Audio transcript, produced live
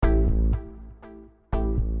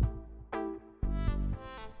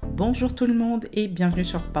Bonjour tout le monde et bienvenue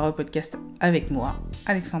sur Parole Podcast avec moi,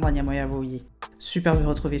 Alexandra Nyamoya-Voye. Super de vous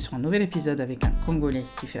retrouver sur un nouvel épisode avec un Congolais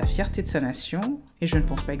qui fait la fierté de sa nation, et je ne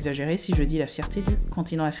pense pas exagérer si je dis la fierté du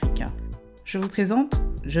continent africain. Je vous présente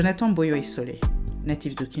Jonathan Mboyo-Essolé,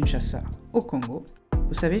 natif de Kinshasa, au Congo.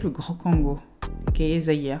 Vous savez, le grand Congo, qui est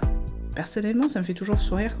Zaïre. Personnellement, ça me fait toujours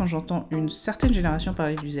sourire quand j'entends une certaine génération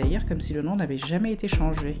parler du Zaïre comme si le nom n'avait jamais été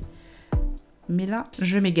changé. Mais là,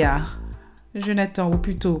 je m'égare. Jonathan, ou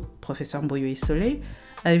plutôt professeur Mboyo-Essolé,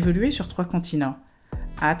 a évolué sur 3 continents,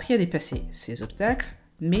 a appris à dépasser ses obstacles,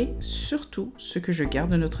 mais surtout, ce que je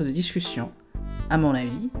garde de notre discussion, à mon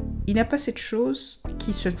avis, il n'a pas cette chose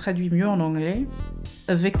qui se traduit mieux en anglais,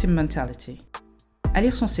 a victim mentality. À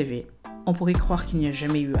lire son CV, on pourrait croire qu'il n'y a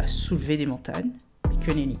jamais eu à soulever des montagnes, mais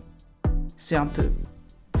que nenni. C'est un peu,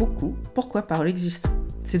 beaucoup, pourquoi Parole existe.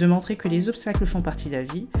 C'est de montrer que les obstacles font partie de la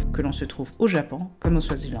vie, que l'on se trouve au Japon comme au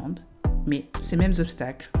Swaziland, mais ces mêmes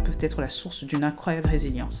obstacles peuvent être la source d'une incroyable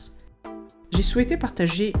résilience. J'ai souhaité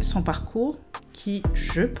partager son parcours qui,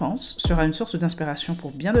 je pense, sera une source d'inspiration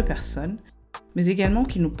pour bien de personnes, mais également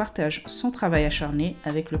qu'il nous partage son travail acharné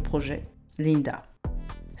avec le projet Linda.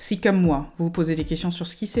 Si comme moi, vous vous posez des questions sur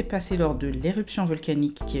ce qui s'est passé lors de l'éruption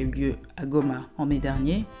volcanique qui a eu lieu à Goma en mai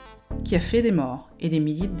dernier, qui a fait des morts et des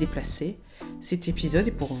milliers de déplacés, cet épisode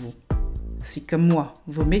est pour vous. Si comme moi,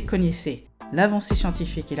 vous méconnaissez l'avancée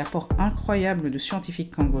scientifique et l'apport incroyable de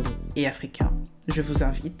scientifiques congolais et africains, je vous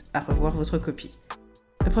invite à revoir votre copie.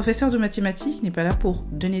 Le professeur de mathématiques n'est pas là pour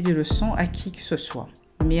donner des leçons à qui que ce soit,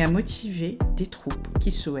 mais à motiver des troupes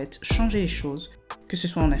qui souhaitent changer les choses, que ce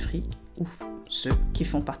soit en Afrique ou ceux qui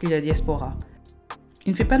font partie de la diaspora.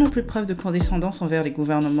 Il ne fait pas non plus preuve de condescendance envers les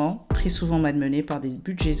gouvernements, très souvent malmenés par des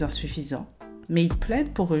budgets insuffisants, mais il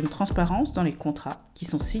plaide pour une transparence dans les contrats qui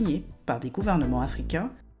sont signés par des gouvernements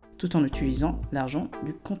africains, tout en utilisant l'argent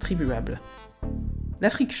du contribuable.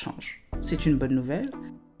 L'Afrique change, c'est une bonne nouvelle,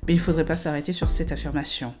 mais il ne faudrait pas s'arrêter sur cette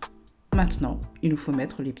affirmation. Maintenant, il nous faut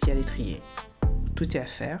mettre les pieds à l'étrier. Tout est à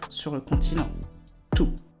faire sur le continent.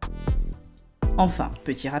 Tout. Enfin,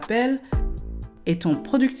 petit rappel, étant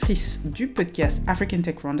productrice du podcast African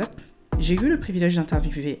Tech Roundup, j'ai eu le privilège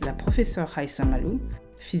d'interviewer la professeure Haïssa Malou,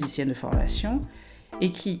 physicienne de formation,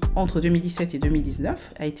 et qui, entre 2017 et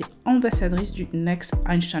 2019, a été ambassadrice du Next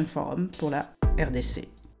Einstein Forum pour la RDC.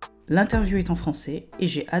 L'interview est en français et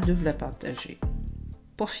j'ai hâte de vous la partager.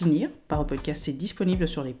 Pour finir, Parole Podcast est disponible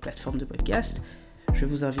sur les plateformes de podcast. Je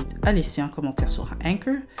vous invite à laisser un commentaire sur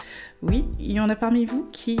Anchor. Oui, il y en a parmi vous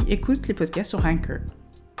qui écoutent les podcasts sur Anchor,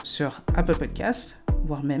 sur Apple Podcasts,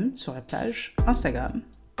 voire même sur la page Instagram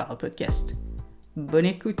Parole Podcast. Bonne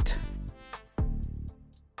écoute!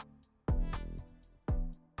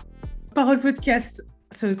 Parole Podcast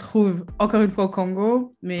se trouve encore une fois au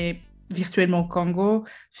Congo, mais virtuellement au Congo,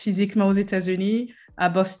 physiquement aux États-Unis, à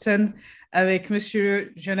Boston, avec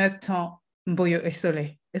monsieur Jonathan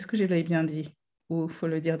Mboyo-Essolé. Est-ce que je l'ai bien dit? Ou il faut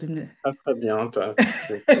le dire d'une... Très bien,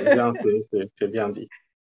 c'est bien dit.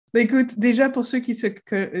 Écoute, déjà pour ceux qui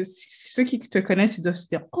te connaissent, ils doivent se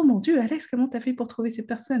dire « Oh mon Dieu, Alex, comment t'as fait pour trouver ces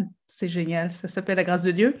personnes ?» C'est génial, ça s'appelle la grâce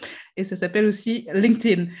de Dieu et ça s'appelle aussi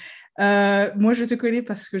LinkedIn. Moi, je te connais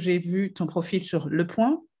parce que j'ai vu ton profil sur Le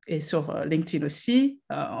Point et sur LinkedIn aussi.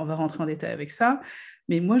 On va rentrer en détail avec ça.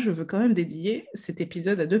 Mais moi, je veux quand même dédier cet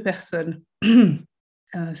épisode à 2 personnes.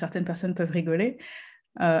 Certaines personnes peuvent rigoler.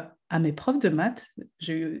 À mes profs de maths.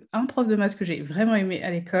 J'ai eu un prof de maths que j'ai vraiment aimé à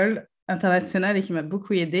l'école internationale et qui m'a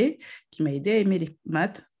beaucoup aidé, qui m'a aidé à aimer les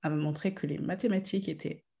maths, à me montrer que les mathématiques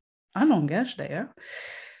étaient un langage d'ailleurs.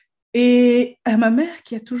 Et à ma mère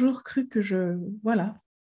qui a toujours cru que voilà.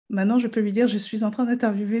 Maintenant, je peux lui dire, je suis en train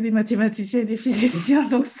d'interviewer des mathématiciens et des physiciens,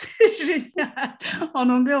 donc c'est génial. En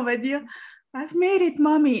anglais, on va dire, I've made it,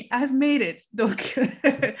 mommy, I've made it. Donc,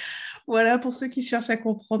 voilà, pour ceux qui cherchent à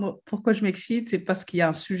comprendre pourquoi je m'excite, c'est parce qu'il y a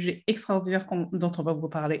un sujet extraordinaire dont on va vous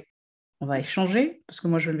parler. On va échanger, parce que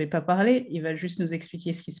moi, je ne vais pas parler. Il va juste nous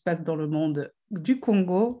expliquer ce qui se passe dans le monde du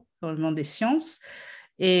Congo, dans le monde des sciences,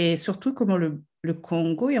 et surtout comment le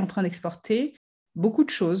Congo est en train d'exporter beaucoup de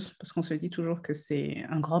choses, parce qu'on se dit toujours que c'est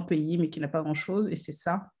un grand pays, mais qu'il n'a pas grand-chose. Et c'est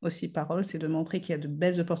ça aussi, Parole, c'est de montrer qu'il y a de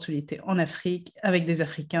belles opportunités en Afrique, avec des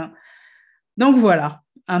Africains. Donc voilà,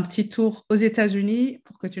 un petit tour aux États-Unis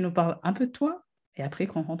pour que tu nous parles un peu de toi, et après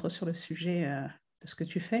qu'on rentre sur le sujet de ce que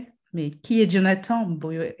tu fais. Mais qui est Jonathan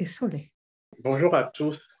Mboyo-Essolé? Bonjour à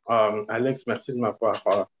tous. Alex, merci de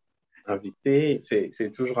m'avoir invité.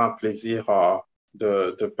 C'est toujours un plaisir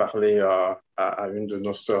de parler à une de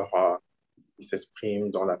nos sœurs qui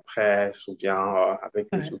s'exprime dans la presse ou bien avec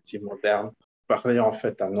des outils modernes. Parler en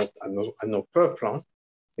fait à nos peuples, hein.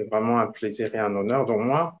 C'est vraiment un plaisir et un honneur. Donc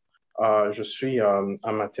moi, je suis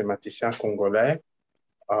un mathématicien congolais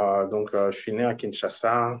Je suis né à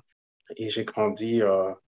Kinshasa et j'ai grandi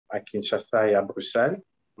à Kinshasa et à Bruxelles.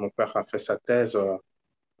 Mon père a fait sa thèse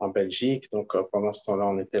en Belgique. Pendant ce temps-là,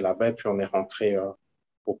 on était là-bas, puis on est rentré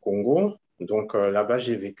au Congo. Là-bas,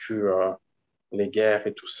 j'ai vécu les guerres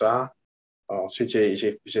et tout ça. Ensuite,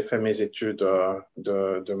 j'ai fait mes études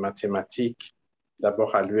de mathématiques,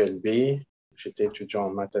 d'abord à l'ULB. J'étais étudiant en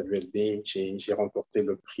maths à l'ULB. J'ai remporté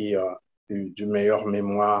le prix du meilleur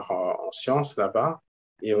mémoire en sciences là-bas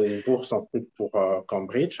et une bourse ensuite pour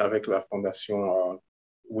Cambridge avec la fondation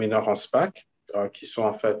Winner en SPAC, qui sont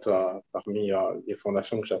en fait parmi les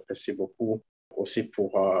fondations que j'apprécie beaucoup aussi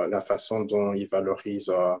pour la façon dont ils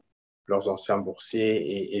valorisent leurs anciens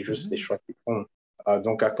boursiers et juste les choix qu'ils font. À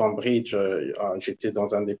Cambridge, j'étais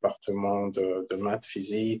dans un département de maths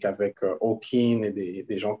physique avec Hawking et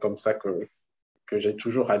des gens comme ça que j'ai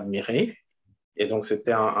toujours admirés. Et donc,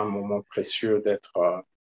 c'était un moment précieux d'être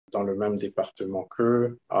dans le même département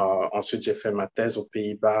qu'eux. Ensuite, j'ai fait ma thèse aux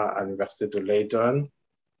Pays-Bas à l'université de Leiden.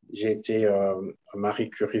 J'ai été Marie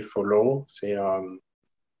Curie Fellow. C'est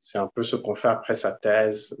un peu ce qu'on fait après sa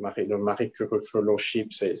thèse. Le Marie Curie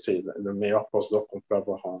Fellowship, c'est le meilleur postdoc qu'on peut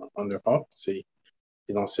avoir en Europe. C'est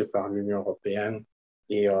financé par l'Union européenne.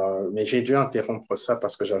 Mais j'ai dû interrompre ça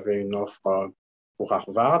parce que j'avais une offre pour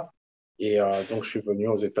Harvard. Donc, je suis venu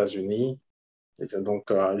aux États-Unis.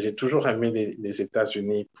 J'ai toujours aimé les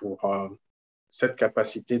États-Unis pour cette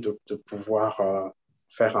capacité de pouvoir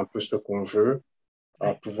faire un peu ce qu'on veut,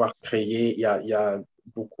 pouvoir créer. Il y a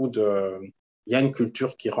beaucoup de... Il y a une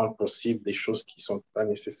culture qui rend possible des choses qui ne sont pas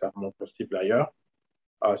nécessairement possibles ailleurs.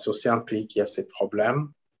 C'est aussi un pays qui a ses problèmes,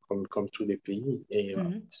 comme tous les pays, et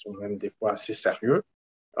ils sont même des fois assez sérieux.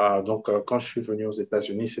 Quand je suis venu aux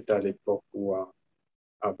États-Unis, c'était à l'époque où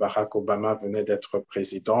Barack Obama venait d'être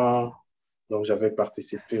président. Donc, j'avais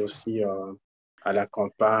participé aussi à la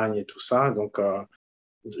campagne et tout ça.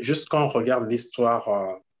 Juste quand on regarde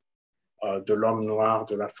l'histoire de l'homme noir,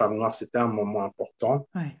 de la femme noire, c'était un moment important.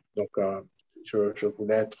 Ouais. Je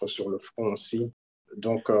voulais être sur le front aussi.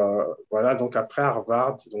 Voilà, donc après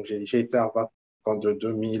Harvard, j'ai été à Harvard de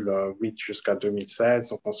 2008 jusqu'à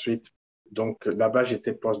 2016. Là-bas,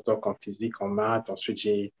 j'étais postdoc en physique, en maths. Ensuite,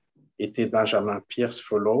 j'ai été Benjamin Pierce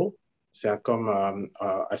Fellow. C'est comme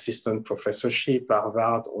assistant professorship à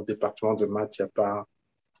Harvard. Au département de maths, il n'y a pas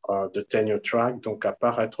de tenure track. Donc, à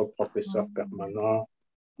part être professeur permanent,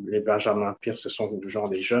 les Benjamin Pierce, ce sont du genre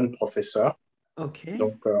des jeunes professeurs. OK.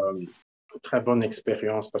 Très bonne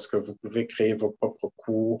expérience parce que vous pouvez créer vos propres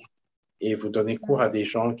cours et vous donner cours à des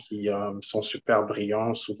gens qui sont super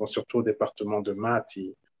brillants, souvent surtout au département de maths.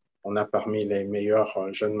 On a parmi les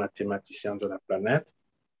meilleurs jeunes mathématiciens de la planète.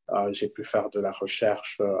 J'ai pu faire de la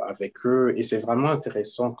recherche avec eux et c'est vraiment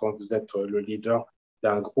intéressant quand vous êtes le leader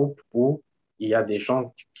d'un groupe où il y a des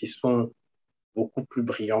gens qui sont beaucoup plus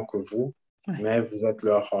brillants que vous, mais vous êtes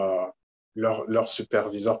leur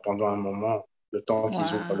superviseur pendant un moment, le temps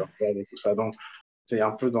qu'ils ouvrent leur web et tout ça. Donc, c'est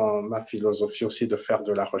un peu dans ma philosophie aussi de faire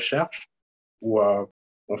de la recherche où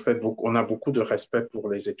on a beaucoup de respect pour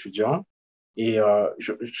les étudiants. Et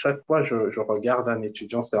chaque fois je regarde un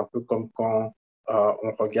étudiant, c'est un peu comme quand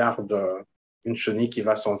on regarde une chenille qui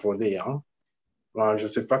va s'envoler. Hein. Moi, je ne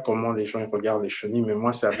sais pas comment les gens ils regardent les chenilles, mais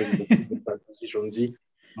moi, c'est avec beaucoup de jalousie. Je me dis,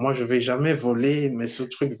 moi, je ne vais jamais voler, mais ce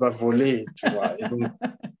truc va voler, tu vois. Et donc,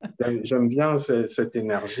 j'aime bien cette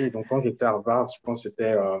énergie. Donc, quand j'étais à Harvard, je pense que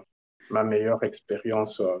c'était ma meilleure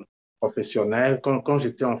expérience professionnelle. Quand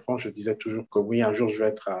j'étais enfant, je disais toujours que oui, un jour, je vais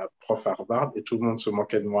être prof à Harvard et tout le monde se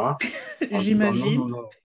moquait de moi en disant non, J'imagine. non, non.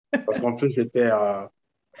 Parce qu'en plus,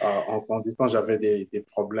 en grandissant, j'avais des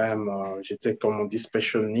problèmes. J'étais, comme on dit,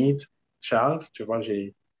 special needs child. Tu vois,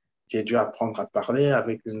 j'ai dû apprendre à parler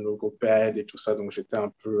avec une logopède et tout ça. Donc, j'étais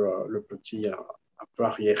un peu le petit, un peu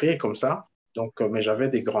arriéré comme ça. Mais j'avais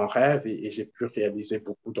des grands rêves et j'ai pu réaliser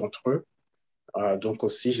beaucoup d'entre eux. Donc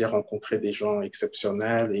aussi, j'ai rencontré des gens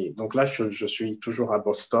exceptionnels. Et donc là, je suis toujours à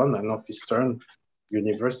Boston, à Northeastern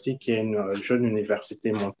University, qui est une jeune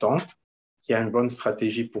université montante, qui a une bonne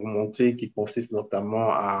stratégie pour monter, qui consiste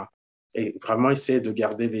notamment à vraiment essayer de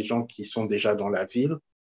garder les gens qui sont déjà dans la ville.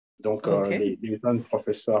 Donc, OK. les jeunes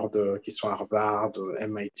professeurs qui sont à Harvard,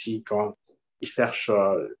 MIT, quand ils cherchent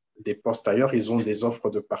des postes ailleurs, ils ont des offres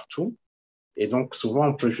de partout. Et donc, souvent,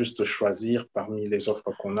 on peut juste choisir parmi les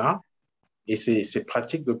offres qu'on a. Et c'est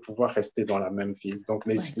pratique de pouvoir rester dans la même ville. Donc,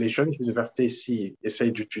 les jeunes universités ici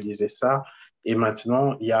essayent d'utiliser ça. Et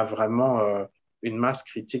maintenant, il y a vraiment une masse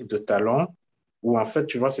critique de talents où, en fait,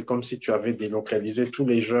 tu vois, c'est comme si tu avais délocalisé tous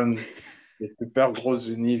les jeunes des super grosses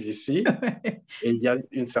unives ici. Et il y a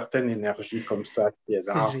une certaine énergie comme ça qui est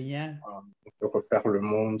C'est là. génial. On peut refaire le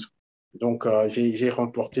monde. Donc, j'ai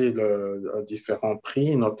remporté différents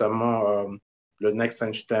prix, notamment le Next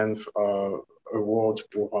Einstein Award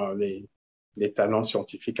pour les talents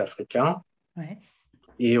scientifiques africains Ouais.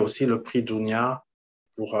 et aussi le prix Dunia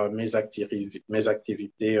pour mes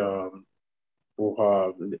activités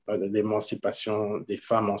pour l'émancipation des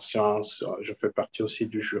femmes en sciences. Je fais partie aussi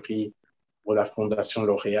du jury pour la Fondation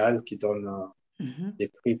L'Oréal qui donne Mhm. des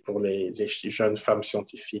prix pour les jeunes femmes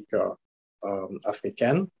scientifiques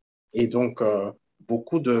africaines. Et donc,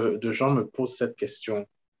 beaucoup de gens me posent cette question.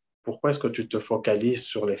 Pourquoi est-ce que tu te focalises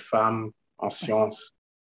sur les femmes en Ouais. sciences?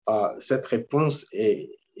 Cette réponse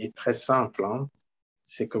est très simple, hein.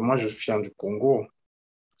 C'est que moi, je viens du Congo.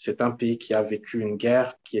 C'est un pays qui a vécu une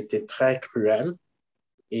guerre qui était très cruelle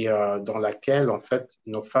et dans laquelle, en fait,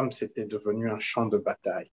 nos femmes, c'était devenu un champ de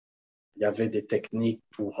bataille. Il y avait des techniques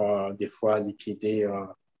pour, des fois, liquider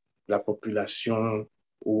la population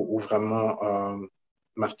ou vraiment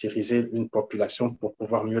martyriser une population pour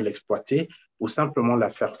pouvoir mieux l'exploiter ou simplement la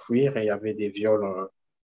faire fuir. Et il y avait des viols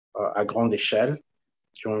à grande échelle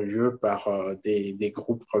qui ont eu lieu par des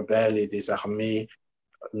groupes rebelles et des armées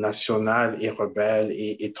nationales et rebelles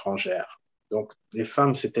et étrangères. Donc, les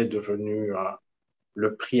femmes, c'était devenu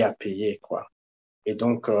le prix à payer, quoi. Et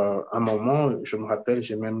donc, à un moment, je me rappelle,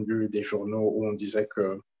 j'ai même lu des journaux où on disait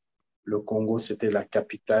que le Congo, c'était la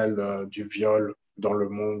capitale du viol dans le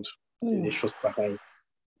monde, des choses Ouf. pareilles.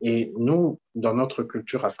 Et nous, dans notre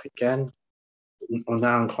culture africaine, on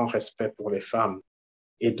a un grand respect pour les femmes.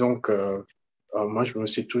 Et donc, moi, je me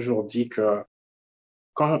suis toujours dit que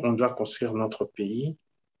quand on doit construire notre pays,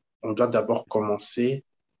 on doit d'abord commencer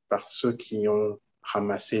par ceux qui ont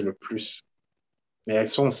ramassé le plus. Mais elles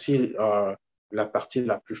sont aussi la partie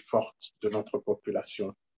la plus forte de notre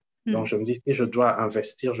population. Donc, Hmm. je me dis, si je dois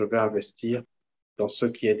investir, je vais investir dans ce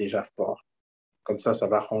qui est déjà fort. Comme ça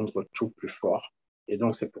va rendre tout plus fort. Et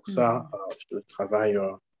donc, c'est pour ça Hmm. je travaille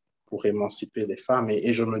pour émanciper les femmes.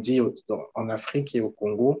 Et je me dis, en Afrique et au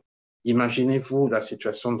Congo, imaginez-vous la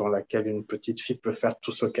situation dans laquelle une petite fille peut faire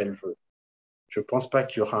tout ce qu'elle veut. Je ne pense pas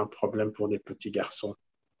qu'il y aura un problème pour les petits garçons.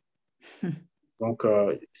 Donc,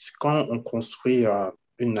 quand on construit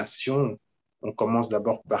une nation, on commence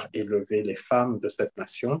d'abord par élever les femmes de cette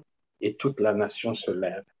nation et toute la nation se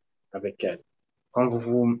lève avec elles. Quand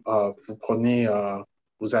vous prenez,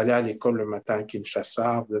 vous allez à l'école le matin à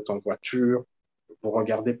Kinshasa, vous êtes en voiture, vous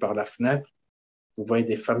regardez par la fenêtre, vous voyez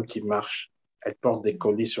des femmes qui marchent. Elles portent des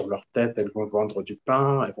colis sur leur tête, elles vont vendre du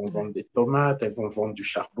pain, elles vont Ouais. vendre des tomates, elles vont vendre du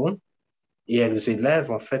charbon. Et elles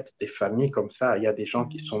élèvent en fait des familles comme ça. Il y a des gens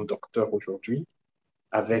qui sont Hmm. docteurs aujourd'hui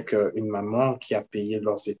avec une maman qui a payé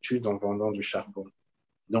leurs études en vendant du charbon.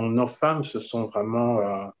 Donc nos femmes, ce sont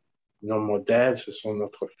vraiment nos modèles,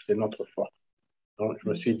 c'est notre force. Donc je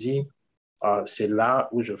me Hmm. suis dit, c'est là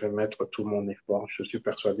où je vais mettre tout mon effort. Je suis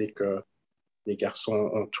persuadé que les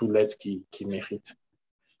garçons ont tout l'aide qu'ils méritent.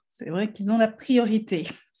 C'est vrai qu'ils ont la priorité.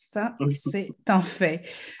 Ça, c'est un fait.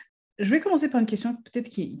 Je vais commencer par une question peut-être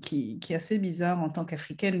qui est assez bizarre en tant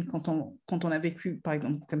qu'Africaine quand on a vécu, par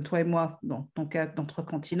exemple, comme toi et moi, dans ton cas, dans trois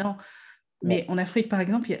continents. Mais en Afrique, par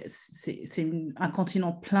exemple, c'est un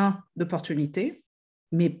continent plein d'opportunités,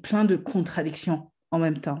 mais plein de contradictions en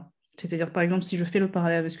même temps. C'est-à-dire, par exemple, si je fais le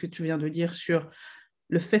parallèle avec ce que tu viens de dire sur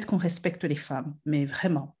le fait qu'on respecte les femmes, mais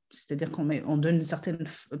vraiment, c'est-à-dire on donne une certaine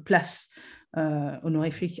place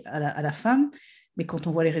honorifique à la femme, mais quand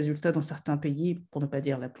on voit les résultats dans certains pays, pour ne pas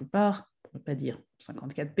dire la plupart, pour ne pas dire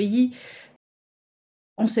 54 pays,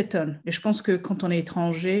 on s'étonne. Et je pense que quand on est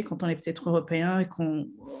étranger, quand on est peut-être européen et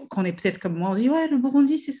qu'on est peut-être comme moi, on se dit ouais, le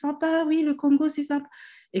Burundi c'est sympa, oui, le Congo c'est sympa,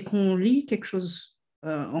 et qu'on lit quelque chose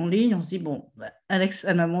en ligne, on se dit bon, bah, Alex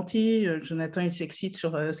elle m'a menti, Jonathan il s'excite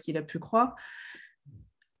sur ce qu'il a pu croire.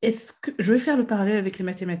 Est-ce que je vais faire le parallèle avec les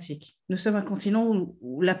mathématiques? Nous sommes un continent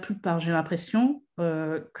où la plupart, j'ai l'impression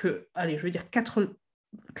que, allez, je veux dire,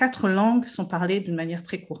 quatre langues sont parlées d'une manière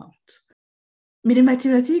très courante. Mais les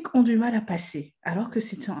mathématiques ont du mal à passer, alors que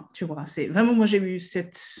tu vois, c'est vraiment, moi j'ai eu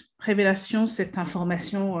cette révélation, cette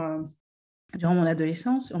information durant mon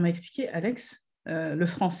adolescence. On m'a expliqué, Alex, le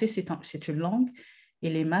français c'est une langue et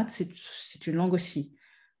les maths c'est une langue aussi.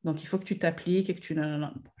 Donc il faut que tu t'appliques et que tu...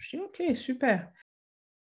 Je dis, ok, super.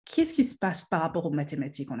 Qu'est-ce qui se passe par rapport aux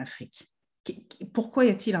mathématiques en Afrique? Pourquoi y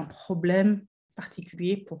a-t-il un problème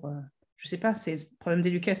particulier pour, je ne sais pas, c'est un problème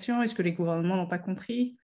d'éducation? Est-ce que les gouvernements n'ont pas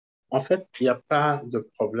compris? En fait, il n'y a pas de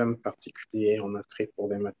problème particulier en Afrique pour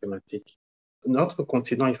les mathématiques. Notre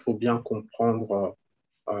continent, il faut bien comprendre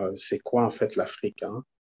c'est quoi en fait l'Afrique, hein.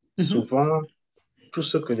 Mhm. Souvent, tout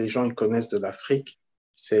ce que les gens ils connaissent de l'Afrique,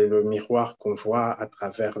 c'est le miroir qu'on voit à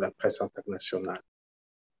travers la presse internationale.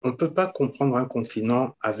 On ne peut pas comprendre un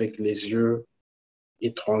continent avec les yeux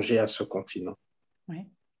étrangers à ce continent. Ouais.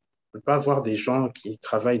 Tu ne peux pas avoir des gens qui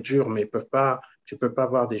travaillent dur, mais tu ne peux pas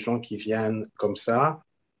avoir des gens qui viennent comme ça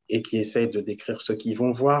et qui essayent de décrire ce qu'ils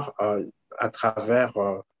vont voir à travers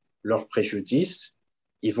leurs préjudices.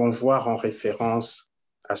 Ils vont voir en référence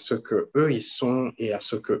à ce que eux ils sont et à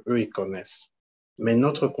ce que eux ils connaissent. Mais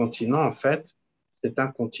notre continent, en fait, c'est un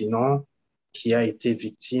continent qui a été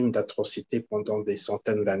victime d'atrocités pendant des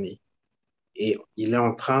centaines d'années. Et il est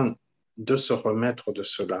en train de se remettre de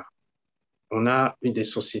cela. On a eu des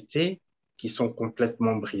sociétés qui sont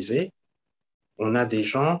complètement brisées. On a des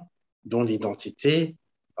gens dont l'identité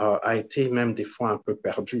a été même des fois un peu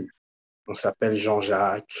perdue. On s'appelle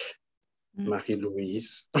Jean-Jacques, Mm.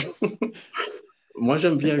 Marie-Louise. Moi,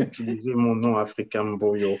 j'aime bien utiliser mon nom africain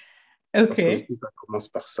Mboyo parce que Ok. aussi, ça commence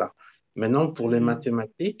par ça. Maintenant, pour les Mm.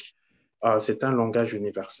 mathématiques, c'est un langage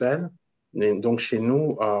universel. Mais donc, chez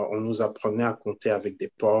nous, on nous apprenait à compter avec des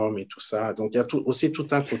pommes et tout ça. Donc, il y a aussi tout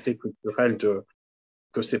un côté culturel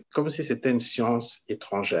que c'est comme si c'était une science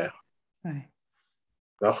étrangère. Ouais.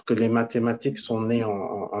 Alors que les mathématiques sont nées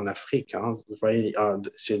en Afrique. Hein. Vous voyez,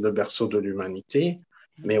 c'est le berceau de l'humanité,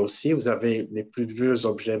 mais aussi vous avez les plus vieux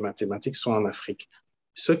objets mathématiques sont en Afrique.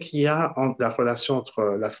 Ce qu'il y a entre la relation entre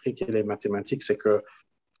l'Afrique et les mathématiques, c'est que,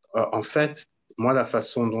 en fait, moi, la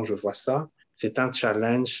façon dont je vois ça, c'est un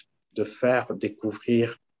challenge de faire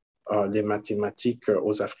découvrir les mathématiques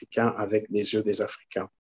aux Africains avec les yeux des Africains.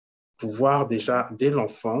 Pouvoir déjà, dès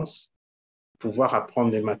l'enfance, pouvoir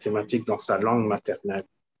apprendre les mathématiques dans sa langue maternelle.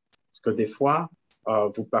 Parce que des fois,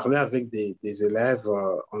 vous parlez avec des élèves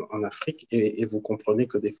en Afrique et vous comprenez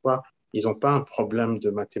que des fois, ils n'ont pas un problème de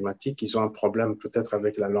mathématiques, ils ont un problème peut-être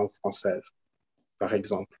avec la langue française, par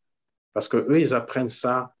exemple. Parce que eux, ils apprennent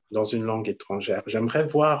ça dans une langue étrangère. J'aimerais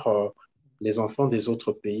voir les enfants des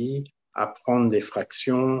autres pays apprendre des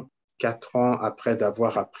fractions 4 ans après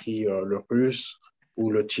d'avoir appris le russe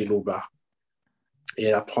ou le chiluba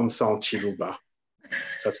et apprendre ça en chiluba.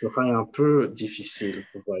 Ça serait un peu difficile,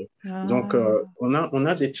 vous voyez. Donc, Ah. on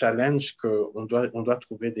a des challenges on doit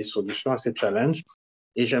trouver des solutions à ces challenges.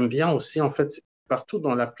 Et j'aime bien aussi, en fait, partout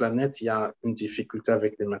dans la planète, il y a une difficulté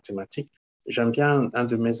avec les mathématiques. J'aime bien un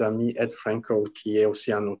de mes amis, Ed Frankel, qui est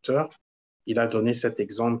aussi un auteur. Il a donné cet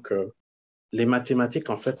exemple que les mathématiques,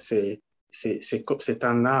 en fait, c'est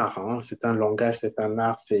un art, hein, c'est un langage, c'est un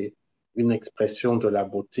art, c'est une expression de la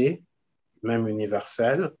beauté, même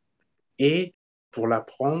universelle. Et pour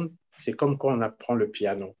l'apprendre, c'est comme quand on apprend le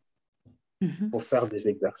piano. Mhm. Pour faire des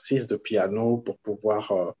exercices de piano, pour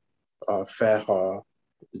pouvoir faire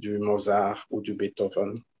du Mozart ou du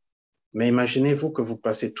Beethoven. Mais imaginez-vous que vous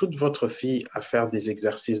passez toute votre vie à faire des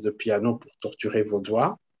exercices de piano pour torturer vos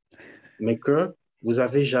doigts, mais que vous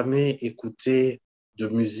n'avez jamais écouté de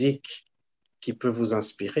musique qui peut vous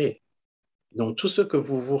inspirer. Donc, tout ce que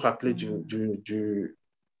vous vous rappelez Mm. du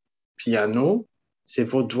piano, c'est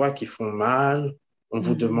vos doigts qui font mal. On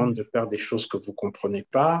vous demande Mm. de faire des choses que vous ne comprenez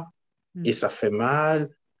pas et Mm. ça fait mal.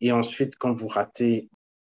 Et ensuite, quand vous ratez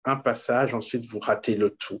un passage, ensuite, vous ratez le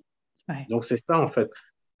tout. Ouais. Donc, c'est ça, en fait.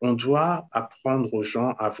 On doit apprendre aux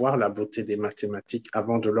gens à voir la beauté des mathématiques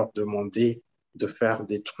avant de leur demander de faire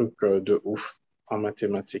des trucs de ouf en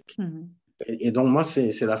mathématiques. Mm. Et donc, moi, c'est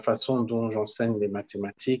la façon dont j'enseigne les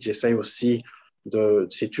mathématiques. J'essaye aussi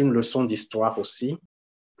c'est une leçon d'histoire aussi.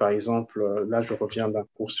 Par exemple, là, je reviens d'un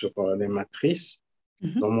cours sur les matrices.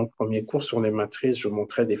 Dans Mhm. mon premier cours sur les matrices, je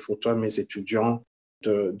montrais des photos à mes étudiants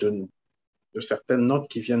de, de, de certaines notes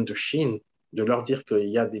qui viennent de Chine, de leur dire qu'il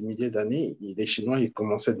y a des milliers d'années, les Chinois ils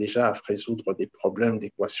commençaient déjà à résoudre des problèmes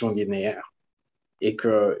d'équations linéaires et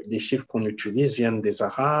que les chiffres qu'on utilise viennent des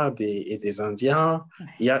Arabes et des Indiens.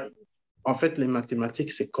 Il y Ouais. a, en fait, les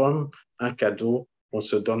mathématiques, c'est comme un cadeau qu'on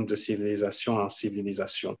se donne de civilisation en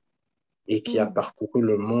civilisation et qui a Mm. parcouru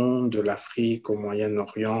le monde, de l'Afrique au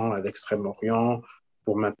Moyen-Orient, à l'Extrême-Orient,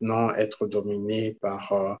 pour maintenant être dominé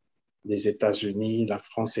par les États-Unis, la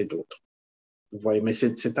France et d'autres. Vous voyez, mais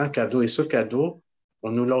c'est un cadeau et ce cadeau,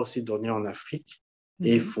 on nous l'a aussi donné en Afrique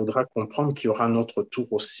et il Mhm. faudra comprendre qu'il y aura notre tour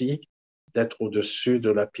aussi d'être au-dessus de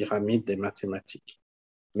la pyramide des mathématiques.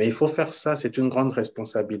 Mais il faut faire ça, c'est une grande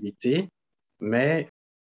responsabilité, mais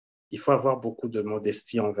il faut avoir beaucoup de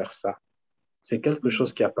modestie envers ça. C'est quelque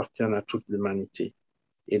chose Mm. qui appartient à toute l'humanité.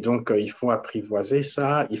 Et donc, il faut apprivoiser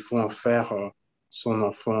ça, il faut en faire son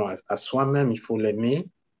enfant à soi-même, il faut l'aimer.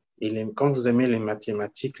 Et quand vous aimez les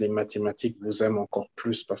mathématiques vous aiment encore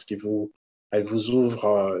plus parce qu'elles vous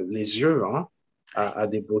ouvrent les yeux hein, Ouais. à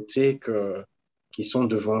des beautés qui sont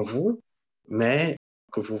devant vous, mais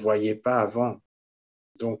que vous ne voyez pas avant.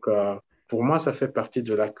 Donc, pour moi, ça fait partie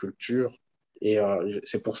de la culture. Et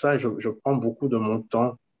c'est pour ça que je prends beaucoup de mon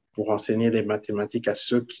temps pour enseigner les mathématiques à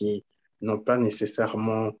ceux qui n'ont pas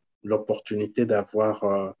nécessairement l'opportunité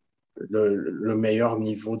d'avoir le meilleur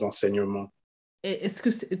niveau d'enseignement. Et est-ce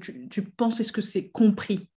que tu penses, est-ce que c'est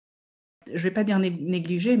compris? Je ne vais pas dire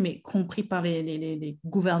négligé, mais compris par les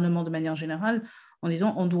gouvernements de manière générale, en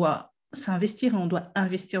disant on doit s'investir et on doit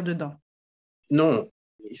investir dedans. Non,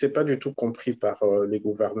 ce n'est pas du tout compris par les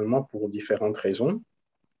gouvernements pour différentes raisons.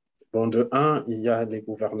 Bon, de un, il y a des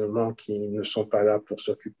gouvernements qui ne sont pas là pour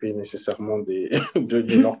s'occuper nécessairement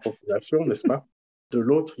de leur population, n'est-ce pas? De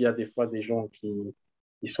l'autre, il y a des fois des gens qui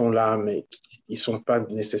sont là, mais qui ne sont pas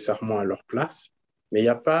nécessairement à leur place. Mais il n'y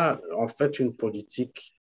a pas, en fait, une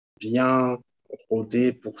politique bien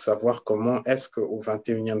rodée pour savoir comment est-ce qu'au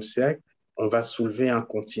XXIe siècle, on va soulever un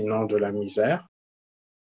continent de la misère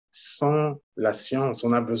sans la science.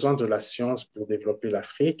 On a besoin de la science pour développer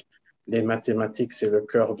l'Afrique. Les mathématiques, c'est le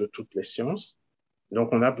cœur de toutes les sciences. Donc,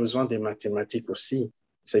 on a besoin des mathématiques aussi.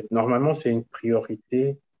 Normalement, c'est une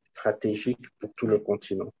priorité stratégique pour tout le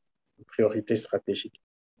continent, une priorité stratégique.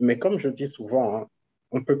 Mais comme je dis souvent, hein,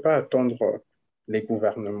 on ne peut pas attendre les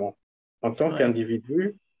gouvernements. En tant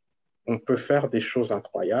qu'individu, on peut faire des choses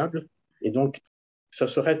incroyables. Et donc, ce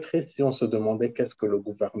serait triste si on se demandait qu'est-ce que le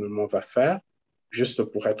gouvernement va faire juste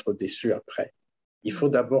pour être déçu après. Il faut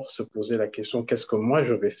d'abord se poser la question, qu'est-ce que moi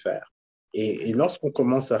je vais faire? Et lorsqu'on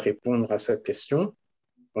commence à répondre à cette question,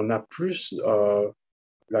 on a plus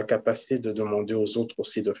la capacité de demander aux autres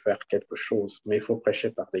aussi de faire quelque chose. Mais il faut prêcher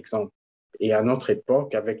par l'exemple. Et à notre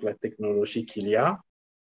époque, avec la technologie qu'il y a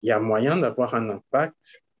moyen d'avoir un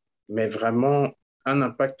impact, mais vraiment un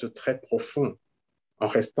impact très profond, en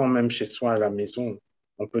restant même chez soi à la maison.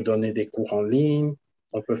 On peut donner des cours en ligne,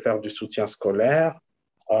 on peut faire du soutien scolaire,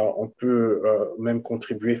 on peut même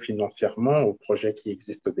contribuer financièrement aux projets qui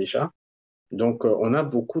existent déjà. Donc, on a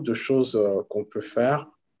beaucoup de choses qu'on peut faire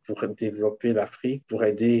pour développer l'Afrique, pour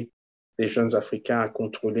aider les jeunes Africains à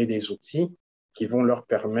contrôler les outils qui vont leur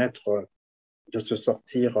permettre de se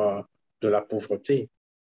sortir de la pauvreté.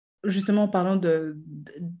 Justement, en parlant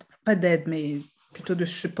pas d'aide, mais plutôt de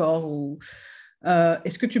support,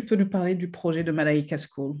 est-ce que tu peux nous parler du projet de Malaika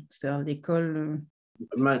School, c'est-à-dire l'école?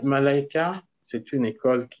 Malaika, c'est une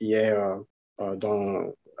école qui est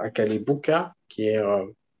à Kalibuka, qui est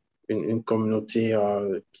une communauté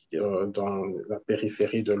dans la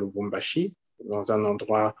périphérie de Lubumbashi, dans un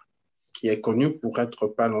endroit qui est connu pour être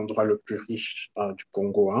pas l'endroit le plus riche du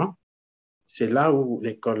Congo, hein. C'est là où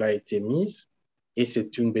l'école a été mise et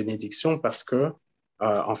c'est une bénédiction parce que,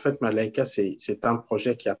 en fait, Malaika, c'est un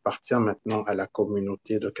projet qui appartient maintenant à la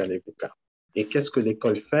communauté de Kalebuka. Et qu'est-ce que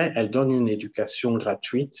l'école fait? Elle donne une éducation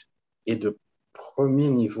gratuite et de premier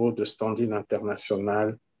niveau de standing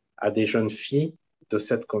international à des jeunes filles de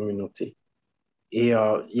cette communauté. Et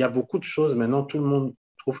il y a beaucoup de choses. Maintenant, tout le monde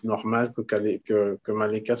trouve normal que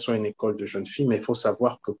Malaika soit une école de jeunes filles, mais il faut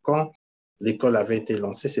savoir que quand l'école avait été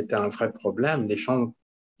lancée, c'était un vrai problème. Les gens,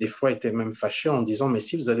 des fois, étaient même fâchés en disant, mais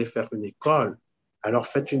si vous allez faire une école, alors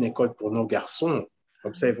faites une école pour nos garçons.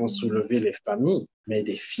 Comme ça, ils vont soulever les familles. Mais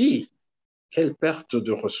des filles, quelle perte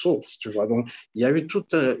de ressources, tu vois. Donc, il y a eu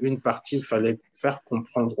toute une partie, il fallait faire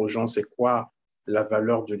comprendre aux gens c'est quoi la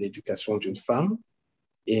valeur de l'éducation d'une femme.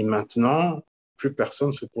 Et maintenant, plus personne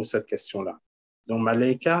ne se pose cette question-là. Donc,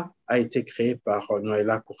 Malaika a été créée par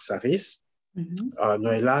Noëlla Coursaris.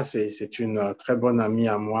 Noëlla, c'est une très bonne amie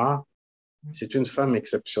à moi. C'est une femme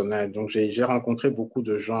exceptionnelle. Donc, j'ai rencontré beaucoup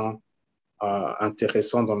de gens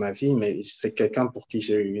intéressants dans ma vie, mais c'est quelqu'un pour qui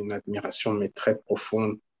j'ai eu une admiration, mais très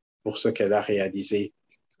profonde pour ce qu'elle a réalisé.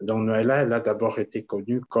 Donc, Noëlla, elle a d'abord été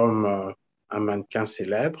connue comme un mannequin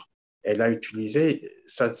célèbre. Elle a utilisé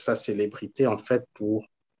sa célébrité, en fait, pour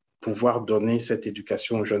pouvoir donner cette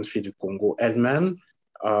éducation aux jeunes filles du Congo. Elle-même,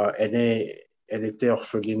 elle était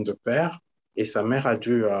orpheline de père et sa mère a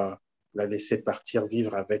dû la laisser partir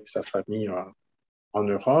vivre avec sa famille en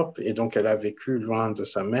Europe. Et donc, elle a vécu loin de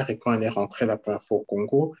sa mère. Et quand elle est rentrée la première fois au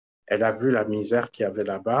Congo, elle a vu la misère qu'il y avait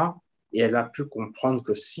là-bas et elle a pu comprendre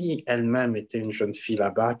que si elle-même était une jeune fille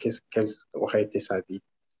là-bas, quelle aurait été sa vie.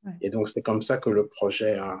 Ouais. Et donc, c'est comme ça que le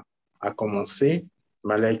projet a commencé.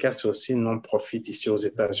 Malaika, c'est aussi une non-profit ici aux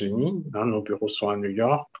États-Unis. Hein, nos bureaux sont à New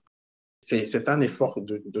York. C'est un effort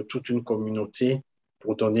de toute une communauté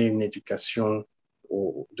pour donner une éducation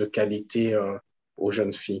de qualité aux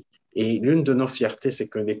jeunes filles. Et l'une de nos fiertés, c'est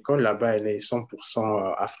que l'école là-bas, elle est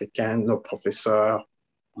 100% africaine. Nos professeurs,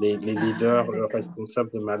 les leaders, le responsable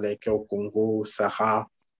de Malaika au Congo, Sarah,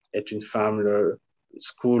 est une femme, le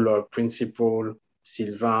school principal,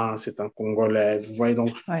 Sylvain, c'est un Congolais. Vous voyez,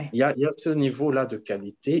 donc, il y a ce niveau-là de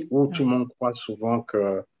qualité où tout le monde croit souvent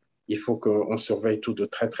qu'il faut qu'on surveille tout de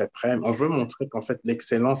très, très près. On veut montrer qu'en fait,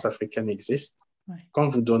 l'excellence africaine existe. Quand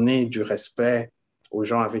vous donnez du respect aux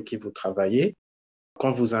gens avec qui vous travaillez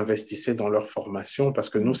quand vous investissez dans leur formation, parce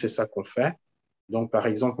que nous, c'est ça qu'on fait. Donc, par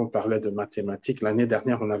exemple, on parlait de mathématiques. L'année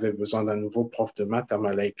dernière, on avait besoin d'un nouveau prof de maths à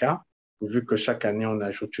Malaika, vu que chaque année, on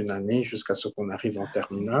ajoute une année jusqu'à ce qu'on arrive en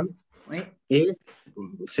terminale. Oui. Et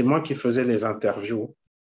c'est moi qui faisais les interviews.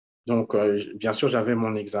 Donc, bien sûr, j'avais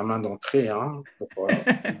mon examen d'entrée. Hein,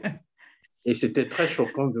 et c'était très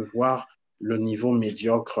choquant de voir le niveau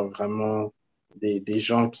médiocre vraiment des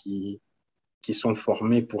gens qui sont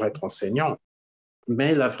formés pour être enseignants.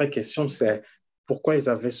 Mais la vraie question, c'est pourquoi ils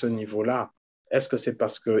avaient ce niveau-là? Est-ce que c'est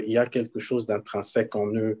parce qu'il y a quelque chose d'intrinsèque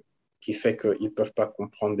en eux qui fait qu'ils ne peuvent pas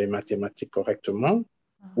comprendre les mathématiques correctement?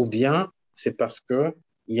 Ou bien c'est parce qu'il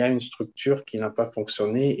y a une structure qui n'a pas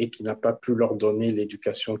fonctionné et qui n'a pas pu leur donner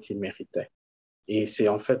l'éducation qu'ils méritaient? Et c'est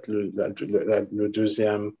en fait le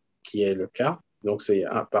deuxième qui est le cas. Donc, c'est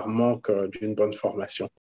par manque d'une bonne formation.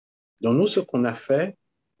 Donc, nous, ce qu'on a fait,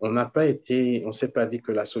 on ne s'est pas dit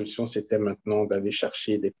que la solution, c'était maintenant d'aller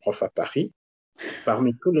chercher des profs à Paris.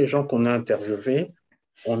 Parmi tous les gens qu'on a interviewés,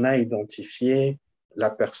 on a identifié la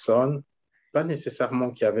personne, pas nécessairement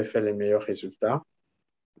qui avait fait les meilleurs résultats,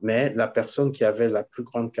 mais la personne qui avait la plus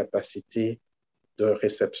grande capacité de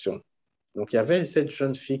réception. Donc, il y avait cette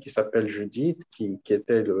jeune fille qui s'appelle Judith, qui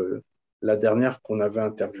était la dernière qu'on avait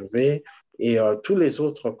interviewée. Et tous les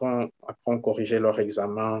autres, après on corrigeait leur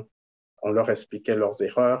examen, on leur expliquait leurs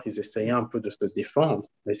erreurs, ils essayaient un peu de se défendre,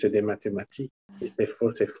 mais c'est des mathématiques. Et c'est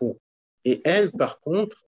faux, c'est faux. Et elle, par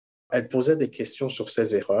contre, elle posait des questions sur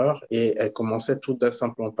ses erreurs et elle commençait tout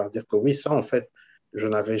simplement par dire que oui, ça, en fait, je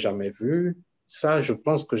n'avais jamais vu. Ça, je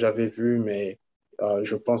pense que j'avais vu, mais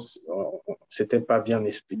je pense c'était pas bien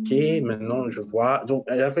expliqué. Maintenant, je vois. Donc,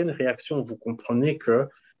 elle avait une réaction. Vous comprenez que,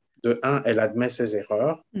 de un, elle admet ses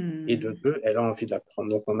erreurs et de deux, elle a envie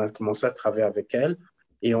d'apprendre. Donc, on a commencé à travailler avec elle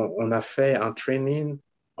et on a fait un training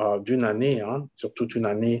d'une année, hein, sur toute une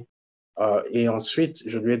année. Et ensuite,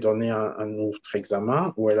 je lui ai donné un autre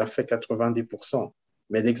examen où elle a fait 90%.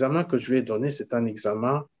 Mais l'examen que je lui ai donné, c'est un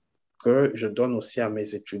examen que je donne aussi à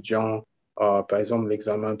mes étudiants. Par exemple,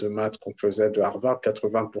 l'examen de maths qu'on faisait de Harvard,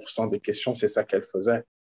 80% des questions, c'est ça qu'elle faisait.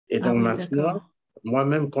 Et Ah donc oui, maintenant, d'accord.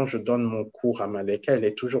 moi-même, quand je donne mon cours à Maleka, elle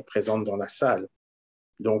est toujours présente dans la salle.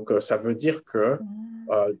 Donc, ça veut dire que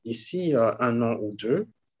d'ici un an ou deux,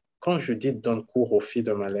 quand Judith donne cours aux filles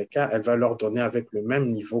de Maleka, elle va leur donner avec le même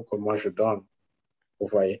niveau que moi je donne. Vous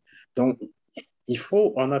voyez? Donc,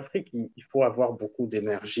 en Afrique, il faut avoir beaucoup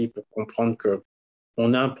d'énergie pour comprendre que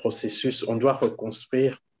on a un processus, on doit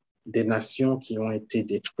reconstruire des nations qui ont été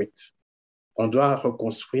détruites. On doit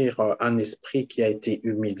reconstruire un esprit qui a été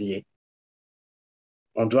humilié.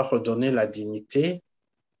 On doit redonner la dignité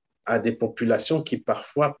à des populations qui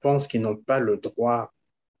parfois pensent qu'ils n'ont pas le droit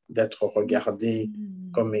d'être regardées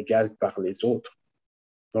comme égales par les autres.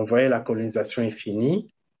 Donc, vous voyez, la colonisation est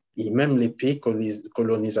finie. Et même les pays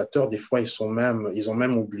colonisateurs, des fois, ils ont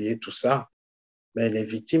même oublié tout ça. Mais les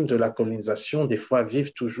victimes de la colonisation, des fois,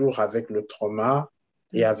 vivent toujours avec le trauma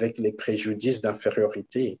et avec les préjudices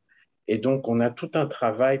d'infériorité. Et donc, on a tout un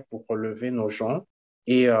travail pour relever nos gens.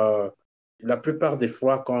 Et la plupart des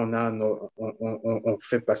fois, quand on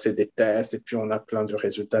fait passer des tests et puis on a plein de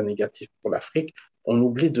résultats négatifs pour l'Afrique, on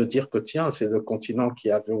oublie de dire que, tiens, c'est le continent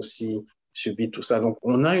qui avait aussi subi tout ça. Donc,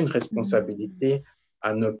 on a une responsabilité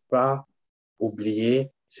à ne pas oublier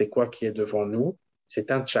c'est quoi qui est devant nous.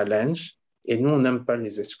 C'est un challenge. Et nous, on n'aime pas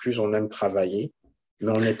les excuses, on aime travailler.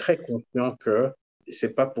 Mais on est très conscient que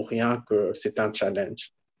c'est pas pour rien que c'est un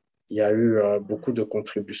challenge. Il y a eu beaucoup de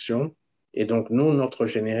contributions. Et donc, nous, notre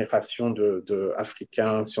génération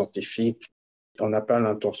d'Africains scientifiques, on n'a pas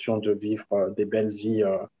l'intention de vivre des belles vies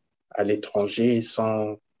à l'étranger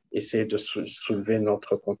sans essayer de soulever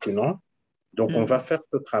notre continent. Donc, on va faire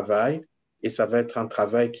ce travail et ça va être un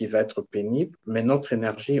travail qui va être pénible, mais notre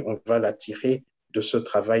énergie, on va la tirer de ce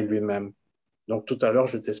travail lui-même. Donc, tout à l'heure,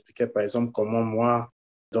 je t'expliquais, par exemple, comment moi,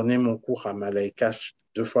 donner mon cours à Malaika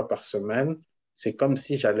 2 fois par semaine, c'est comme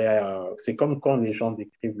quand les gens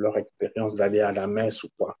décrivent leur expérience d'aller à la messe ou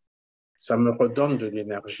quoi. Ça me redonne de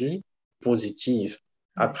l'énergie positive.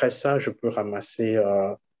 Après ça, je peux ramasser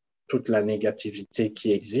toute la négativité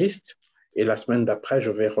qui existe. Et la semaine d'après, je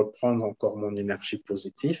vais reprendre encore mon énergie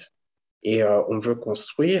positive. Et on veut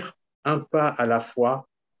construire un pas à la fois,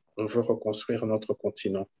 on veut reconstruire notre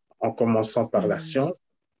continent en commençant par la science,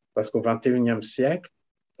 parce qu'au 21e siècle,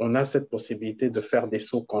 on a cette possibilité de faire des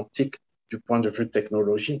sauts quantiques du point de vue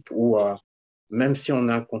technologique, où même si on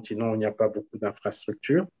a un continent où il n'y a pas beaucoup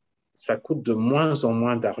d'infrastructures, ça coûte de moins en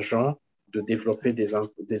moins d'argent de développer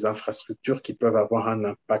des infrastructures qui peuvent avoir un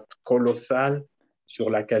impact colossal sur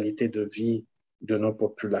la qualité de vie de nos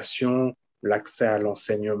populations, l'accès à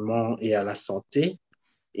l'enseignement et à la santé.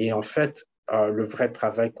 Et en fait, le vrai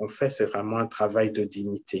travail qu'on fait, c'est vraiment un travail de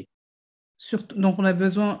dignité. Surtout, donc on a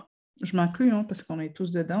besoin, je m'inclus hein, parce qu'on est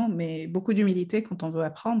tous dedans, mais beaucoup d'humilité quand on veut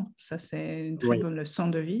apprendre. Ça, c'est une très Oui, bonne leçon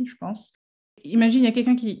de vie, je pense. Imagine, il y a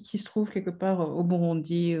quelqu'un qui se trouve quelque part au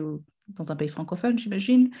Burundi ou dans un pays francophone,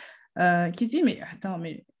 j'imagine, qui se dit, mais attends,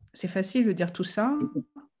 mais c'est facile de dire tout ça.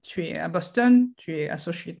 Tu es à Boston, tu es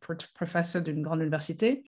associate professor d'une grande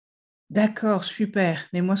université. D'accord, super.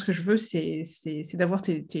 Mais moi, ce que je veux, c'est d'avoir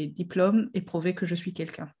tes diplômes et prouver que je suis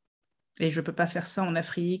quelqu'un. Et je ne peux pas faire ça en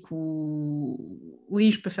Afrique ou...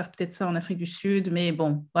 Oui, je peux faire peut-être ça en Afrique du Sud, mais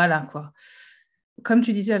bon, voilà quoi. Comme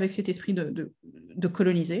tu disais, avec cet esprit de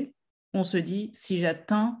coloniser, on se dit, si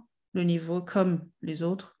j'atteins le niveau comme les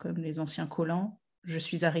autres, comme les anciens colons, je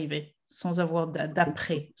suis arrivé, sans avoir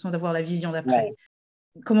d'après, sans avoir la vision d'après.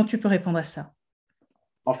 bon. Comment tu peux répondre à ça?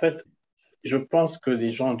 En fait, je pense que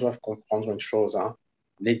les gens doivent comprendre une chose, hein.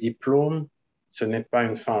 Les diplômes, ce n'est pas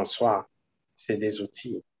une fin en soi, c'est des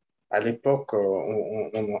outils. À l'époque,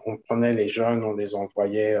 on prenait les jeunes, on les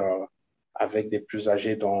envoyait avec des plus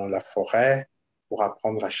âgés dans la forêt pour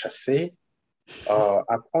apprendre à chasser.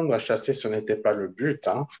 Apprendre à chasser, ce n'était pas le but,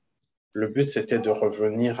 hein. Le but, c'était de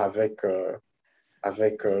revenir avec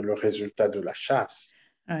le résultat de la chasse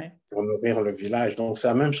Ouais. pour nourrir le village. Donc, c'est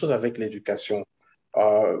la même chose avec l'éducation.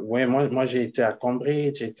 Oui, moi j'ai été à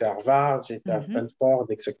Cambridge, j'ai été à Harvard, j'ai été à Mhm. Stanford,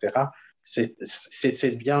 etc.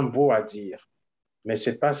 C'est bien beau à dire, mais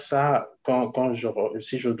c'est pas ça.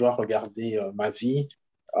 Si je dois regarder ma vie,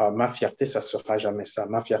 ma fierté, ça sera jamais ça.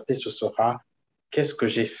 Ma fierté, ce sera qu'est-ce que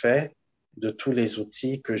j'ai fait de tous les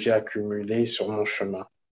outils que j'ai accumulés sur mon chemin.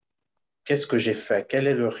 Qu'est-ce que j'ai fait? Quel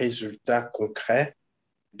est le résultat concret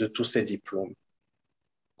de tous ces diplômes?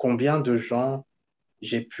 Combien de gens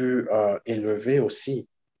j'ai pu élever aussi?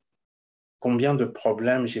 Combien de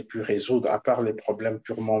problèmes j'ai pu résoudre, à part les problèmes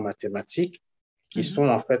purement mathématiques, qui Mhm. sont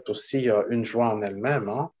en fait aussi une joie en elles-mêmes,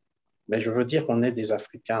 hein. Mais je veux dire, on est des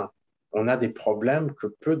Africains. On a des problèmes que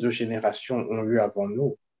peu de générations ont eu avant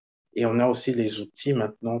nous. Et on a aussi les outils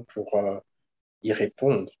maintenant pour y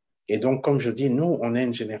répondre. Et donc, comme je dis, nous, on est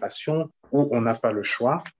une génération où on n'a pas le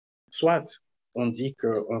choix. Soit on dit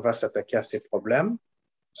qu'on va s'attaquer à ces problèmes,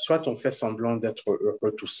 soit on fait semblant d'être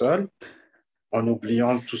heureux tout seul, en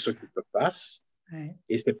oubliant tout ce qui se passe. Ouais.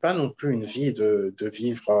 Et c'est pas non plus une vie de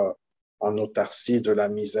vivre en autarcie de la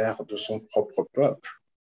misère de son propre peuple.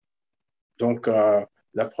 Donc,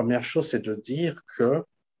 la première chose, c'est de dire qu'il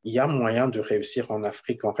y a moyen de réussir en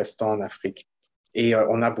Afrique en restant en Afrique. Et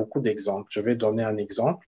on a beaucoup d'exemples. Je vais donner un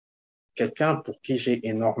exemple. Quelqu'un pour qui j'ai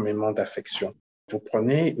énormément d'affection. Vous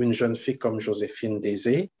prenez une jeune fille comme Joséphine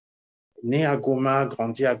Désé, née à Goma,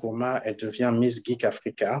 grandie à Goma, elle devient Miss Geek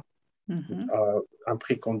Africa, Mhm. un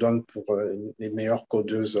prix qu'on donne pour les meilleures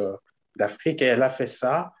codeuses d'Afrique. Et elle a fait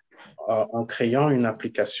ça en créant une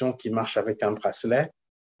application qui marche avec un bracelet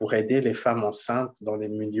pour aider les femmes enceintes dans les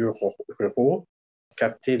milieux ruraux,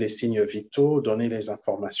 capter les signes vitaux, donner les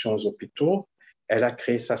informations aux hôpitaux. Elle a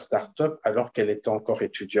créé sa start-up alors qu'elle était encore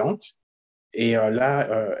étudiante. Et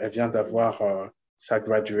là, elle vient d'avoir sa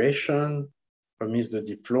graduation, remise de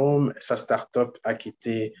diplôme. Sa start-up a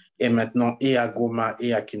quitté et maintenant et à Goma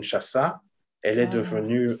et à Kinshasa. Elle est Ah.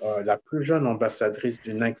 devenue la plus jeune ambassadrice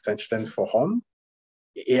du Next Einstein Forum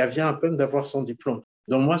et elle vient à peine d'avoir son diplôme.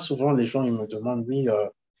 Donc moi, souvent, les gens, ils me demandent, oui,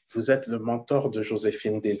 vous êtes le mentor de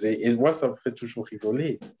Joséphine Désé. Et moi, ça me fait toujours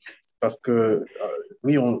rigoler parce que,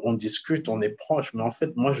 oui, on discute, on est proche, mais en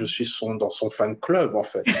fait, moi, je suis dans son fan club, en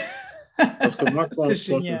fait. Parce que moi, C'est quand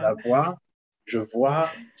je la génial. vois, je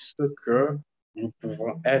vois ce que nous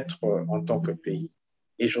pouvons être en tant que pays.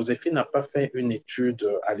 Et Joséphine n'a pas fait une étude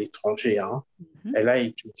à l'étranger, hein. Mhm. Elle a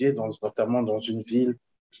étudié notamment dans une ville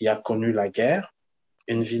qui a connu la guerre,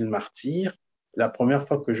 une ville martyre. La première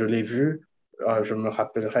fois que je l'ai vue, je me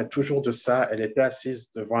rappellerai toujours de ça. Elle était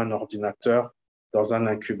assise devant un ordinateur dans un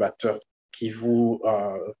incubateur qui vous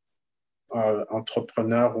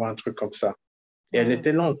entrepreneur ou un truc comme ça. Et elle Wow.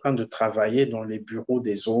 était là en train de travailler dans les bureaux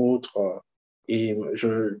des autres. Et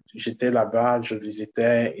j'étais là-bas, je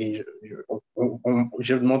visitais et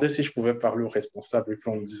je demandais si je pouvais parler au responsable. Et puis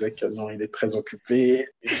on me disait que non, il est très occupé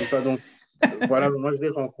et tout ça. Donc voilà, moi je l'ai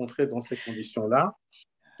rencontrée dans ces conditions-là.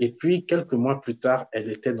 Et puis quelques mois plus tard, elle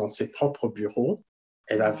était dans ses propres bureaux.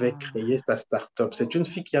 Elle avait Wow. créé sa start-up. C'est une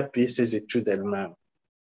fille qui a payé ses études elle-même.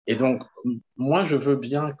 Et donc, moi, je veux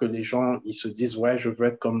bien que les gens, ils se disent, ouais, je veux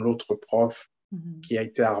être comme l'autre prof Mhm. qui a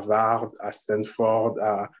été à Harvard, à Stanford,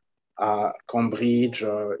 à Cambridge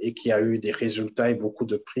et qui a eu des résultats et beaucoup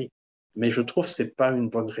de prix. Mais je trouve que ce n'est pas une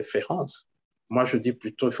bonne référence. Moi, je dis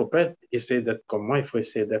plutôt, il ne faut pas essayer d'être comme moi, il faut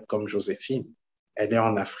essayer d'être comme Joséphine. Elle est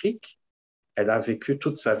en Afrique, Elle a vécu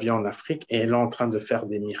toute sa vie en Afrique et elle est en train de faire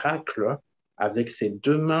des miracles avec ses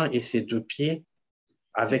deux mains et ses deux pieds,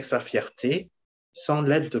 avec sa fierté, sans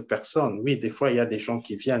l'aide de personne. Oui, des fois, il y a des gens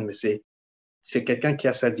qui viennent, mais c'est quelqu'un qui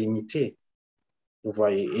a sa dignité. Vous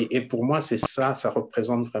voyez. Et pour moi, c'est ça, ça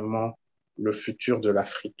représente vraiment le futur de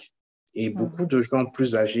l'Afrique. Et beaucoup de gens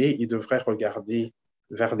plus âgés, ils devraient regarder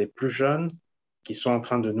vers les plus jeunes qui sont en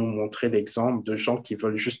train de nous montrer l'exemple de gens qui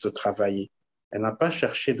veulent juste travailler. Elle n'a pas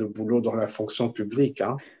cherché de boulot dans la fonction publique,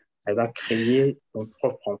 hein. Elle a créé son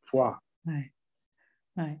propre emploi. Ouais,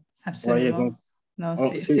 ouais, Vous voyez, donc, absolument.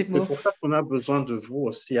 Non, c'est c'est beau. pour ça qu'on a besoin de vous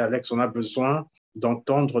aussi, Alex. On a besoin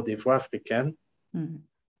d'entendre des voix africaines Mm.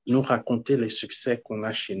 nous raconter les succès qu'on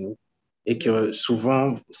a chez nous. Et que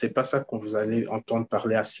souvent, c'est pas ça qu'on vous allez entendre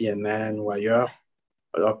parler à CNN ou ailleurs.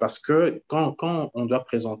 Alors, parce que quand on doit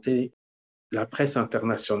présenter la presse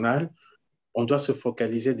internationale, on doit se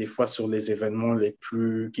focaliser des fois sur les événements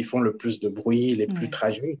qui font le plus de bruit, les plus Ouais.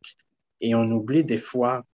 tragiques. Et on oublie des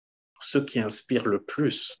fois ceux qui inspirent le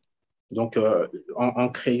plus. Donc, en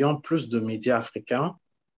créant plus de médias africains,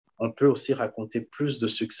 on peut aussi raconter plus de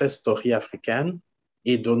success stories africaines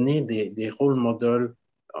et donner des role models.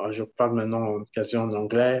 Je parle maintenant en occasion en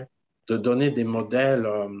anglais, de donner des modèles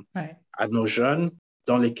Ouais. à nos jeunes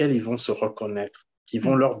dans lesquels ils vont se reconnaître, qui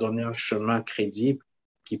vont Mm. leur donner un chemin crédible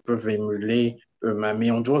qu'ils peuvent émuler eux-mêmes.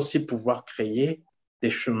 Mais on doit aussi pouvoir créer des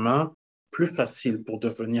chemins plus faciles pour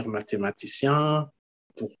devenir mathématicien.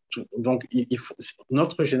 Donc,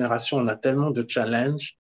 notre génération, on a tellement de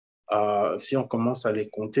challenges si on commence à les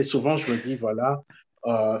compter. Souvent, je me dis, voilà,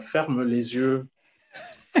 ferme les yeux,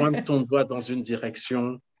 pointe ton doigt dans une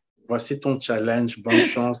direction, voici ton challenge, bonne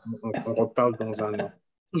chance, on reparle dans un an.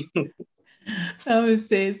 Ah, mais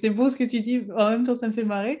c'est beau ce que tu dis. En même temps, ça me fait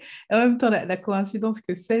marrer. Et en même temps, la coïncidence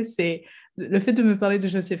que c'est le fait de me parler de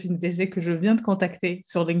Joséphine Thésée que je viens de contacter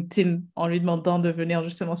sur LinkedIn en lui demandant de venir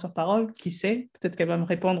justement sur Parole. Qui sait, peut-être qu'elle va me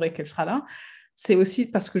répondre et qu'elle sera là. C'est aussi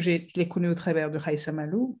parce que je l'ai connue au travers de Raissa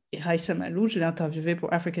Malou. Et Raissa Malou, je l'ai interviewée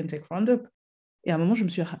pour African Tech Roundup. Et à un moment,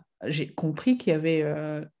 j'ai compris qu'il y avait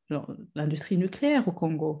l'industrie nucléaire au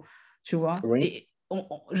Congo, tu vois. Oui, Et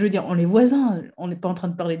je veux dire, on est voisins, on n'est pas en train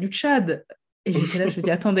de parler du Tchad. Et j'étais là, je me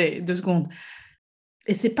dis, attendez, 2 secondes.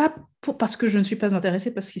 Et c'est pas parce que je ne suis pas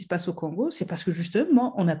intéressée par ce qui se passe au Congo, c'est parce que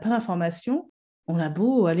justement, on n'a pas l'information. On a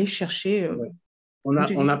beau aller chercher, oui. comme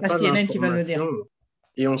tu On dis, n'a c'est pas pas CNN qui va me le l'information dire.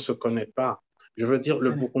 et on ne se connaît pas. Je veux dire, le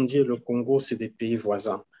Voilà. Burundi et le Congo, c'est des pays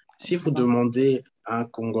voisins. Si vous Voilà. demandez à un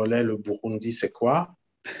Congolais, le Burundi, c'est quoi?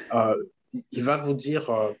 euh, il va vous dire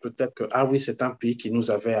peut-être que, ah oui, c'est un pays qui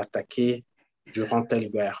nous avait attaqué durant telle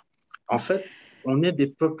guerre. En fait, on est des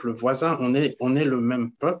peuples voisins, on est le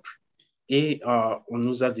même peuple et on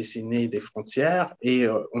nous a dessiné des frontières et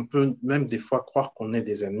on peut même des fois croire qu'on est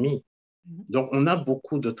des ennemis. Donc, on a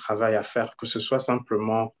beaucoup de travail à faire, que ce soit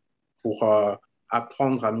simplement pour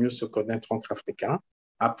apprendre à mieux se connaître entre Africains,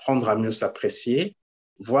 apprendre à mieux s'apprécier,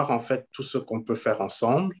 voir en fait tout ce qu'on peut faire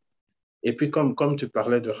ensemble et puis, comme tu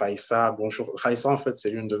parlais de Raïssa, bonjour. Raïssa, en fait,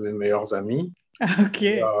 c'est l'une de mes meilleures amies. Ah, ok.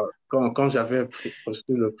 Quand j'avais reçu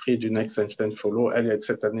le prix du Next Einstein Follow,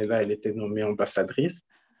 cette année-là, elle était nommée ambassadrice.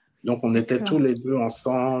 Donc, on était tous D'accord. les deux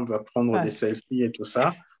ensemble à prendre Ah, des selfies et tout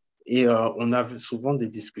ça. Et on a souvent des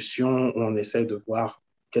discussions où on essaye de voir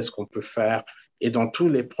qu'est-ce qu'on peut faire. Et dans tous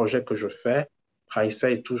les projets que je fais,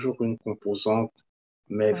 Raïssa est toujours une composante,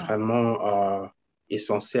 mais ah, vraiment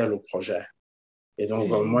essentielle au projet. Et donc, c'est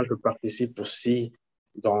moi, génial. je participe aussi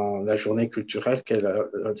dans la journée culturelle,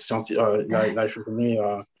 la journée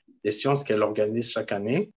des sciences qu'elle organise chaque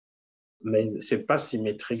année. Mais c'est pas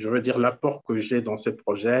symétrique. Je veux dire, l'apport que j'ai dans ces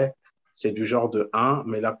projets, c'est du genre de 1,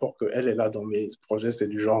 mais l'apport qu'elle a dans mes projets, c'est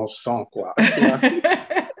du genre 100, quoi. Il y a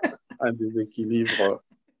un déséquilibre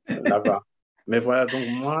là-bas. Mais voilà, donc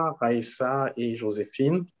moi, Raïssa et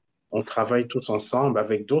Joséphine, on travaille tous ensemble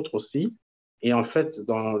avec d'autres aussi. Et en fait,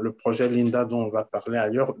 dans le projet Linda dont on va parler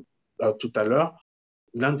ailleurs, tout à l'heure,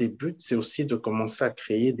 l'un des buts, c'est aussi de commencer à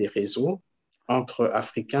créer des réseaux entre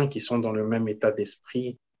Africains qui sont dans le même état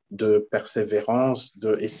d'esprit de persévérance,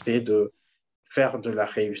 de essayer de faire de la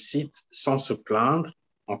réussite sans se plaindre,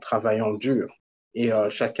 en travaillant dur. Et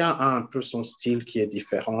chacun a un peu son style qui est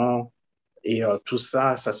différent, et tout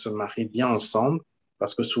ça, ça se marie bien ensemble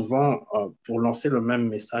parce que souvent, pour lancer le même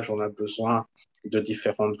message, on a besoin de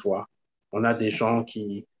différentes voix. On a des gens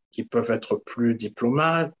qui peuvent être plus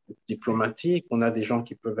diplomatiques, on a des gens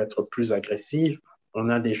qui peuvent être plus agressifs, on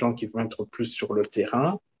a des gens qui vont être plus sur le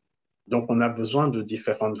terrain. Donc, on a besoin de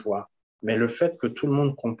différentes voix. Mais le fait que tout le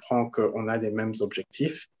monde comprend qu'on a les mêmes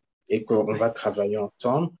objectifs et qu'on va Ouais. travailler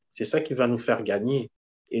ensemble, c'est ça qui va nous faire gagner.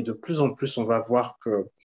 Et de plus en plus, on va voir que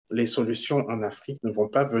les solutions en Afrique ne vont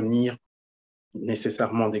pas venir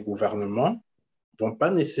nécessairement des gouvernements, vont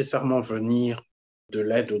pas nécessairement venir de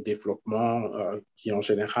l'aide au développement, qui en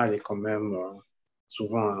général est quand même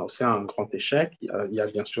souvent aussi un grand échec. Il y a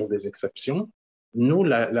bien sûr des exceptions. Nous,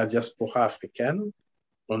 la diaspora africaine,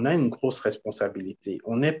 on a une grosse responsabilité.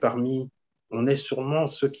 On est sûrement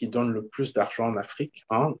ceux qui donnent le plus d'argent en Afrique.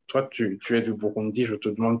 Hein. Toi, tu es du Burundi, je ne te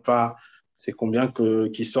demande pas c'est combien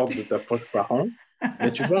qui sortent de ta poche par an.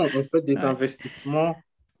 Mais tu vois, on fait des Ouais, investissements.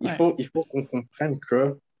 ouais. Il faut qu'on comprenne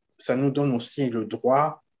que ça nous donne aussi le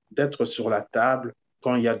droit d'être sur la table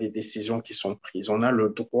quand il y a des décisions qui sont prises. On a le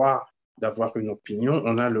droit d'avoir une opinion,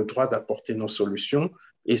 on a le droit d'apporter nos solutions.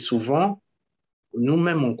 Et souvent,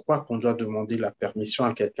 nous-mêmes, on croit qu'on doit demander la permission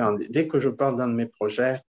à quelqu'un. Dès que je parle d'un de mes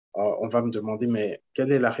projets, on va me demander, mais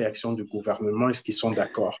quelle est la réaction du gouvernement? Est-ce qu'ils sont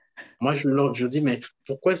d'accord? Moi, je dis, mais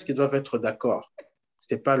pourquoi est-ce qu'ils doivent être d'accord?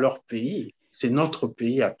 Ce n'est pas leur pays, c'est notre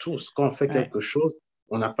pays à tous. Quand on fait Ouais. quelque chose,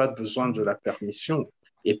 on n'a pas besoin de la permission.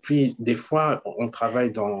 Et puis, des fois, on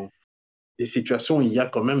travaille dans des situations où il y a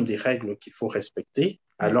quand même des règles qu'il faut respecter.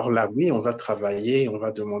 Ouais. Alors là, oui, on va travailler, on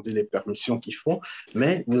va demander les permissions qu'il faut,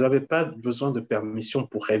 mais vous n'avez pas besoin de permission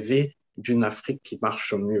pour rêver d'une Afrique qui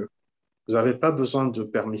marche mieux. Vous n'avez pas besoin de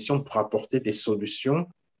permission pour apporter des solutions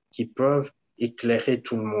qui peuvent éclairer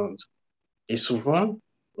tout le monde. Et souvent,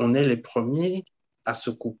 on est les premiers à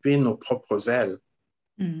se couper nos propres ailes.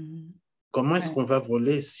 Mhm. Comment est-ce Ouais. qu'on va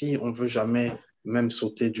voler si on veut jamais même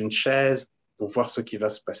sauter d'une chaise pour voir ce qui va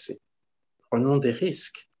se passer? Prenons des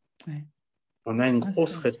risques. Ouais. On a une Ah,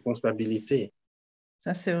 grosse responsabilité.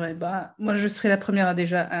 ça, c'est vrai. Bah, moi, je serais la première à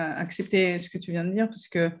déjà accepter ce que tu viens de dire parce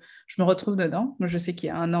que je me retrouve dedans. Moi, je sais qu'il y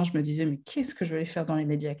a un an, je me disais, mais qu'est-ce que je vais aller faire dans les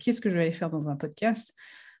médias? Qu'est-ce que je vais aller faire dans un podcast?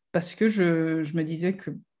 Parce que je me disais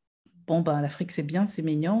que, bon, bah, l'Afrique, c'est bien, c'est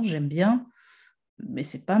mignon, j'aime bien, mais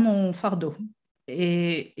c'est pas mon fardeau.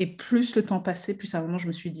 Et plus le temps passait, plus à un moment, je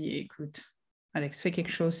me suis dit, écoute, Alex, fais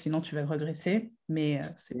quelque chose, sinon tu vas le regretter. Mais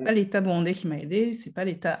c'est pas l'État burundais qui m'a aidé, c'est pas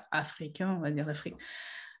l'État africain, on va dire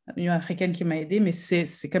l'Union africaine qui m'a aidé, mais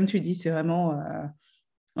c'est comme tu dis, c'est vraiment,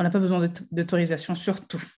 on n'a pas besoin d'autorisation sur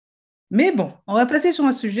tout. Mais bon, on va passer sur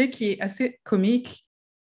un sujet qui est assez comique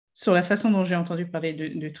sur la façon dont j'ai entendu parler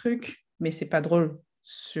du truc, mais c'est pas drôle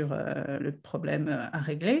sur le problème à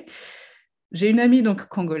régler. J'ai une amie donc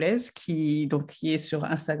congolaise qui est sur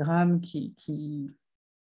Instagram, qui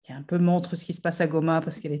un peu montre ce qui se passe à Goma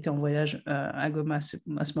parce qu'elle était en voyage à Goma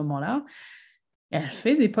à ce moment-là. Et elle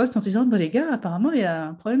fait des posts en disant, bah, les gars, apparemment, il y a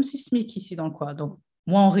un problème sismique ici dans le coin. Donc,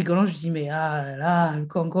 moi, en rigolant, je dis, mais ah là, là, le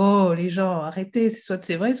Congo, les gens, arrêtez, soit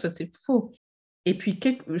c'est vrai, soit c'est faux. Et puis,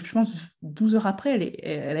 je pense, 12 heures après,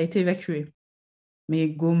 elle a été évacuée. Mais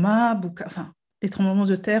Goma, enfin, les tremblements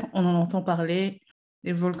de terre, on en entend parler,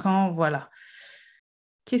 les volcans, voilà.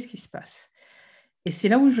 Qu'est-ce qui se passe? Et c'est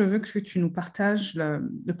là où je veux que tu nous partages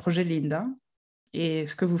le projet Linda et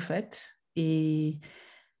ce que vous faites et,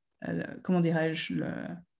 comment dirais-je,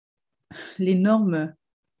 l'énorme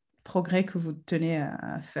progrès que vous tenez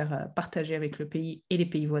à faire partager avec le pays et les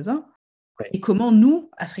pays voisins. Oui. Et comment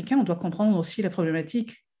nous, Africains, on doit comprendre aussi la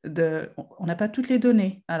problématique on n'a pas toutes les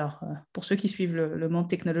données. Alors, pour ceux qui suivent le monde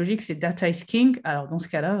technologique, c'est data is king. Alors, dans ce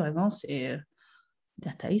cas-là, vraiment, c'est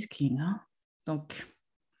data is king. Hein. Donc,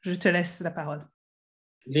 je te laisse la parole.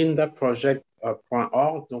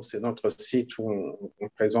 lindaproject.org, donc c'est notre site où on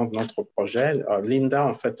présente notre projet. Linda,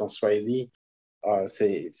 en fait, en Swahili,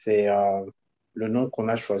 c'est le nom qu'on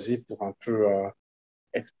a choisi pour un peu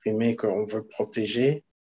exprimer qu'on veut protéger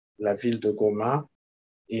la ville de Goma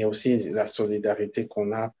et aussi la solidarité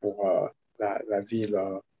qu'on a pour la ville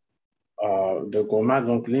de Goma.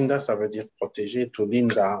 Donc, Linda, ça veut dire protéger, tout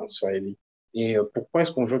Linda en Swahili. Et pourquoi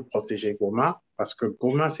est-ce qu'on veut protéger Goma? Parce que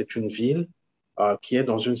Goma, c'est une ville qui est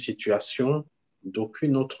dans une situation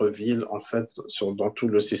d'aucune autre ville, en fait, dans tout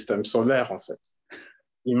le système solaire, en fait.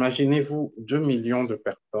 Imaginez-vous 2 millions de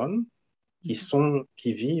personnes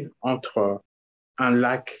qui vivent entre un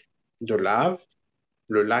lac de lave,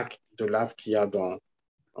 le lac de lave qu'il y a dans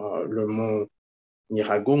le mont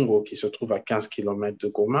Nyiragongo, qui se trouve à 15 km de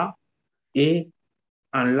Goma, et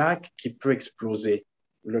un lac qui peut exploser,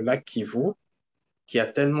 le lac Kivu, qui a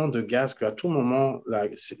tellement de gaz qu'à tout moment,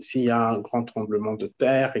 s'il y a un grand tremblement de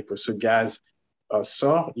terre et que ce gaz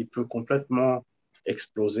sort, il peut complètement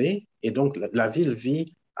exploser. Et donc, la ville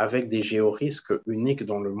vit avec des géorisques uniques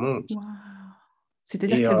dans le monde. Wow.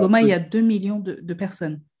 C'est-à-dire Et qu'à Goma, il y a 2 millions de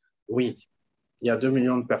personnes. oui, il y a 2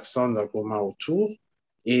 millions de personnes à Goma autour.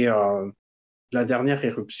 Et la dernière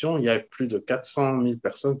éruption, il y a plus de 400 000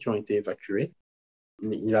 personnes qui ont été évacuées.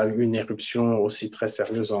 Il y a eu une éruption aussi très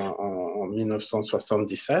sérieuse en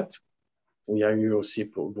 1977, où il y a eu aussi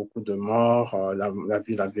beaucoup de morts. La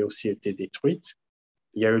ville avait aussi été détruite.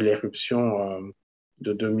 il y a eu l'éruption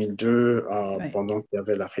de 2002 Ouais. pendant qu'il y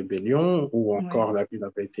avait la rébellion, où Ouais. encore la ville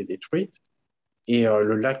avait été détruite. Et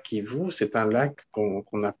le lac Kivu, c'est un lac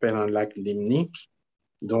qu'on appelle un lac limnique,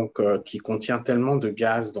 donc qui contient tellement de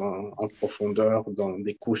gaz en profondeur, dans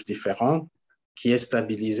des couches différentes, qui est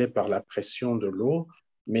stabilisé par la pression de l'eau.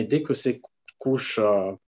 Mais dès que ces couches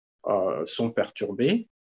sont perturbées,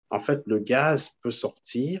 en fait, le gaz peut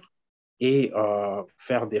sortir et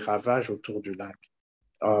faire des ravages autour du lac.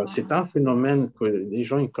 C'est un Waouh. phénomène que les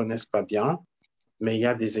gens ne connaissent pas bien, mais il y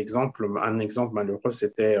a des exemples. Un exemple malheureux,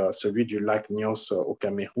 c'était celui du lac Nyos au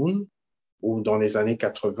Cameroun, où dans les années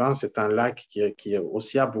 80, c'est un lac qui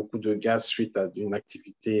aussi a beaucoup de gaz suite à une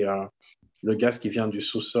activité, le gaz qui vient du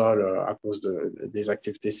sous-sol à cause des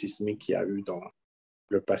activités sismiques qu'il y a eu dans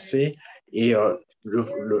le passé. Et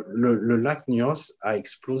le lac Nyos a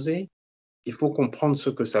explosé. Il faut comprendre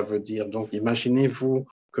ce que ça veut dire. Donc, imaginez-vous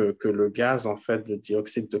que le gaz, en fait, le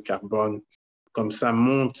dioxyde de carbone, comme ça,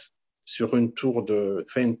 monte sur fait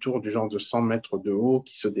une tour du genre de 100 mètres de haut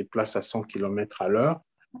qui se déplace à 100 km à l'heure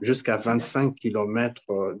jusqu'à 25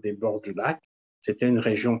 km des bords du lac. C'était une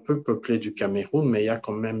région peu peuplée du Cameroun, mais il y a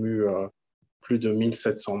quand même eu plus de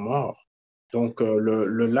 1700 morts. Donc,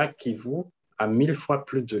 le lac Kivu a 1000 fois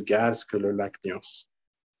plus de gaz que le lac Nyos.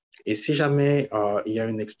 Et si jamais il y a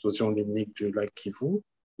une explosion limnique du lac Kivu,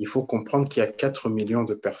 il faut comprendre qu'il y a 4 millions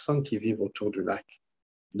de personnes qui vivent autour du lac.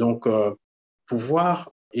 Donc,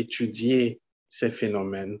 pouvoir étudier ces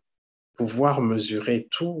phénomènes, pouvoir mesurer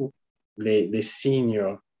tous les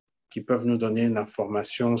signes qui peuvent nous donner une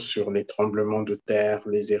information sur les tremblements de terre,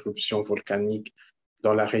 les éruptions volcaniques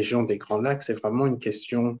dans la région des Grands Lacs, c'est vraiment une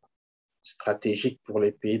question stratégique pour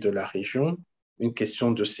les pays de la région, une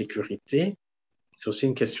question de sécurité. C'est aussi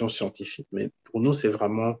une question scientifique, mais pour nous, c'est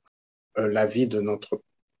vraiment la vie de notre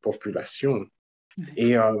population. Ouais.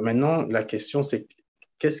 Et maintenant, la question, c'est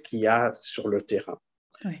qu'est-ce qu'il y a sur le terrain?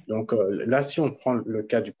 Ouais. Donc là, si on prend le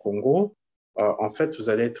cas du Congo, en fait, vous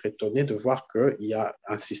allez être étonné de voir qu'il y a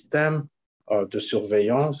un système de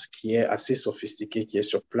surveillance qui est assez sophistiqué, qui est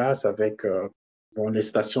sur place avec, bon, les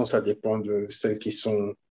stations, ça dépend de celles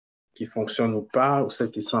qui fonctionnent ou pas, ou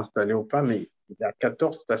celles qui sont installées ou pas, mais il y a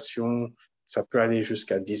 14 stations, ça peut aller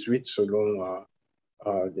jusqu'à 18 selon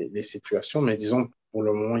les situations, mais disons, pour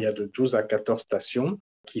le moment, il y a de 12 à 14 stations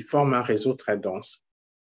qui forment un réseau très dense,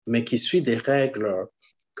 mais qui suit des règles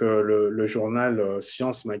que le journal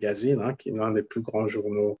Science Magazine, hein, qui est l'un des plus grands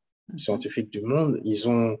journaux Mhm. scientifiques du monde, ils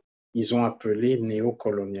ont appelé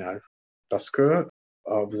néocolonial. Parce que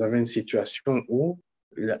vous avez une situation où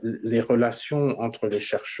les relations entre les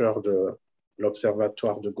chercheurs de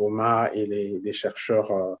l'Observatoire de Goma et les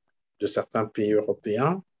chercheurs de certains pays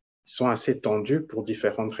européens sont assez tendues pour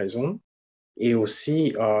différentes raisons. Et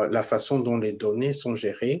aussi, la façon dont les données sont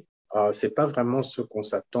gérées, ce n'est pas vraiment ce qu'on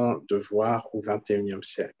s'attend de voir au 21e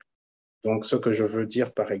siècle. Donc, ce que je veux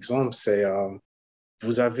dire, par exemple, c'est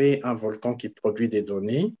vous avez un volcan qui produit des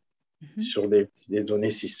données Mhm. sur des données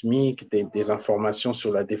sismiques, des informations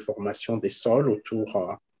sur la déformation des sols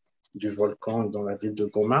autour du volcan dans la ville de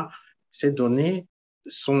Goma. Ces données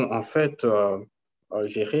sont en fait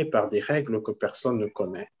gérées par des règles que personne ne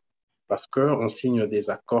connaît parce qu'on signe des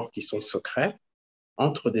accords qui sont secrets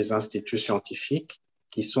entre des instituts scientifiques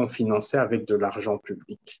qui sont financés avec de l'argent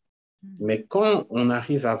public. Mais quand on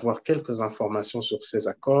arrive à avoir quelques informations sur ces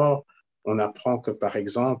accords, on apprend que, par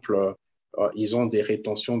exemple, ils ont des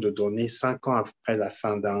rétentions de données 5 ans après la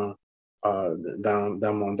fin d'un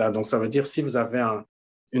mandat. Donc, ça veut dire si vous avez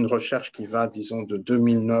une recherche qui va, disons, de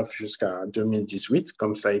 2009 jusqu'à 2018,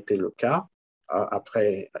 comme ça a été le cas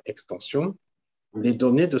après extension, les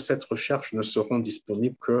données de cette recherche ne seront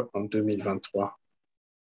disponibles qu'en 2023.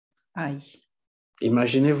 Aïe.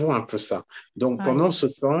 Imaginez-vous un peu ça. Donc, pendant Aïe. ce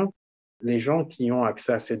temps, les gens qui ont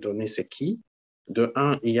accès à ces données, c'est qui? De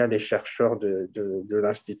un, il y a les chercheurs de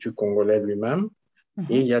l'Institut congolais lui-même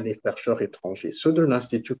et il Mhm. y a les chercheurs étrangers. Ceux de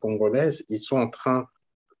l'Institut congolais, ils sont en train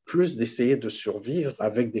plus d'essayer de survivre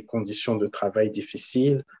avec des conditions de travail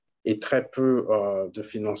difficiles et très peu de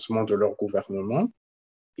financement de leur gouvernement.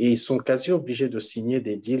 Et ils sont quasi obligés de signer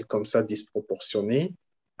des deals comme ça disproportionnés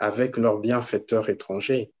avec leurs bienfaiteurs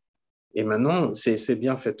étrangers. Et maintenant, ces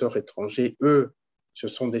bienfaiteurs étrangers, eux, ce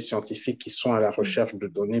sont des scientifiques qui sont à la recherche de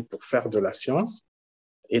données pour faire de la science.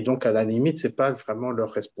 Et donc, à la limite, ce n'est pas vraiment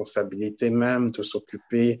leur responsabilité même de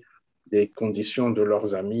s'occuper des conditions de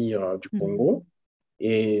leurs amis du Mhm. Congo.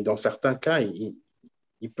 Et dans certains cas,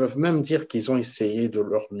 ils peuvent même dire qu'ils ont essayé de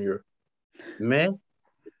leur mieux. Mais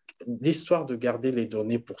l'histoire de garder les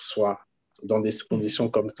données pour soi dans des conditions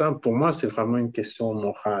comme ça, pour moi, c'est vraiment une question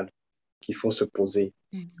morale qu'il faut se poser.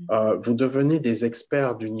 Mhm. Vous devenez des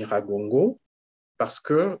experts du Niragongo parce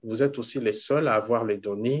que vous êtes aussi les seuls à avoir les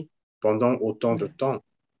données pendant autant de Ouais. temps.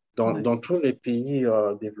 Ouais. Dans tous les pays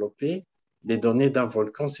développés, les données d'un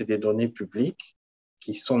volcan, c'est des données publiques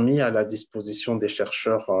qui sont mises à la disposition des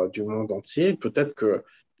chercheurs du monde entier. Peut-être qu'il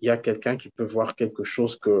y a quelqu'un qui peut voir quelque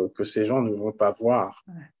chose que ces gens ne vont pas voir.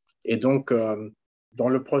 Ouais. Et donc, dans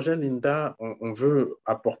le projet Linda, on veut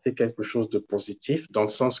apporter quelque chose de positif dans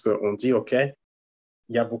le sens qu'on dit, OK,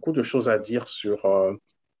 il y a beaucoup de choses à dire sur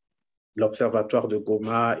l'Observatoire de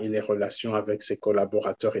Goma et les relations avec ses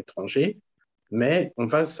collaborateurs étrangers, mais on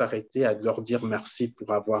va s'arrêter à leur dire merci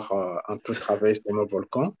pour avoir un peu travaillé sur nos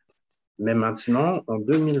volcans. Mais maintenant, en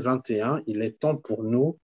 2021, il est temps pour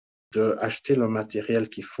nous d'acheter le matériel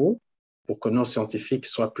qu'il faut pour que nos scientifiques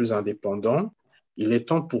soient plus indépendants. Il est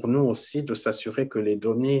temps pour nous aussi de s'assurer que les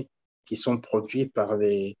données qui sont produites par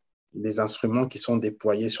les instruments qui sont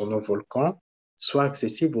déployés sur nos volcans soient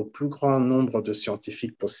accessibles au plus grand nombre de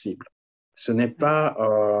scientifiques possible. Ce n'est Ouais. pas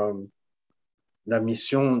la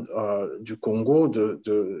mission du Congo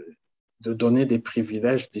de donner des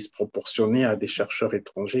privilèges disproportionnés à des chercheurs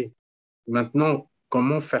étrangers. Maintenant,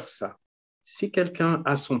 comment faire ça? Si quelqu'un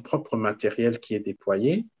a son propre matériel qui est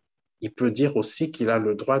déployé, il peut dire aussi qu'il a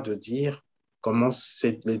le droit de dire comment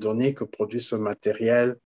c'est les données que produit ce matériel,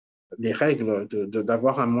 les règles,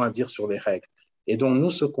 d'avoir un mot à dire sur les règles. Et donc,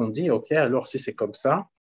 nous, ce qu'on dit, OK, alors si c'est comme ça,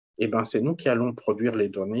 eh ben, c'est nous qui allons produire les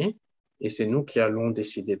données et c'est nous qui allons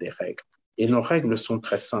décider des règles. Et nos règles sont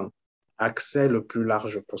très simples. Accès le plus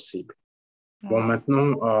large possible. Bon, Wow. maintenant,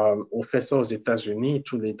 on fait ça aux États-Unis,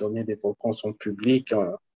 toutes les données des volcans sont publiques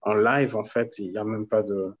en live, en fait, il n'y a même pas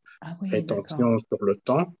de Ah oui, d'accord. rétention sur le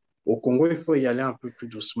temps. Au Congo, il faut y aller un peu plus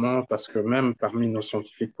doucement parce que même parmi nos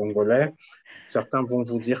scientifiques congolais, certains vont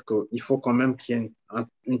vous dire qu'il faut quand même qu'il y ait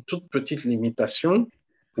une toute petite limitation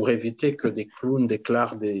pour éviter que des clowns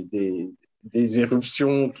déclarent des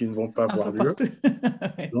éruptions qui ne vont pas Un avoir peu lieu. partout.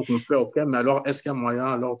 Ouais. Donc, on fait OK, mais alors, est-ce qu'il y a moyen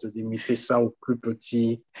alors de limiter ça au plus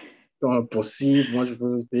petit temps possible? Moi, je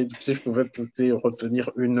veux essayer, si je pouvais pousser,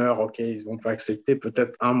 retenir 1 heure, OK, ils vont pas accepter,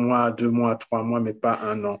 peut-être 1 mois, 2 mois, 3 mois, mais pas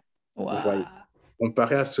 1 an. Vous voyez. Wow.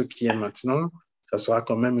 Comparé à ce qui est maintenant, ça sera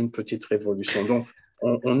quand même une petite révolution. Donc,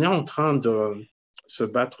 on est en train de se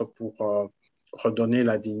battre pour redonner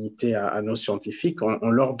la dignité à nos scientifiques en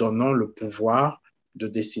leur donnant le pouvoir de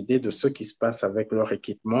décider de ce qui se passe avec leur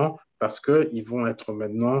équipement parce qu'ils vont être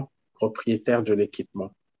maintenant propriétaires de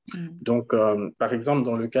l'équipement. Mm. Donc, par exemple,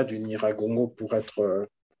 dans le cas du Nyiragongo, pour être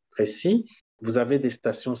précis, vous avez des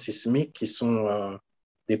stations sismiques qui sont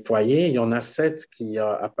déployées. Il y en a 7 qui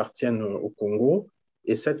appartiennent au Congo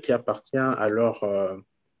et 7 qui appartiennent à leurs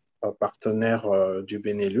partenaires du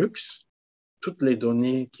Benelux. Toutes les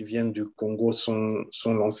données qui viennent du Congo sont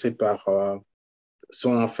lancées par...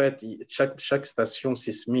 sont en fait, chaque station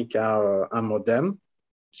sismique a un modem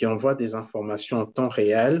qui envoie des informations en temps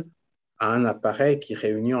réel à un appareil qui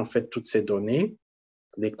réunit en fait toutes ces données,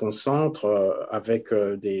 les concentre avec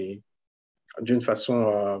d'une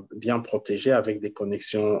façon bien protégée, avec des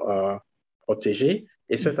connexions protégées.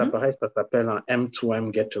 Et cet Mhm. appareil, ça s'appelle un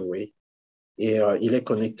M2M Gateway. Et il est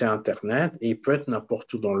connecté à Internet et il peut être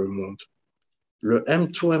n'importe où dans le monde. Le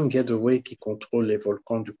M2M Gateway qui contrôle les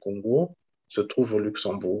volcans du Congo se trouve au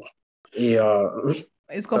Luxembourg. Et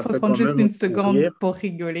Est-ce qu'on ça peut fait prendre quand juste même une seconde sourire. pour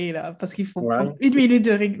rigoler là? Parce qu'il faut prendre Ouais. 1 minute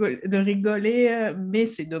de rigoler, mais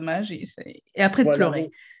c'est dommage et après de Voilà, pleurer.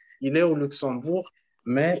 donc il est au Luxembourg,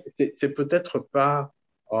 mais c'est peut-être pas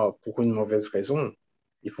pour une mauvaise raison.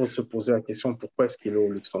 Il faut se poser la question pourquoi est-ce qu'il est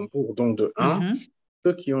au Luxembourg. Donc, de un, Mhm.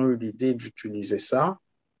 ceux qui ont eu l'idée d'utiliser ça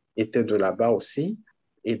étaient de là-bas aussi,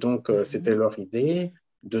 et donc c'était Mhm. leur idée.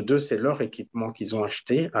 De deux, c'est leur équipement qu'ils ont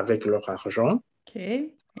acheté avec leur argent. OK.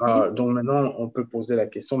 Oui. Donc maintenant, on peut poser la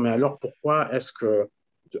question, mais alors pourquoi est-ce que,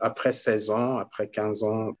 après 16 ans, après 15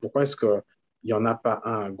 ans, pourquoi est-ce qu'il n'y en a pas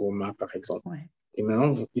un à Goma, par exemple? Ouais. Et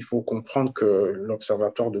maintenant, il faut comprendre que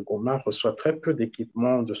l'Observatoire de Goma reçoit très peu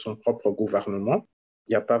d'équipements de son propre gouvernement.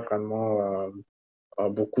 Il n'y a pas vraiment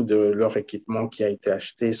beaucoup de leur équipement qui a été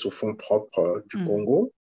acheté sous fonds propres du Mm.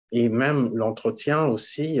 Congo. Et même l'entretien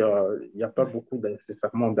aussi, il n'y a pas Ouais. beaucoup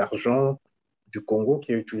nécessairement d'argent du Congo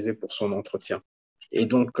qui est utilisé pour son entretien. Et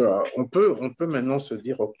donc, on peut maintenant se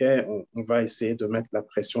dire, OK, on va essayer de mettre la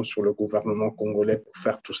pression sur le gouvernement congolais pour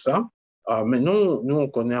faire tout ça. Mais nous, on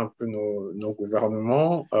connaît un peu nos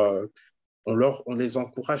gouvernements. On les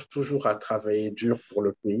encourage toujours à travailler dur pour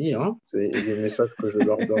le pays. Hein. C'est le message que je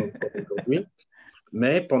leur donne encore aujourd'hui.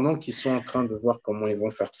 Mais pendant qu'ils sont en train de voir comment ils vont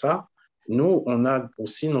faire ça, nous, on a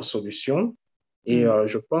aussi nos solutions. Et Mm.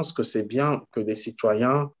 je pense que c'est bien que les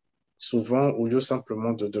citoyens, souvent, au lieu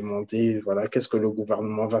simplement de demander, voilà, qu'est-ce que le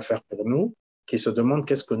gouvernement va faire pour nous, qu'ils se demandent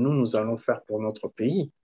qu'est-ce que nous allons faire pour notre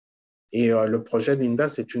pays. Et le projet Linda,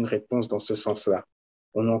 c'est une réponse dans ce sens-là.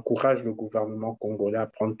 On encourage le gouvernement congolais à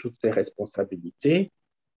prendre toutes ses responsabilités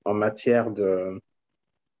en matière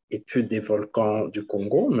d'études des volcans du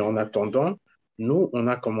Congo, mais en attendant, nous, on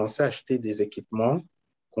a commencé à acheter des équipements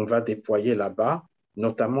qu'on va déployer là-bas,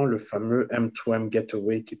 notamment le fameux M2M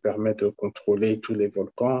Gateway qui permet de contrôler tous les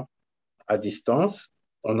volcans à distance.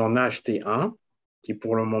 On en a acheté un qui,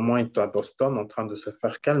 pour le moment, est à Boston en train de se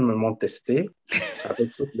faire calmement tester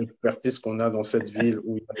avec toute l'expertise qu'on a dans cette ville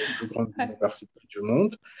où il y a les plus grandes universités du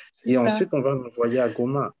monde. C'est Et ça. ensuite, on va l'envoyer à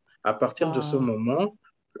Goma. À partir de ce Waouh. moment,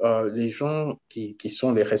 les gens qui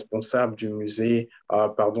sont les responsables du musée,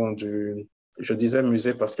 je disais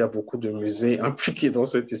musée parce qu'il y a beaucoup de musées impliqués dans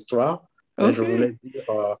cette histoire, mais je Ok. voulais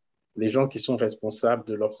dire les gens qui sont responsables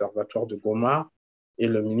de l'Observatoire de Goma et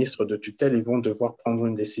le ministre de tutelle, ils vont devoir prendre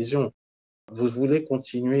une décision. Vous voulez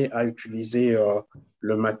continuer à utiliser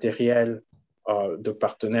le matériel de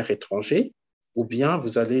partenaires étrangers ou bien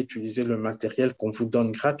vous allez utiliser le matériel qu'on vous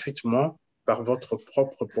donne gratuitement par votre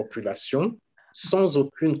propre population sans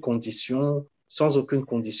aucune condition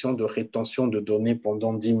de rétention de données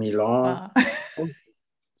pendant 10 000 ans, Waouh.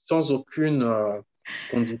 sans aucune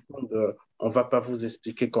condition de on ne va pas vous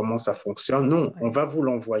expliquer comment ça fonctionne. Non, on Ouais. va vous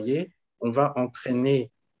l'envoyer, on va entraîner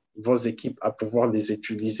vos équipes à pouvoir les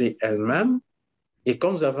utiliser elles-mêmes. Et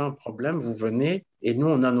quand vous avez un problème, vous venez et nous,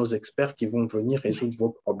 on a nos experts qui vont venir Ouais. résoudre vos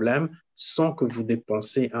problèmes sans que vous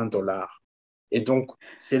dépensez $1. Et donc,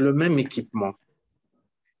 c'est le même équipement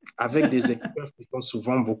avec des experts qui sont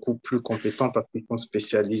souvent beaucoup plus compétents parce qu'ils sont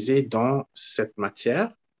spécialisés dans cette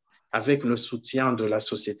matière, avec le soutien de la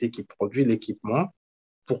société qui produit l'équipement.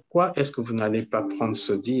 Pourquoi est-ce que vous n'allez pas prendre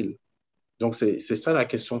ce deal? Donc, c'est ça la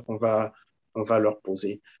question on va leur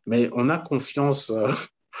poser. Mais on a confiance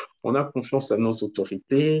à nos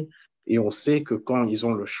autorités et on sait que quand ils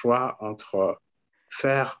ont le choix entre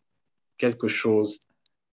faire quelque chose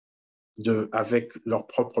avec leur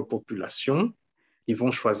propre population, ils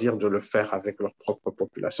vont choisir de le faire avec leur propre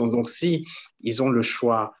population. Donc, si ils ont le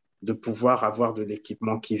choix de pouvoir avoir de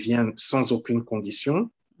l'équipement qui vient sans aucune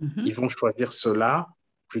condition, ils Mhm. vont choisir cela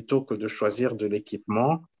plutôt que de choisir de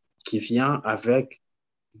l'équipement qui vient avec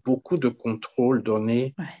beaucoup de contrôles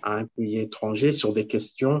donnés Ouais. à un pays étranger sur des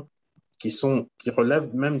questions qui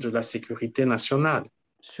relèvent même de la sécurité nationale.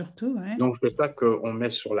 Surtout, ouais. Donc, c'est ça qu'on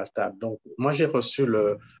met sur la table. Donc, moi, j'ai reçu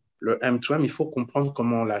le M2M. Il faut comprendre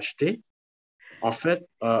comment on l'a acheté. En fait,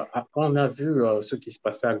 quand on a vu ce qui se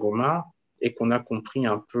passait à Goma et qu'on a compris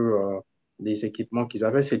un peu les équipements qu'ils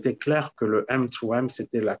avaient, c'était clair que le M2M,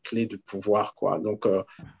 c'était la clé du pouvoir, quoi. Donc,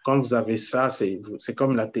 quand vous avez ça, c'est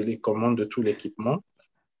comme la télécommande de tout l'équipement.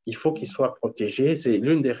 Il faut qu'il soit protégé. C'est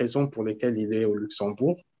l'une des raisons pour lesquelles il est au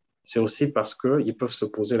Luxembourg. C'est aussi parce qu'ils peuvent se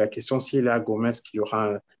poser la question s'il est à Gomez, qu'il y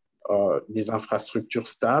aura des infrastructures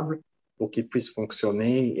stables pour qu'il puisse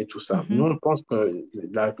fonctionner et tout ça. Nous, Mhm. on pense que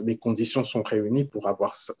les conditions sont réunies pour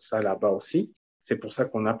avoir ça là-bas aussi. C'est pour ça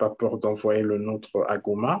qu'on n'a pas peur d'envoyer le nôtre à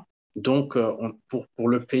Goma. Donc, pour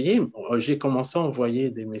le payer, j'ai commencé à envoyer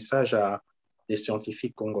des messages à des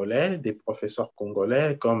scientifiques congolais, des professeurs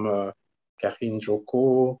congolais comme Karine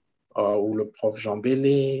Joko ou le prof Jean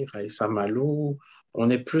Bélé, Raïssa Malou. On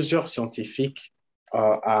est plusieurs scientifiques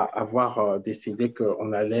à avoir décidé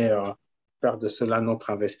qu'on allait faire de cela notre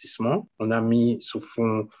investissement. On a mis sous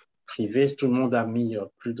fonds privés, tout le monde a mis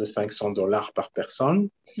plus de $500 par personne.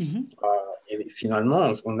 Mhm. Euh, et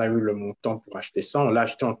finalement, on a eu le montant pour acheter ça. On l'a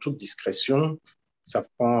acheté en toute discrétion. Ça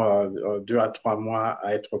prend 2 à 3 mois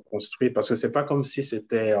à être construit parce que c'est pas comme si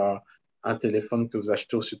c'était un téléphone que vous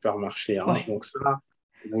achetez au supermarché, hein. Ouais. Donc ça,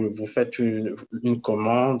 vous faites une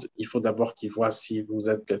commande. Il faut d'abord qu'ils voient si vous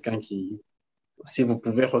êtes quelqu'un si vous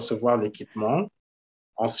pouvez recevoir l'équipement.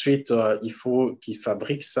 Ensuite, il faut qu'ils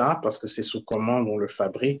fabriquent ça parce que c'est sous commande, on le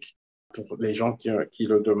fabrique pour les gens qui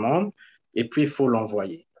le demandent. Et puis, il faut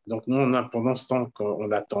l'envoyer. Donc, nous, pendant ce temps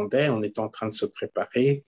qu'on attendait, on était en train de se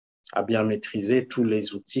préparer à bien maîtriser tous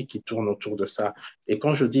les outils qui tournent autour de ça. Et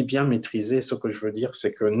quand je dis bien maîtriser, ce que je veux dire,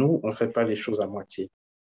 c'est que nous, on ne fait pas les choses à moitié.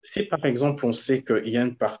 Si, par exemple, on sait qu'il y a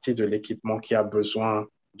une partie de l'équipement qui a besoin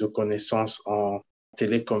de connaissances en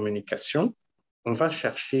télécommunication, on va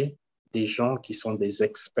chercher des gens qui sont des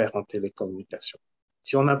experts en télécommunication.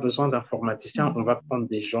 Si on a besoin d'informaticiens, on Mhm. va prendre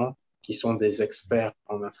des gens qui sont des experts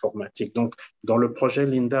en informatique. Donc, dans le projet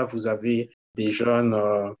Linda, vous avez des jeunes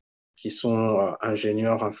qui sont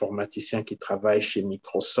ingénieurs informaticiens qui travaillent chez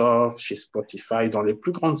Microsoft, chez Spotify, dans les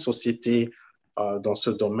plus grandes sociétés dans ce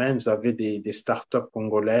domaine. Vous avez des startups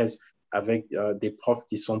congolaises avec des profs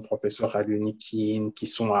qui sont professeurs à l'UNIKIN, qui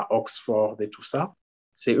sont à Oxford et tout ça.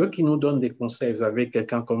 C'est eux qui nous donnent des conseils. Vous avez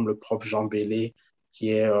quelqu'un comme le prof Jean Bélé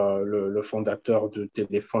qui est le fondateur de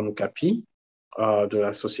Téléphone Okapi, de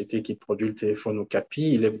la société qui produit le téléphone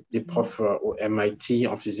Okapi. Il est prof au MIT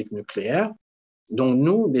en physique nucléaire. Donc,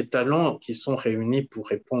 nous, les talents qui sont réunis pour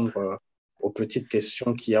répondre aux petites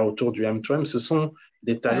questions qu'il y a autour du M2M, ce sont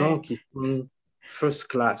des talents qui sont first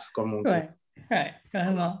class, comme on dit. Ouais,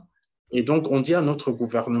 vraiment. Et donc, on dit à notre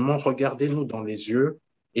gouvernement, regardez-nous dans les yeux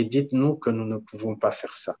et dites-nous que nous ne pouvons pas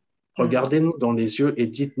faire ça. Regardez-nous dans les yeux et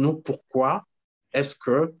dites-nous pourquoi est-ce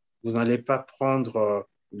que vous n'allez pas prendre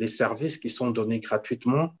les services qui sont donnés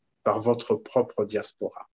gratuitement par votre propre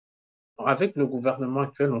diaspora. Avec le gouvernement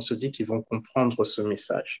actuel, on se dit qu'ils vont comprendre ce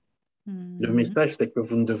message. Le message, c'est que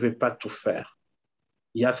vous ne devez pas tout faire.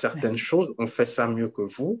 Il y a certaines choses, on fait ça mieux que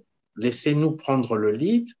vous. Laissez-nous prendre le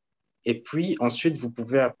lead et puis ensuite, vous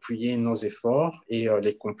pouvez appuyer nos efforts et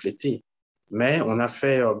les compléter. Mais on a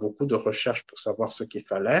fait beaucoup de recherches pour savoir ce qu'il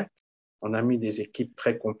fallait. On a mis des équipes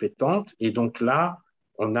très compétentes et donc là,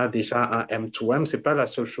 on a déjà un M2M. Ce n'est pas la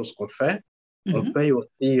seule chose qu'on fait. On paye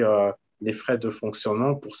aussi les frais de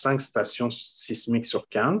fonctionnement pour 5 stations sismiques sur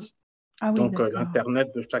 15. Ah oui, donc, l'Internet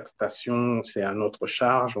de chaque station, c'est à notre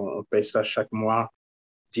charge. On paye ça chaque mois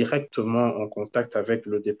directement en contact avec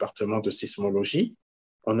le département de sismologie.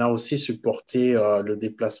 On a aussi supporté le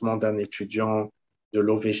déplacement d'un étudiant de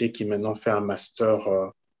l'OVG qui maintenant fait un master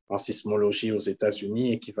en sismologie aux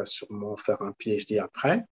États-Unis et qui va sûrement faire un PhD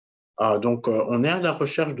après. Donc, on est à la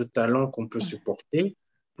recherche de talents qu'on peut supporter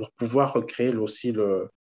pour pouvoir recréer aussi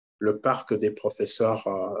le parc des professeurs,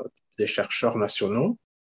 des chercheurs nationaux.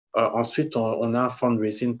 Ensuite, on a un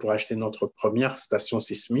fundraising pour acheter notre première station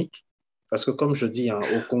sismique. Parce que comme je dis,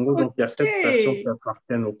 au Congo, donc il y a 7 stations qui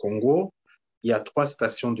appartiennent au Congo. Il y a 3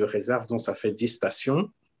 stations de réserve, donc ça fait 10 stations.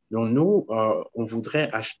 Donc nous, on voudrait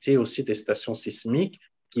acheter aussi des stations sismiques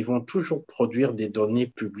qui vont toujours produire des données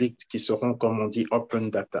publiques qui seront, comme on dit, open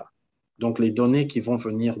data. Donc les données qui vont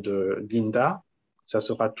venir de l'INDA, ça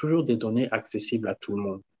sera toujours des données accessibles à tout le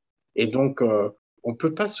monde. Et donc, on ne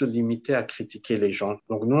peut pas se limiter à critiquer les gens.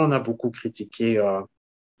 Donc nous, on a beaucoup critiqué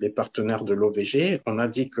les partenaires de l'OVG. On a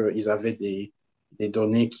dit qu'ils avaient des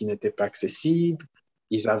données qui n'étaient pas accessibles,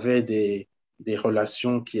 ils avaient des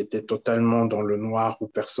relations qui étaient totalement dans le noir où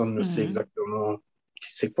personne ne sait exactement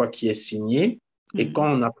c'est quoi qui est signé. Et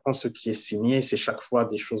quand on apprend ce qui est signé, c'est chaque fois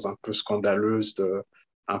des choses un peu scandaleuses,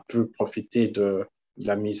 un peu profiter de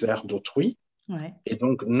la misère d'autrui. Ouais. Et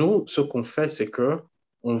donc, nous, ce qu'on fait, c'est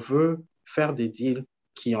qu'on veut faire des deals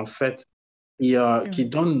qui, en fait, qui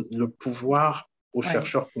donnent le pouvoir aux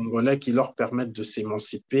chercheurs congolais, qui leur permettent de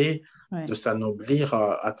s'émanciper, de s'anoblir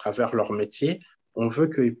à travers leur métier. On veut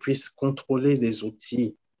qu'ils puissent contrôler les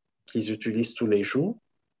outils qu'ils utilisent tous les jours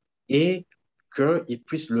et qu'ils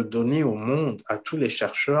puissent le donner au monde, à tous les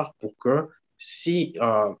chercheurs, pour que si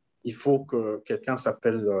il faut que quelqu'un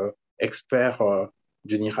s'appelle expert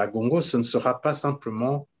du Niragongo, ce ne sera pas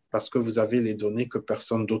simplement parce que vous avez les données que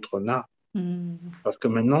personne d'autre n'a. Parce que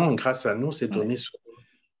maintenant, grâce à nous, ces données sont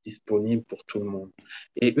disponibles pour tout le monde.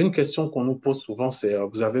 Et une question qu'on nous pose souvent, c'est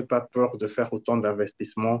vous n'avez pas peur de faire autant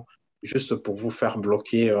d'investissements juste pour vous faire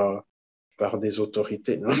bloquer par des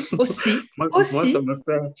autorités, non? Aussi. Moi, ça me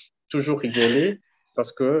fait toujours rigoler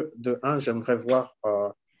parce que, de un, j'aimerais voir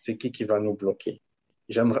c'est qui va nous bloquer.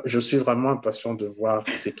 Je suis vraiment impatient de voir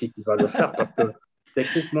c'est qui va le faire parce que,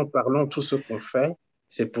 techniquement parlant, tout ce qu'on fait,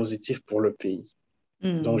 c'est positif pour le pays.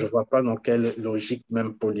 Donc, je ne vois pas dans quelle logique,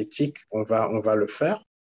 même politique, on va le faire.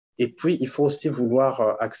 Et puis, il faut aussi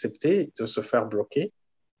vouloir accepter de se faire bloquer.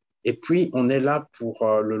 Et puis, on est là pour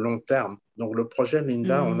le long terme. Donc, le projet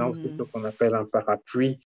Linda, on a aussi ce qu'on appelle un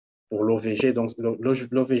parapluie pour l'OVG. Donc,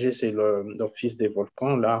 l'OVG, c'est l'Office des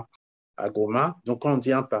volcans, là, à Goma. Donc, quand on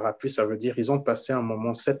dit un parapluie, ça veut dire qu'ils ont passé un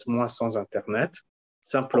moment 7 mois sans Internet,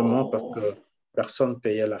 simplement parce que personne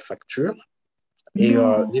payait la facture. Et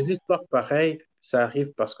des histoires pareilles, ça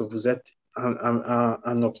arrive parce que vous êtes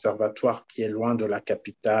un observatoire qui est loin de la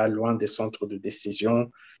capitale, loin des centres de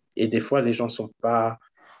décision. Et des fois, les gens ne sont pas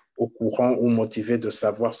au courant ou motivés de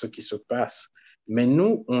savoir ce qui se passe. Mais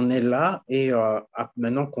nous, on est là et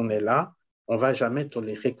maintenant qu'on est là, on ne va jamais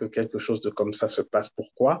tolérer que quelque chose de comme ça se passe.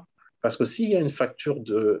 Pourquoi? Parce que s'il y a une facture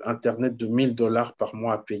d'Internet de $1 000 par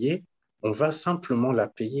mois à payer, on va simplement la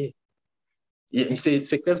payer.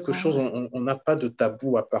 C'est quelque chose, on n'a pas de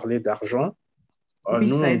tabou à parler d'argent. Oui,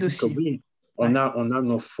 Nous, ça on aide dit que aussi. oui, on a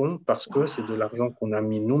nos fonds parce que c'est de l'argent qu'on a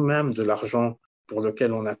mis nous-mêmes, de l'argent pour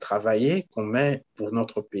lequel on a travaillé, qu'on met pour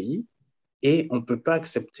notre pays. Et on ne peut pas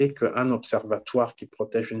accepter qu'un observatoire qui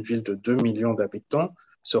protège une ville de 2 millions d'habitants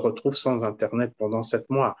se retrouve sans Internet pendant 7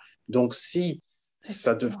 mois. Donc, si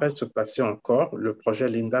ça devrait se passer encore, le projet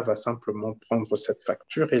Linda va simplement prendre cette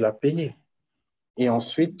facture et la payer. Et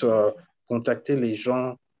ensuite, contacter les gens,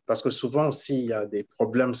 parce que souvent aussi, il y a des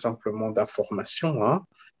problèmes simplement d'information. Hein.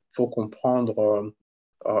 Il faut comprendre,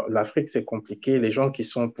 l'Afrique, c'est compliqué. Les gens qui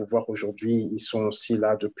sont au pouvoir aujourd'hui, ils sont aussi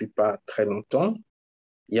là depuis pas très longtemps.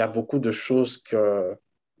 Il y a beaucoup de choses qu'ils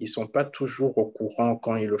ne sont pas toujours au courant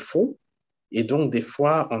quand il le faut. Et donc, des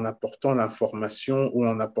fois, en apportant l'information ou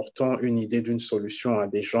en apportant une idée d'une solution à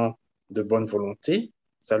des gens de bonne volonté,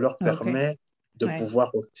 ça leur Ok. permet de Ouais. pouvoir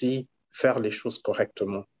aussi faire les choses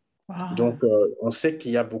correctement. Wow. Donc, on sait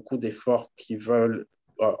qu'il y a beaucoup d'efforts qui veulent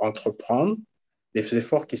entreprendre, des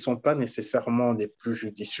efforts qui ne sont pas nécessairement des plus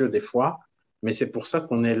judicieux des fois, mais c'est pour ça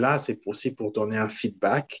qu'on est là, c'est aussi pour donner un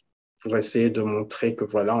feedback, pour essayer de montrer que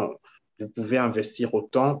voilà, vous pouvez investir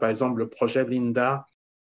autant. Par exemple, le projet Linda,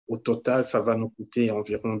 au total, ça va nous coûter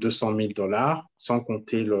environ 200 000 dollars, sans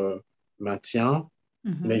compter le maintien,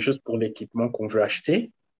 mais Mhm. juste pour l'équipement qu'on veut acheter.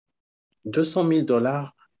 200 000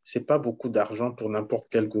 dollars, c'est pas beaucoup d'argent pour n'importe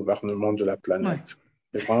quel gouvernement de la Ouais. planète.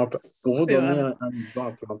 C'est vraiment pas... Pour vous C'est donner vrai. un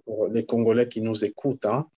exemple, hein, pour les Congolais qui nous écoutent,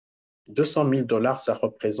 hein, 200 000 dollars, ça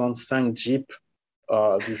représente 5 Jeeps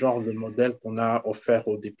du genre de modèle qu'on a offert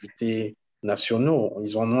aux députés nationaux.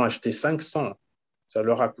 Ils en ont acheté 500. Ça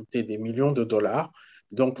leur a coûté des millions de dollars.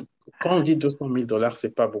 Donc, quand on dit 200 000 dollars,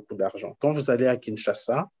 c'est pas beaucoup d'argent. Quand vous allez à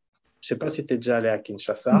Kinshasa, je sais pas si tu es déjà allé à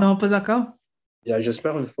Kinshasa, Non, pas encore.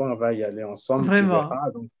 j'espère une fois on va y aller ensemble, tu Vraiment.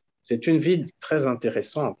 verras. Donc, c'est une ville très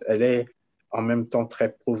intéressante. Elle est en même temps très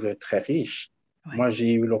pauvre et très riche. Ouais. Moi,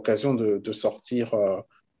 j'ai eu l'occasion de sortir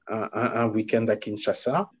un week-end à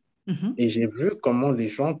Kinshasa Mhm. et j'ai vu comment les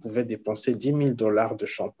gens pouvaient dépenser 10 000 dollars de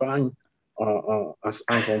champagne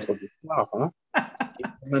un vendredi soir. Hein.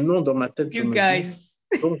 Et maintenant, dans ma tête, je You me dis,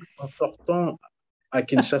 guys. donc en sortant à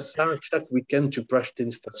Kinshasa, chaque week-end, tu peux acheter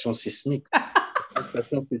une station sismique. Une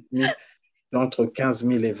station sismique d'entre 15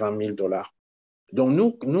 000 et 20 000 dollars.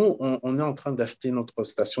 Donc, nous on est en train d'acheter notre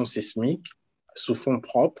station sismique sous fonds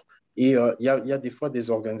propres. Et y a des fois des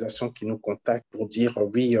organisations qui nous contactent pour dire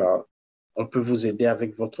oui, on peut vous aider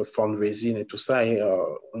avec votre fundraising et tout ça. Et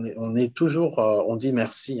on est toujours, on dit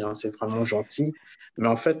merci, hein, c'est vraiment gentil. Mais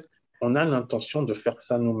en fait, on a l'intention de faire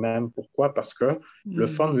ça nous-mêmes. Pourquoi? Parce que le Hmm.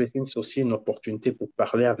 fundraising, c'est aussi une opportunité pour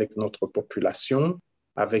parler avec notre population,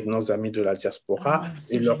 avec nos amis de la diaspora Ah, et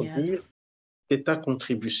c'est leur génial. dire c'est ta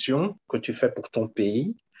contribution que tu fais pour ton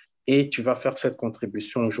pays et tu vas faire cette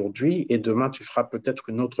contribution aujourd'hui et demain tu feras peut-être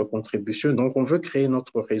une autre contribution. Donc on veut créer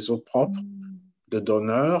notre réseau propre Hmm. de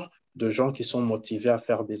donneurs, de gens qui sont motivés à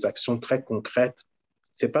faire des actions très concrètes.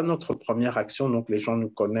 C'est pas notre première action, donc les gens nous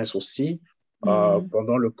connaissent aussi. Hmm.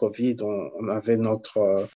 Pendant le Covid, on avait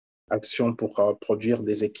notre action pour produire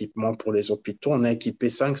des équipements pour les hôpitaux. On a équipé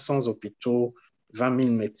 500 hôpitaux, 20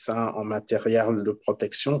 000 médecins en matériel de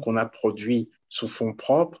protection qu'on a produit sous fonds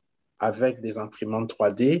propres avec des imprimantes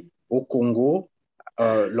 3D au Congo.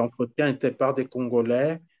 L'entretien était par des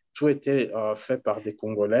Congolais, tout était fait par des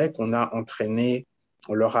Congolais qu'on a entraînés,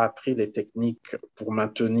 on leur a appris les techniques pour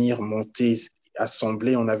maintenir, monter,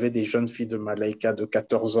 assembler. On avait des jeunes filles de Malaika de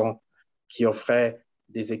 14 ans qui offraient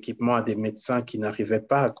des équipements à des médecins qui n'arrivaient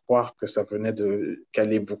pas à croire que ça venait de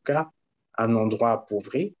Kalebouka, un endroit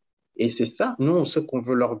appauvri. Et c'est ça, nous, ce qu'on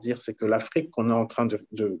veut leur dire, c'est que l'Afrique qu'on est en train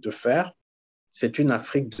de faire, c'est une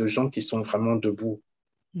Afrique de gens qui sont vraiment debout,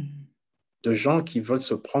 Hmm. de gens qui veulent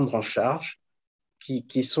se prendre en charge,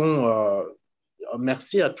 qui sont...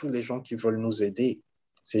 merci à tous les gens qui veulent nous aider,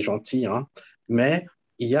 c'est gentil, hein? Mais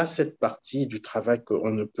il y a cette partie du travail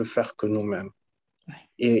qu'on ne peut faire que nous-mêmes. Ouais.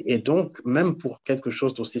 Et donc, même pour quelque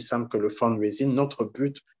chose d'aussi simple que le fundraising, notre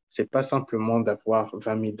but, c'est pas simplement d'avoir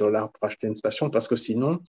 20 000 dollars pour acheter une station, parce que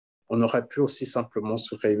sinon, on aurait pu aussi simplement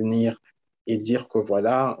se réunir et dire que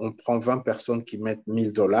voilà, on prend 20 personnes qui mettent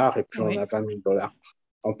 1000 dollars et puis on a Oui. 20 000 dollars.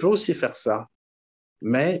 On peut aussi faire ça,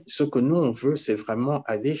 mais ce que nous, on veut, c'est vraiment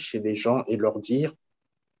aller chez les gens et leur dire,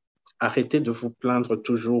 arrêtez de vous plaindre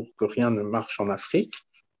toujours que rien ne marche en Afrique.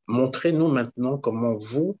 Montrez-nous maintenant comment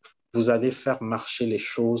vous allez faire marcher les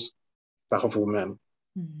choses par vous-même.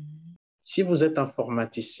 Hmm. Si vous êtes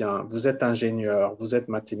informaticien, vous êtes ingénieur, vous êtes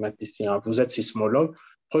mathématicien, vous êtes sismologue,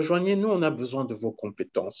 rejoignez-nous, on a besoin de vos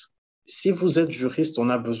compétences. Si vous êtes juriste, on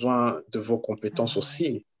a besoin de vos compétences Ah ouais.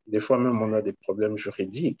 aussi. Des fois même, on a des problèmes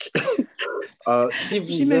juridiques. Si vous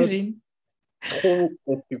êtes J'imagine. trop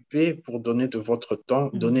occupé pour donner de votre temps,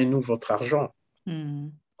 Hmm. donnez-nous votre argent. Hmm.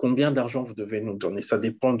 Combien d'argent vous devez nous donner? Ça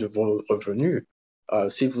dépend de vos revenus.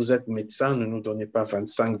 Si vous êtes médecin, ne nous donnez pas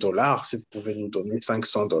 25 dollars. Si vous pouvez nous donner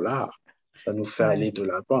 500 dollars, ça nous fait aller Ouais. de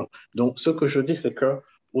l'avant. Donc, ce que je dis, c'est que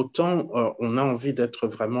autant on a envie d'être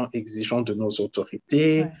vraiment exigeant de nos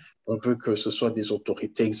autorités, Ouais. On veut que ce soit des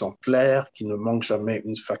autorités exemplaires, qui ne manquent jamais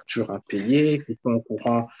une facture impayée, qui sont au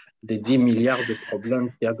courant des 10 milliards de problèmes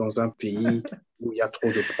qu'il y a dans un pays où il y a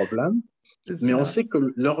trop de problèmes. C'est Mais on ça. sait que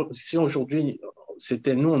si aujourd'hui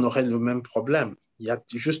c'était nous, on aurait le même problème. Il y a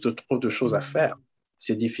juste trop de choses à faire.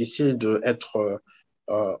 C'est difficile d'être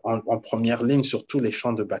en première ligne sur tous les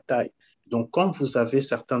champs de bataille. Donc, quand vous avez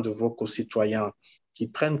certains de vos concitoyens qui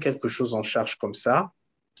prennent quelque chose en charge comme ça,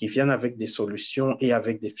 qui viennent avec des solutions et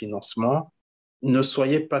avec des financements, ne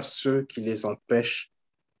soyez pas ceux qui les empêchent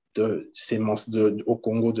au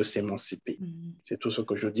Congo de s'émanciper. C'est tout ce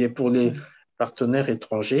que je dis. Et pour les partenaires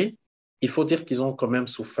étrangers, il faut dire qu'ils ont quand même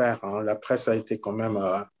souffert. Hein. La presse a été quand même,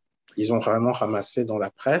 ils ont vraiment ramassé dans la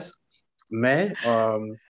presse. Mais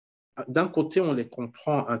d'un côté, on les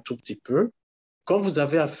comprend un tout petit peu. Quand vous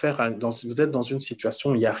avez vous êtes dans une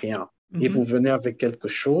situation où il n'y a rien et vous venez avec quelque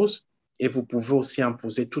chose et vous pouvez aussi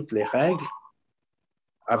imposer toutes les règles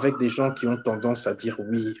avec des gens qui ont tendance à dire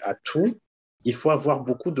oui à tout, il faut avoir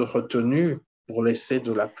beaucoup de retenue pour laisser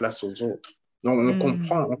de la place aux autres. Donc, on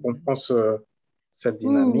comprend cette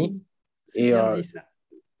dynamique. Ouh, c'est Et bien dit ça.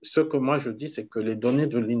 ce que moi je dis, c'est que les données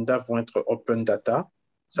de Linda vont être open data.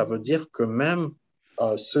 Ça veut dire que même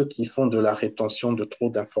ceux qui font de la rétention de trop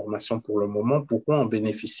d'informations pour le moment pourront en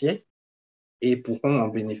bénéficier et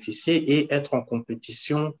être en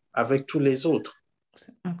compétition avec tous les autres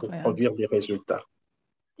C'est pour incroyable. produire des résultats.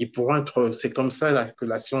 C'est comme ça là, que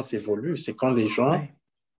la science évolue, c'est quand les gens Ouais.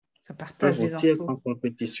 Ça partage peuvent les aussi être infos. en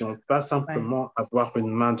compétition, pas Ouais. simplement avoir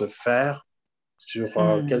une main de fer sur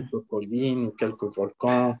quelques collines ou quelques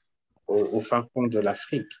volcans au fin fond de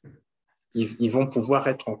l'Afrique. Ils vont pouvoir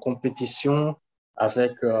être en compétition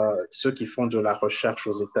avec ceux qui font de la recherche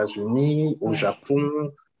aux États-Unis, au Ouais.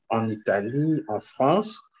 Japon, en Italie, en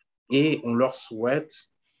France, et on leur souhaite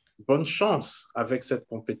bonne chance avec cette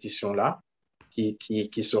compétition-là,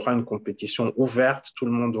 qui sera une compétition ouverte, tout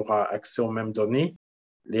le monde aura accès aux mêmes données.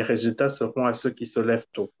 Les résultats seront à ceux qui se lèvent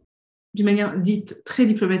tôt. D'une manière dite très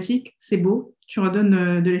diplomatique, c'est beau, tu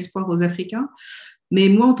redonnes de l'espoir aux Africains. Mais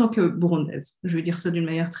moi, en tant que Burundaise, je vais dire ça d'une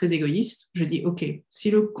manière très égoïste, je dis, OK,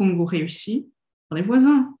 si le Congo réussit, on est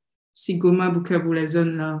voisins. Si Goma, Bukavu, la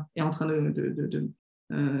zone là, est en train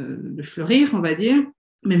de fleurir, on va dire,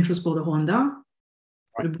 même chose pour le Rwanda,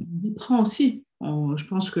 Ouais. le Burundi prend aussi. Je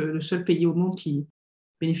pense que le seul pays au monde qui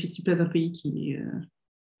bénéficie pas d'un pays qui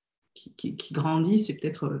grandit, c'est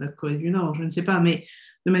peut-être la Corée du Nord, je ne sais pas. Mais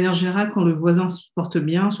de manière générale, quand le voisin se porte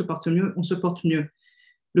bien, se porte mieux, on se porte mieux.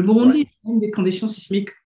 Le Ouais. Burundi a des conditions sismiques.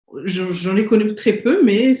 J'en ai connu très peu,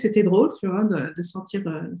 mais c'était drôle, tu vois, de sentir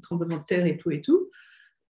le tremblement de terre et tout et tout.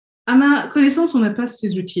 À ma connaissance, on n'a pas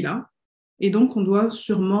ces outils-là. Et donc, on doit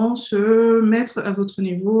sûrement se mettre à votre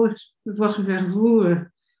niveau, voir vers vous,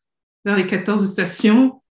 vers les 14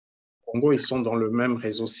 stations. Congo, ils sont dans le même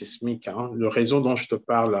réseau sismique. Hein. Le réseau dont je te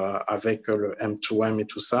parle avec le M2M et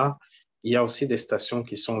tout ça, il y a aussi des stations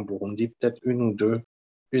qui sont au Burundi, peut-être une ou deux,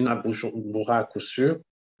 une à Bujumbura à coup sûr.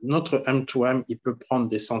 Notre M2M, il peut prendre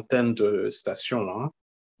des centaines de stations. Hein.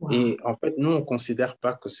 Wow. Et en fait, nous, on ne considère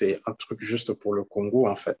pas que c'est un truc juste pour le Congo,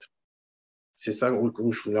 en fait. C'est ça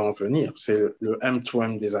où je voulais en venir. C'est le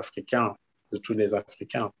M2M des Africains, de tous les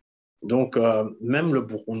Africains. Donc, même le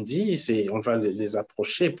Burundi, on va les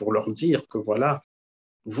approcher pour leur dire que voilà,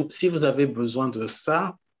 si vous avez besoin de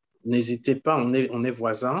ça, n'hésitez pas, on est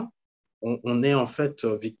voisins, on est en fait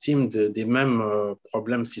victime des mêmes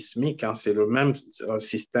problèmes sismiques. Hein. C'est le même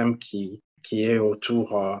système qui est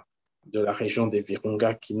autour de la région des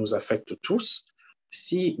Virunga qui nous affecte tous.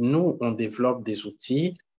 Si nous, on développe des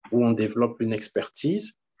outils ou on développe une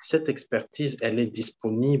expertise, cette expertise, elle est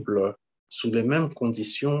disponible sous les mêmes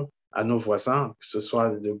conditions à nos voisins, que ce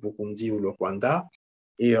soit le Burundi ou le Rwanda.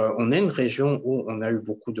 Et on est une région où on a eu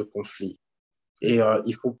beaucoup de conflits. Et il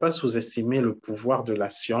ne faut pas sous-estimer le pouvoir de la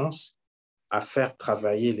science à faire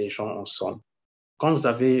travailler les gens ensemble. Quand vous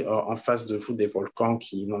avez en face de vous des volcans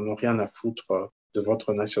qui n'en ont rien à foutre de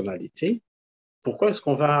votre nationalité, pourquoi est-ce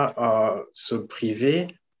qu'on va se priver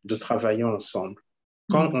de travailler ensemble?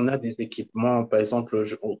 Quand on a des équipements, par exemple,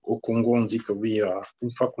 au Congo, on dit que oui,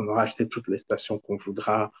 une fois qu'on aura acheté toutes les stations qu'on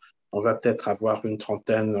voudra, on va peut-être avoir une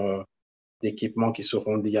trentaine d'équipements qui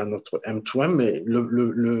seront liés à notre M2M, mais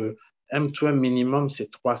le M2M minimum,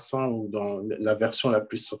 c'est 300 ou dans la version la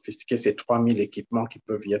plus sophistiquée, c'est 3000 équipements qui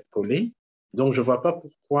peuvent y être collés. Donc, je ne vois pas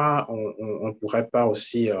pourquoi on ne pourrait pas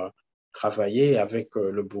aussi travailler avec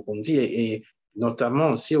le Burundi et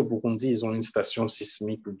notamment aussi au Burundi, ils ont une station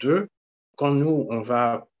sismique ou deux. Quand nous, on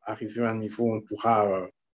va arriver à un niveau où on pourra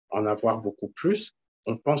en avoir beaucoup plus,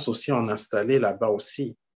 on pense aussi en installer là-bas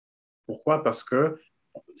aussi. Pourquoi? Parce que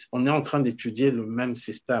on est en train d'étudier le même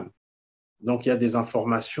système. Donc, il y a des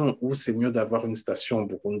informations où c'est mieux d'avoir une station au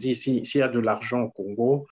Burundi. S'il y a de l'argent au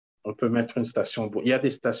Congo, on peut mettre une station. Il y a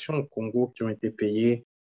des stations au Congo qui ont été payées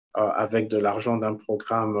avec de l'argent d'un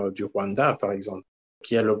programme du Rwanda, par exemple,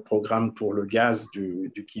 qui est le programme pour le gaz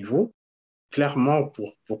du Kivu. Clairement,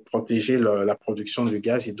 pour protéger la production du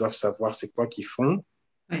gaz, ils doivent savoir c'est quoi qu'ils font,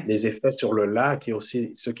 Ouais. les effets sur le lac et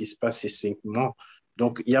aussi ce qui se passe sismiquement.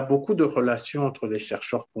 Donc, il y a beaucoup de relations entre les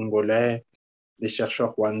chercheurs congolais, les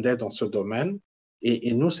chercheurs rwandais dans ce domaine.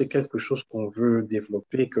 Et nous, c'est quelque chose qu'on veut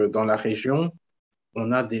développer, que dans la région,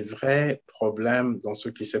 on a des vrais problèmes dans ce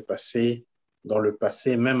qui s'est passé dans le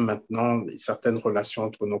passé, même maintenant, certaines relations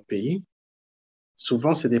entre nos pays.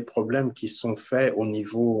 Souvent, c'est des problèmes qui sont faits au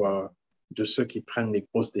niveau de ceux qui prennent les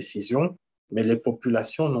grosses décisions, mais les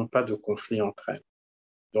populations n'ont pas de conflit entre elles.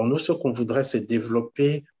 Donc, nous, ce qu'on voudrait, c'est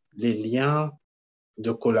développer les liens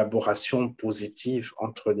de collaboration positive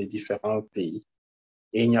entre les différents pays.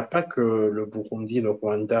 Et il n'y a pas que le Burundi, le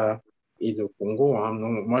Rwanda et le Congo. Hein. Non,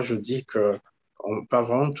 moi, je dis que pas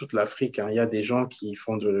vraiment toute l'Afrique. Hein. Il y a des gens qui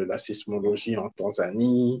font de la sismologie en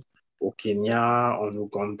Tanzanie, au Kenya, en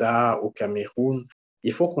Ouganda, au Cameroun.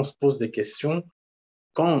 Il faut qu'on se pose des questions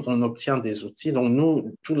quand on obtient des outils. Donc,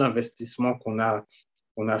 nous, tout l'investissement qu'on a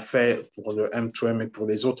fait pour le M2M et pour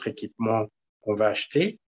les autres équipements qu'on va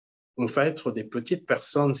acheter, on va être des petites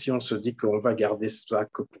personnes si on se dit qu'on va garder ça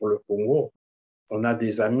que pour le Congo. On a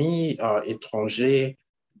des amis étrangers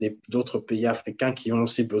d'autres pays africains qui ont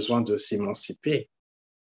aussi besoin de s'émanciper.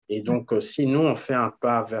 Et donc, si nous, on fait un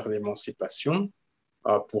pas vers l'émancipation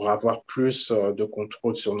pour avoir plus de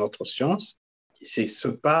contrôle sur notre science, c'est ce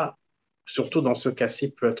pas, surtout dans ce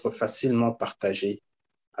cas-ci, peut être facilement partagé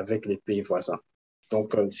avec les pays voisins.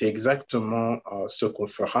 Donc, c'est exactement ce qu'on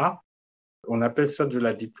fera. On appelle ça de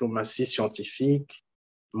la diplomatie scientifique.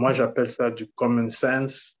 Moi, j'appelle ça du common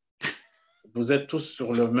sense. Vous êtes tous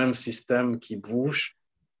sur le même système qui bouge.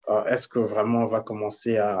 Est-ce que vraiment on va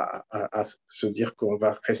commencer à se dire qu'on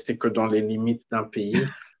va rester que dans les limites d'un pays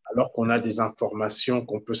alors qu'on a des informations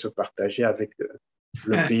qu'on peut se partager avec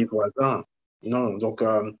le pays voisin? Non, donc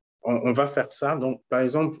on va faire ça. Donc, par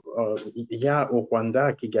exemple, il y a au Rwanda,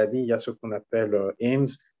 à Kigali, il y a ce qu'on appelle AIMS,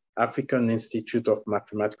 African Institute of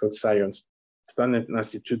Mathematical Science. C'est un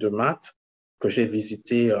institut de maths que j'ai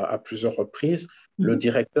visité à plusieurs reprises. Le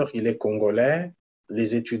directeur, il est congolais.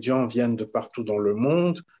 Les étudiants viennent de partout dans le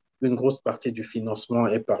monde. Une grosse partie du financement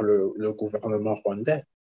est par le gouvernement rwandais.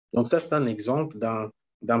 Donc, ça, c'est un exemple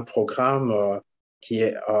d'un programme qui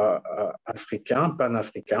est africain,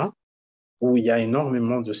 panafricain, où il y a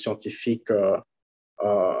énormément de scientifiques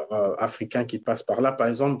africains qui passent par là. Par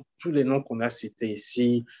exemple, tous les noms qu'on a cités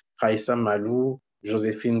ici, Raissa Malou,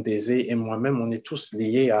 Joséphine Désé et moi-même, on est tous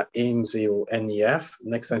liés à AIMS et au NIF,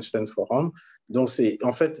 Next Einstein Forum. Donc, c'est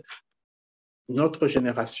en fait, notre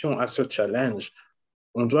génération a ce challenge.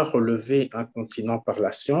 On doit relever un continent par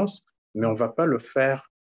la science, mais on ne va pas le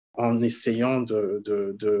faire en essayant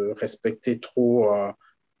de respecter trop,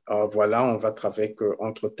 voilà, on va travailler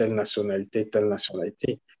entre telle nationalité et telle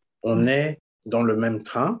nationalité. On est dans le même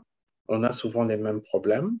train, on a souvent les mêmes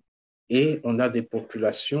problèmes et on a des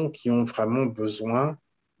populations qui ont vraiment besoin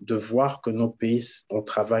de voir que nos pays, on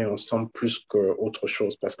travaille ensemble plus qu'autre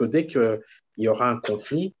chose. Parce que dès qu'il y aura un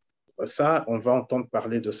conflit, ça, on va entendre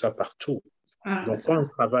parler de ça partout. Donc, quand on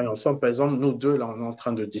travaille ensemble, par exemple, nous deux, là, on est en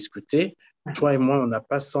train de discuter. Toi et moi, on n'a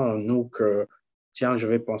pas ça en nous que, tiens, je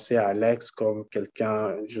vais penser à Alex comme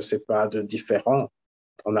quelqu'un, je ne sais pas, de différent.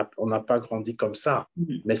 On n'a pas grandi comme ça.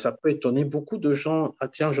 Mais ça peut étonner beaucoup de gens. Ah,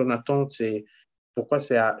 tiens, Jonathan, pourquoi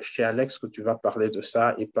c'est chez Alex que tu vas parler de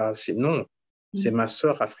ça et pas chez... Non, c'est ma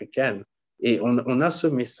sœur africaine. Et on a ce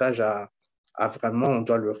message à vraiment, on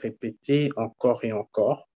doit le répéter encore et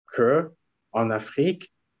encore, que en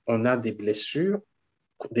Afrique, on a des blessures,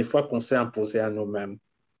 des fois qu'on s'est imposé à nous-mêmes.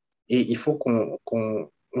 Et il faut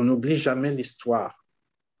qu'on n'oublie jamais l'histoire.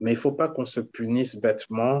 Mais il ne faut pas qu'on se punisse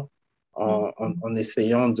bêtement en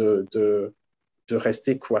essayant de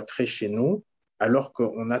rester cloîtré chez nous, alors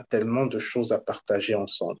qu'on a tellement de choses à partager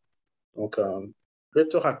ensemble. Donc, je vais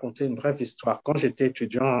te raconter une brève histoire. Quand j'étais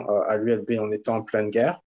étudiant à l'ULB, on était en pleine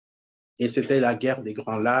guerre. Et c'était la guerre des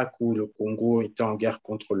Grands Lacs où le Congo était en guerre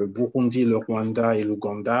contre le Burundi, le Rwanda et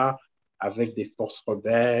l'Ouganda avec des forces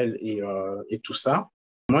rebelles et tout ça.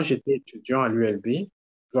 Moi, j'étais étudiant à l'ULB.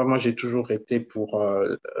 Moi, j'ai toujours été pour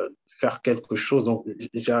faire quelque chose. Donc,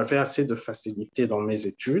 j'avais assez de facilité dans mes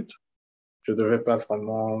études. Je ne devais pas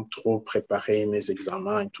vraiment trop préparer mes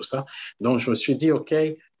examens et tout ça. Donc, je me suis dit, OK,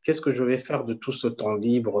 qu'est-ce que je vais faire de tout ce temps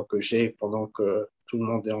libre que j'ai pendant que tout le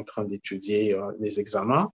monde est en train d'étudier les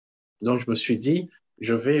examens? Donc, je me suis dit,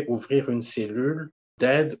 je vais ouvrir une cellule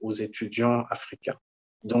d'aide aux étudiants africains.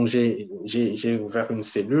 Donc, j'ai ouvert une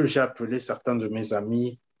cellule, j'ai appelé certains de mes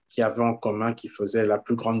amis qui avaient en commun, qui faisaient la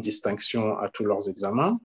plus grande distinction à tous leurs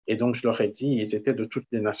examens. Et donc, je leur ai dit, ils étaient de toutes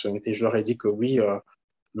les nationalités, je leur ai dit que oui,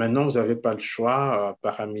 maintenant, vous n'avez pas le choix,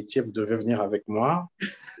 par amitié, vous devez venir avec moi.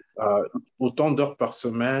 Euh, Autant d'heures par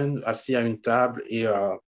semaine, assis à une table, et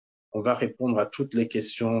on va répondre à toutes les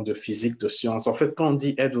questions de physique, de sciences. En fait, quand on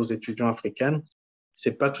dit aide aux étudiants africains,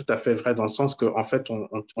 c'est pas tout à fait vrai dans le sens qu'en fait,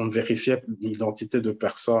 on vérifiait l'identité de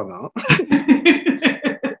personne. Hein.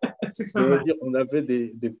 C'est Je pas veux mal. dire, on avait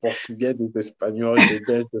des Portugais, des Espagnols, des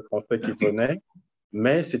Belges, des Français qui venaient,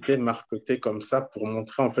 mais c'était marketé comme ça pour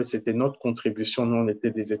montrer, en fait, c'était notre contribution. Nous, on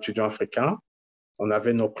était des étudiants africains. On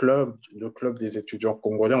avait nos clubs, le club des étudiants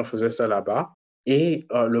congolais, on faisait ça là-bas. Et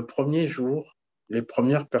le premier jour, les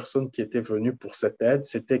premières personnes qui étaient venues pour cette aide,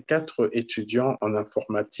 c'était 4 étudiants en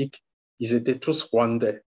informatique. Ils étaient tous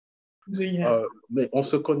rwandais. Génial. Mais on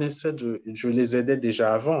se connaissait, je les aidais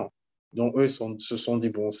déjà avant. Donc, eux se sont dit,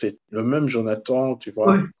 bon, c'est le même Jonathan, tu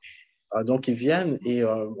vois. Ouais. Donc, ils viennent et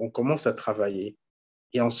on commence à travailler.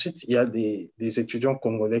 Et ensuite, il y a des étudiants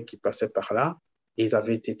congolais qui passaient par là et ils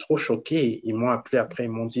avaient été trop choqués. Ils m'ont appelé après,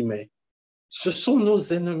 ils m'ont dit, mais ce sont nos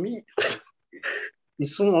ennemis. Ils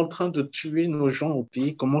sont en train de tuer nos gens au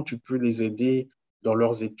pays. Comment tu peux les aider dans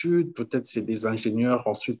leurs études? Peut-être c'est des ingénieurs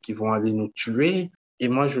ensuite qui vont aller nous tuer. Et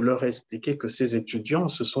moi, je leur ai expliqué que ces étudiants,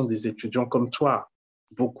 ce sont des étudiants comme toi.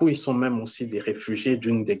 Beaucoup, ils sont même aussi des réfugiés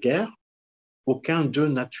d'une des guerres. Aucun d'eux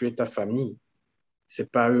n'a tué ta famille.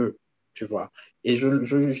 C'est pas eux, tu vois. Et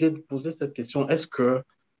j'ai posé cette question, est-ce que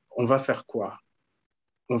on va faire quoi?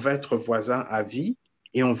 On va être voisins à vie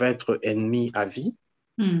et on va être ennemis à vie,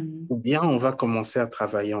 Hmm. ou bien on va commencer à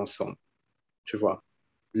travailler ensemble, tu vois.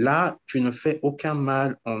 Là, tu ne fais aucun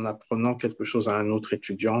mal en apprenant quelque chose à un autre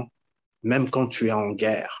étudiant, même quand tu es en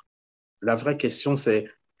guerre. La vraie question, c'est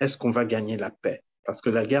est-ce qu'on va gagner la paix? Parce que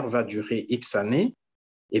la guerre va durer X années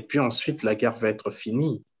et puis ensuite la guerre va être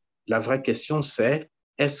finie. La vraie question, c'est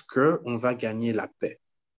est-ce qu'on va gagner la paix?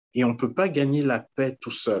 Et on ne peut pas gagner la paix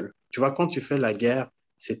tout seul. Tu vois, quand tu fais la guerre,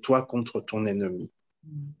 c'est toi contre ton ennemi.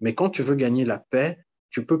 Mais quand tu veux gagner la paix,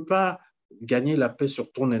 tu ne peux pas gagner la paix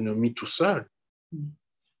sur ton ennemi tout seul. Hmm.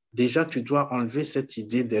 Déjà, tu dois enlever cette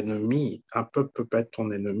idée d'ennemi. Un peuple peut pas être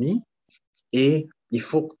ton ennemi et il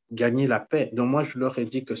faut gagner la paix. Donc moi, je leur ai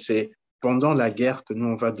dit que c'est pendant la guerre que nous,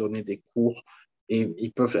 on va donner des cours et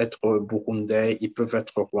ils peuvent être burundais, ils peuvent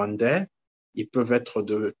être rwandais, ils peuvent être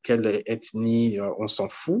de quelle ethnie, on s'en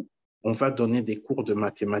fout. On va donner des cours de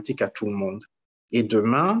mathématiques à tout le monde. Et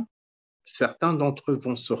demain, certains d'entre eux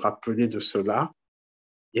vont se rappeler de cela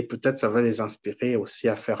et peut-être ça va les inspirer aussi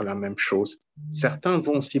à faire la même chose. Certains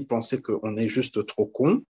vont aussi penser qu'on est juste trop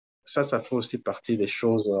con. Ça fait aussi partie des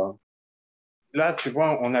choses. Là, tu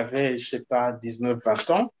vois, on avait, je sais pas, 19, 20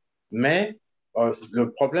 ans, mais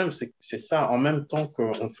le problème, c'est ça. En même temps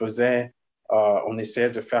qu'on faisait, on essayait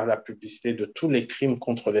de faire la publicité de tous les crimes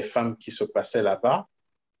contre les femmes qui se passaient là-bas,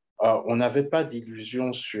 on n'avait pas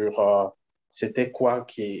d'illusion sur c'était quoi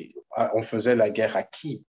on faisait la guerre à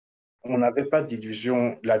qui. On n'avait pas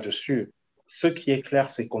d'illusion là-dessus. Ce qui est clair,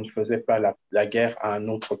 c'est qu'on ne faisait pas la guerre à un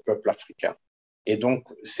autre peuple africain. Et donc,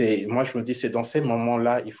 moi, je me dis, c'est dans ces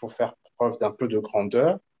moments-là, il faut faire preuve d'un peu de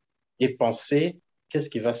grandeur et penser qu'est-ce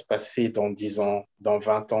qui va se passer dans 10 ans, dans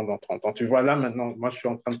 20 ans, dans 30 ans. Tu vois, là, maintenant, moi, je suis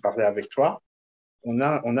en train de parler avec toi. On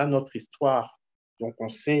a notre histoire. Donc, on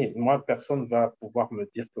sait, moi, personne ne va pouvoir me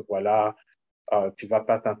dire que voilà, tu ne vas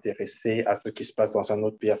pas t'intéresser à ce qui se passe dans un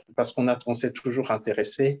autre pays. Parce on s'est toujours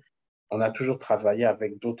intéressé, on a toujours travaillé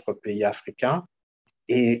avec d'autres pays africains.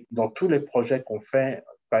 Et dans tous les projets qu'on fait,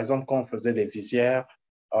 par exemple, quand on faisait les visières,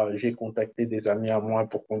 j'ai contacté des amis à moi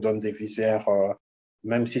pour qu'on donne des visières,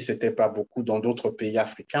 même si ce n'était pas beaucoup, dans d'autres pays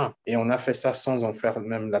africains. Et on a fait ça sans en faire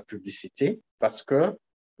même la publicité, parce que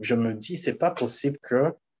je me dis, c'est pas possible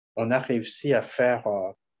que on a réussi à faire,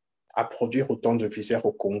 à produire autant de visières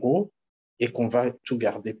au Congo et qu'on va tout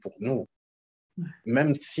garder pour nous.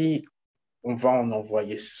 Même si on va en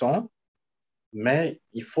envoyer 100, mais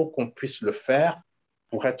il faut qu'on puisse le faire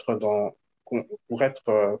pour être pour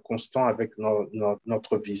être constant avec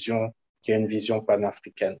notre vision, qui est une vision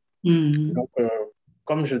panafricaine. Hmm. Donc,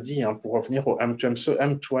 comme je dis, hein, pour revenir au M2M, ce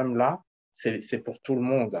M2M là, c'est pour tout le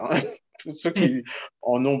monde. Hein. Tous ceux qui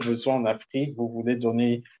en ont besoin en Afrique, vous voulez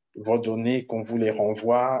donner vos données, qu'on vous les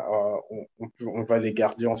renvoie, on va les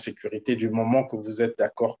garder en sécurité du moment que vous êtes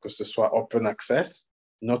d'accord que ce soit open access.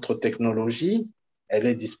 Notre technologie, elle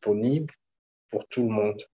est disponible pour tout le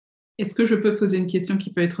monde. Est-ce que je peux poser une question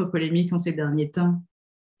qui peut être polémique en ces derniers temps?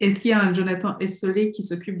 Est-ce qu'il y a un Jonathan Essolé qui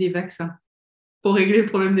s'occupe des vaccins? pour régler le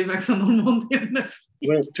problème des vaccins dans le monde et en Afrique.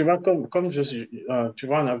 Oui, tu vois, tu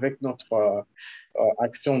vois, avec notre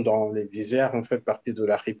action dans les visières, on fait partie de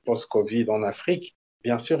la riposte Covid en Afrique.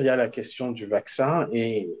 Bien sûr, il y a la question du vaccin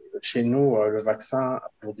et chez nous, le vaccin,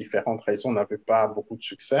 pour différentes raisons, n'avait pas beaucoup de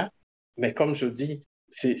succès. Mais comme je dis,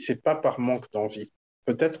 c'est pas par manque d'envie.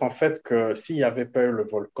 Peut-être en fait que s'il n'y avait pas eu le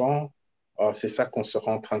volcan, c'est ça qu'on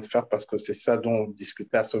serait en train de faire parce que c'est ça dont on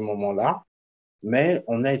discutait à ce moment-là. Mais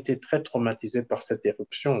on a été très traumatisé par cette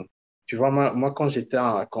éruption. Tu vois, moi quand j'étais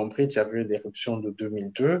à Cambridge, j'avais eu l'éruption de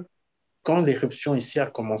 2002. Quand l'éruption ici a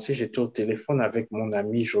commencé, j'étais au téléphone avec mon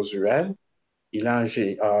ami Josuel. Il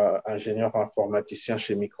est ingénieur informaticien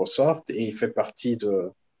chez Microsoft et il fait partie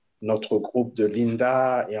de notre groupe de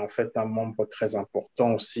Linda et en fait un membre très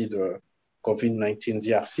important aussi de COVID-19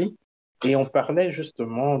 DRC. Et on parlait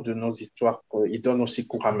justement de nos histoires. Il donne aussi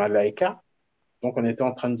cours à Malaika. Donc on était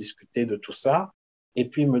en train de discuter de tout ça. Et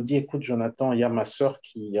puis il me dit, écoute Jonathan, il y a ma sœur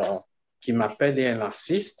qui m'appelle et elle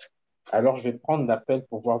insiste. Alors je vais prendre l'appel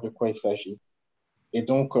pour voir de quoi il s'agit. Et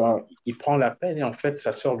donc, il prend l'appel et en fait,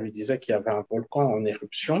 sa sœur lui disait qu'il y avait un volcan en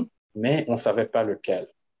éruption, mais on ne savait pas lequel.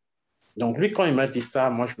 Donc, lui, quand il m'a dit ça,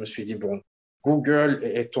 moi, je me suis dit, bon, Google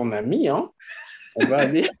est ton ami, hein? On va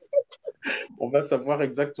aller, on va savoir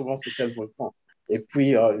exactement c'est quel volcan. Et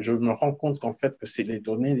puis, je me rends compte qu'en fait, que les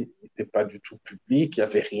données n'étaient pas du tout publiques, il n'y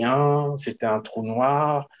avait rien, c'était un trou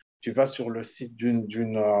noir. Tu vas sur le site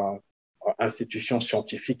d'une institution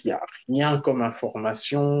scientifique, il n'y a rien comme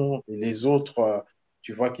information. Et les autres,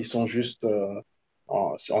 tu vois, qui sont juste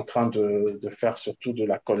en train de faire surtout de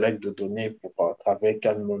la collecte de données pour travailler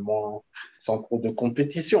calmement, sans trop de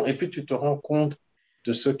compétition. Et puis, tu te rends compte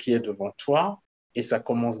de ce qui est devant toi et ça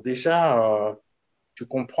commence déjà. Tu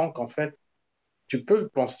comprends qu'en fait, tu peux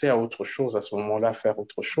penser à autre chose à ce moment-là, faire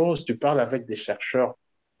autre chose. Tu parles avec des chercheurs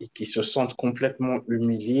qui se sentent complètement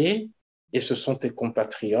humiliés et ce sont tes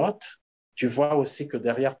compatriotes. Tu vois aussi que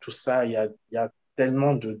derrière tout ça, il y a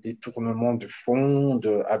tellement de détournements de fonds,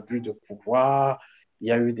 d'abus de pouvoir. Il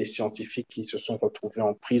y a eu des scientifiques qui se sont retrouvés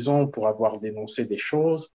en prison pour avoir dénoncé des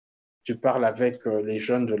choses. Tu parles avec les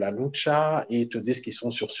jeunes de la Lucha et ils te disent qu'ils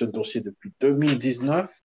sont sur ce dossier depuis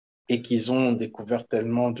 2019 et qu'ils ont découvert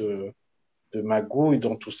tellement de magouilles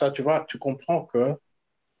dans tout ça. Tu vois, tu comprends qu'il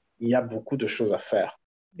y a beaucoup de choses à faire.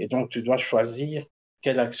 Et donc, tu dois choisir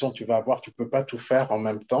quelle action tu vas avoir. Tu ne peux pas tout faire en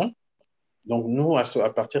même temps. Donc, nous,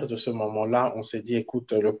 à partir de ce moment-là, on s'est dit,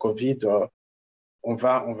 écoute, le Covid, on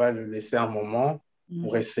va le laisser un moment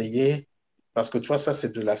pour essayer. Parce que tu vois, ça,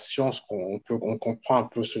 c'est de la science on comprend un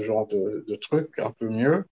peu ce genre de trucs un peu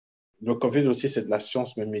mieux. Le Covid aussi, c'est de la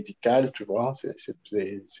science, mais médicale, tu vois,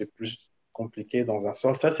 c'est plus compliqué dans un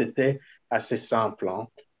sens. Ça, c'était assez simple, hein.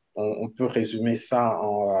 On peut résumer ça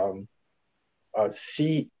en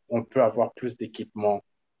si on peut avoir plus d'équipements,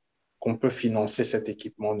 qu'on peut financer cet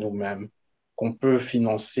équipement nous-mêmes, qu'on peut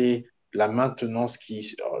financer la maintenance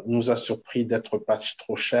qui nous a surpris d'être pas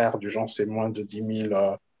trop cher, du genre c'est moins de 10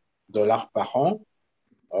 000 dollars par an.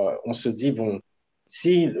 On se dit, bon,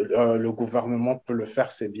 si le gouvernement peut le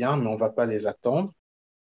faire, c'est bien, mais on ne va pas les attendre.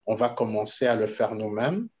 On va commencer à le faire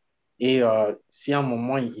nous-mêmes. Et si à un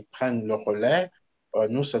moment, ils prennent le relais,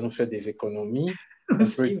 nous, ça nous fait des économies qu'on peut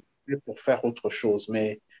Aussi. utiliser pour faire autre chose.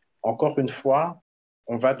 Mais encore une fois,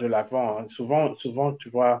 on va de l'avant, hein. Souvent, tu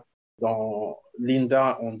vois, dans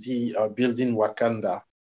Linda, on dit Building Wakanda.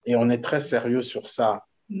 Et on est très sérieux sur ça.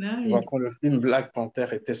 Tu vois, Nice. quand le film Black Panther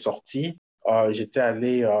était sorti, j'étais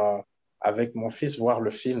allé avec mon fils voir le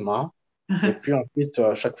film, hein. Et puis ensuite,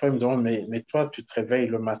 chaque fois, il me demande, mais toi, tu te réveilles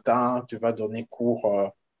le matin, tu vas donner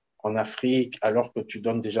cours en Afrique alors que tu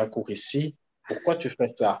donnes déjà cours ici. Pourquoi tu fais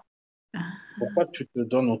ça? Pourquoi tu te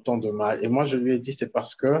donnes autant de mal? Et moi, je lui ai dit, c'est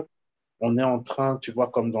parce que on est en train, tu vois,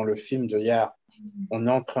 comme dans le film de hier, on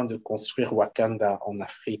est en train de construire Wakanda en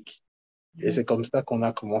Afrique. Et c'est comme ça qu'on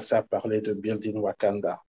a commencé à parler de Building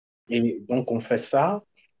Wakanda. Et donc, on fait ça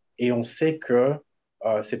et on sait que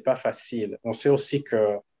c'est pas facile. On sait aussi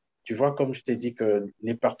que, tu vois, comme je t'ai dit, que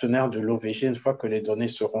les partenaires de l'OVG, une fois que les données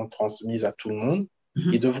seront transmises à tout le monde,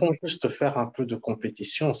 ils devront juste faire un peu de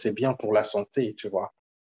compétition. C'est bien pour la santé, tu vois.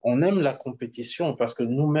 On aime la compétition parce que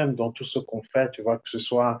nous-mêmes, dans tout ce qu'on fait, tu vois, que ce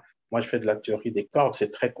soit, moi, je fais de la théorie des cordes, c'est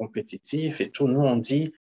très compétitif et tout. Nous, on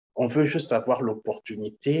dit, on veut juste avoir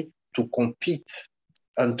l'opportunité to compete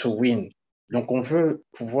and to win. Donc, on veut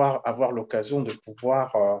pouvoir avoir l'occasion de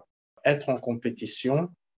pouvoir être en compétition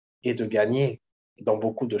et de gagner dans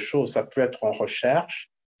beaucoup de choses. Ça peut être en recherche,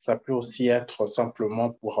 ça peut aussi être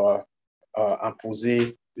simplement pour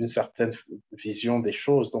imposer une certaine vision des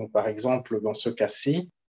choses. Donc, par exemple, dans ce cas-ci,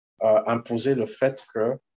 imposer le fait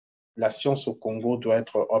que la science au Congo doit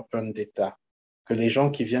être open data. que les gens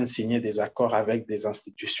qui viennent signer des accords avec des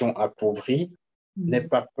institutions appauvries n'aient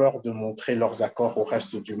pas peur de montrer leurs accords au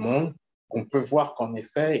reste du monde. On peut voir qu'en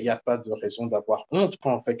effet, il n'y a pas de raison d'avoir honte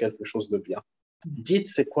quand on fait quelque chose de bien. Dites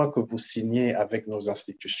c'est quoi que vous signez avec nos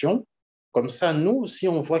institutions. Comme ça, nous, si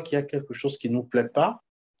on voit qu'il y a quelque chose qui ne nous plaît pas,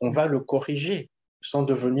 on va le corriger sans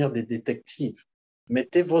devenir des détectives.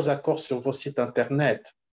 Mettez vos accords sur vos sites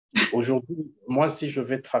Internet. Aujourd'hui, moi, si je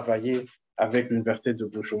vais travailler avec l'Université de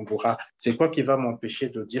Bujumbura, c'est quoi qui va m'empêcher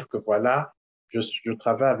de dire que voilà, je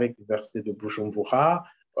travaille avec l'Université de Bujumbura,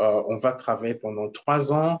 on va travailler pendant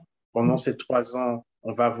 3 ans. Pendant ces 3 ans,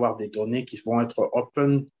 on va avoir des données qui vont être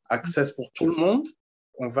open access pour tout le monde.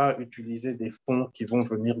 On va utiliser des fonds qui vont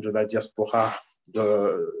venir de la diaspora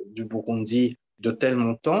du Burundi de tel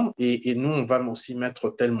montant et nous, on va aussi mettre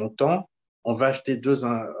tel montant. On va acheter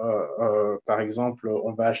par exemple,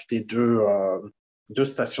 on va acheter deux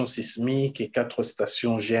stations sismiques et 4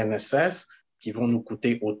 stations GNSS qui vont nous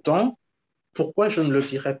coûter autant. Pourquoi je ne le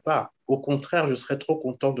dirais pas? Au contraire, je serais trop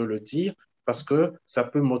content de le dire parce que ça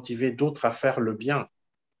peut motiver d'autres à faire le bien.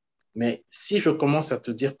 Mais si je commence à te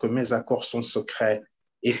dire que mes accords sont secrets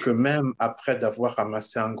et que même après d'avoir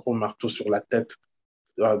ramassé un gros marteau sur la tête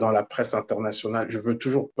dans la presse internationale, je ne veux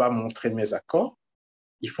toujours pas montrer mes accords,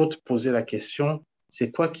 il faut te poser la question,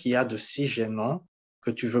 c'est quoi qu'il y a de si gênant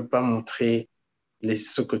que tu ne veux pas montrer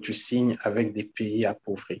ce que tu signes avec des pays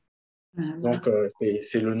appauvris? Donc,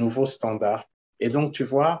 c'est le nouveau standard. Et donc, tu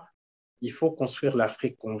vois, il faut construire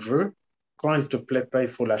l'Afrique qu'on veut. Quand elle ne te plaît pas, il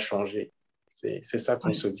faut la changer. C'est ça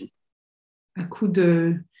qu'on se dit. Un coup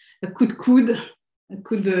de, un coup de coude, un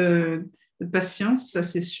coup de patience, ça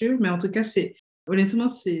c'est sûr. Mais en tout cas, honnêtement,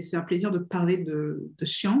 c'est un plaisir de parler de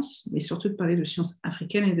science, mais surtout de parler de science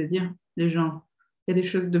africaine et de dire, les gens, il y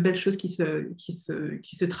a de belles choses qui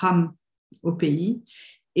se trament au pays.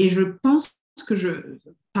 Et je pense que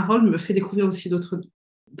Parole me fait découvrir aussi d'autres,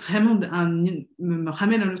 vraiment, me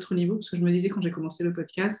ramène à un autre niveau, parce que je me disais quand j'ai commencé le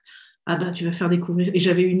podcast, ah bah tu vas faire découvrir, et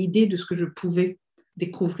j'avais une idée de ce que je pouvais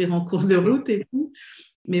découvrir en cours de route et tout,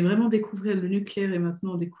 mais vraiment découvrir le nucléaire et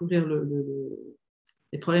maintenant découvrir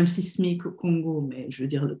les problèmes sismiques au Congo, mais je veux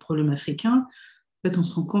dire le problème africain, en fait on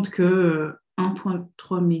se rend compte que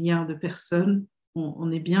 1,3 milliard de personnes,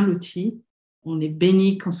 on est bien lotis, on est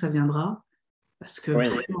béni quand ça viendra, parce que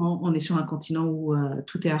vraiment, on est sur un continent où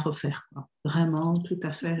tout est à refaire, quoi. Vraiment, tout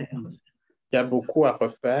à faire est à refaire. Il y a beaucoup à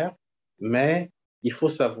refaire, mais il faut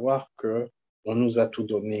savoir qu'on nous a tout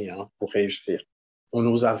donné pour réussir. On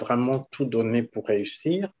nous a vraiment tout donné pour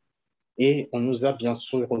réussir et on nous a bien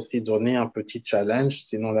sûr aussi donné un petit challenge,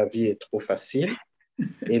 sinon la vie est trop facile.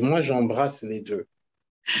 Et moi, j'embrasse les deux.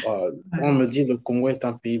 On me dit que le Congo est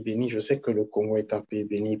un pays béni. Je sais que le Congo est un pays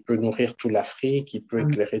béni. Il peut nourrir toute l'Afrique, il peut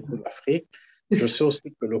éclairer toute l'Afrique. Je sais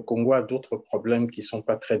aussi que le Congo a d'autres problèmes qui ne sont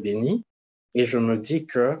pas très bénis. Et je me dis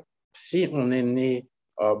que si on est né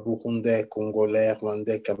burundais, congolais,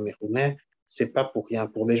 rwandais, camerounais, c'est pas pour rien.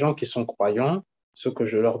 Pour les gens qui sont croyants, ce que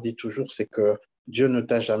je leur dis toujours, c'est que Dieu ne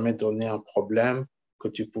t'a jamais donné un problème que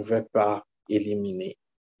tu ne pouvais pas éliminer.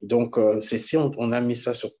 Donc, c'est si on a mis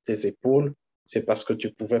ça sur tes épaules, c'est parce que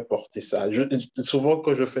tu pouvais porter ça. Souvent,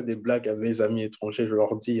 quand je fais des blagues à mes amis étrangers, je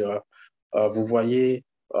leur dis, vous voyez,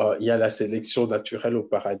 il y a la sélection naturelle au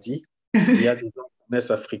paradis. Il y a des gens qui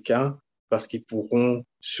naissent africains parce qu'ils pourront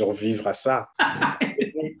survivre à ça.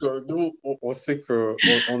 Et donc, nous, on sait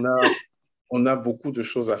qu'on a beaucoup de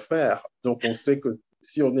choses à faire. Donc, on sait que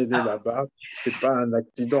si on est né là-bas, ce n'est pas un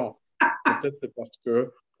accident. Peut-être c'est parce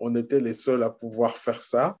qu'on était les seuls à pouvoir faire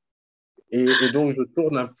ça. Et donc, je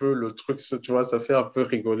tourne un peu le truc, tu vois, ça fait un peu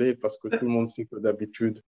rigoler parce que tout le monde sait que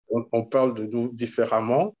d'habitude, on parle de nous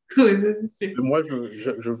différemment. Oui, ça c'est sûr. Mais moi,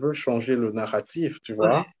 je veux changer le narratif, tu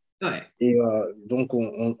vois. Ouais. Et donc,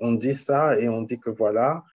 on dit ça et on dit que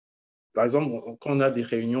voilà, par exemple, quand on a des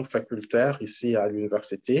réunions facultaires ici à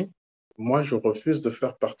l'université, moi, je refuse de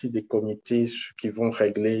faire partie des comités qui vont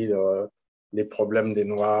régler les problèmes des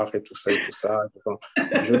Noirs et tout ça et tout ça.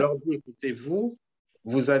 Je leur dis, écoutez,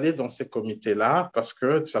 vous allez dans ces comités-là parce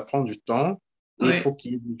que ça prend du temps et il faut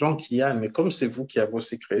qu'il y ait des gens qui aillent. Mais comme c'est vous qui avez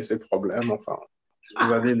aussi créé ces problèmes, enfin,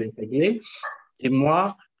 vous allez les régler. Et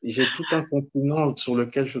moi, j'ai tout un continent sur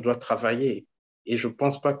lequel je dois travailler et je ne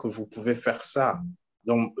pense pas que vous pouvez faire ça.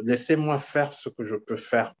 Donc, laissez-moi faire ce que je peux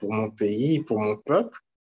faire pour mon pays, pour mon peuple,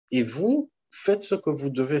 et vous, faites ce que vous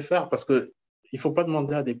devez faire parce qu'il ne faut pas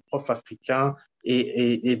demander à des profs africains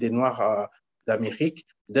et des Noirs d'Amérique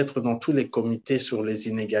d'être dans tous les comités sur les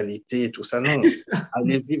inégalités et tout ça. Non,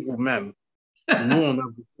 allez-y vous-même. Nous, on a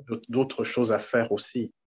beaucoup d'autres choses à faire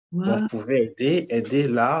aussi. Donc, vous pouvez aider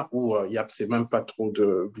là où c'est même pas trop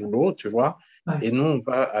de boulot, tu vois. Ouais. Et nous, on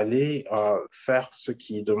va aller faire ce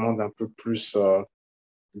qui demande un peu plus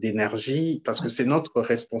d'énergie parce que c'est notre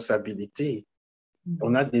responsabilité.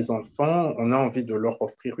 On a des enfants, on a envie de leur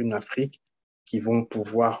offrir une Afrique qui vont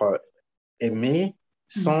pouvoir aimer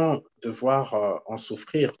sans devoir en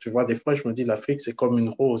souffrir. Tu vois, des fois, je me dis, l'Afrique, c'est comme une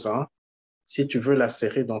rose, hein. Si tu veux la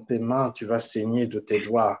serrer dans tes mains, tu vas saigner de tes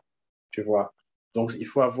doigts, tu vois. Donc, il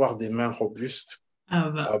faut avoir des mains robustes Ah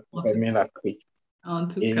bah, pour aimer l'Afrique. en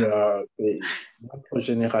tout cas. Et notre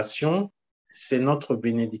génération, c'est notre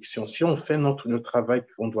bénédiction. Si on fait le travail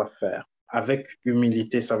qu'on doit faire avec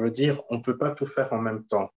humilité, ça veut dire on ne peut pas tout faire en même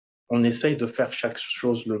temps. On essaye de faire chaque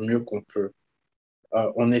chose le mieux qu'on peut.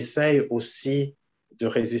 On essaye aussi de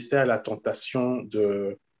résister à la tentation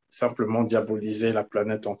de simplement diaboliser la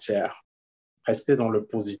planète entière. Rester dans le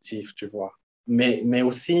positif, tu vois. Mais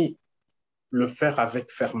aussi le faire avec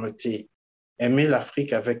fermeté. Aimer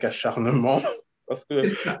l'Afrique avec acharnement, parce que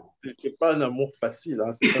C'est ça. c'est pas un amour facile,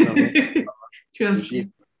 hein, c'est pas un amour Tu léger.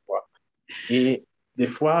 insistes. Et des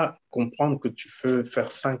fois, comprendre que tu peux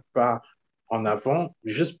faire 5 pas en avant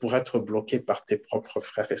juste pour être bloqué par tes propres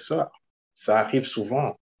frères et sœurs, ça arrive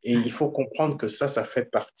souvent. Et il faut comprendre que ça fait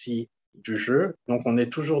partie du jeu. Donc, on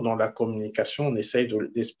est toujours dans la communication, on essaye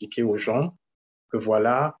d'expliquer aux gens que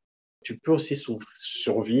voilà, tu peux aussi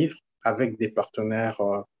survivre avec des partenaires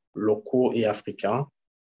locaux et africains.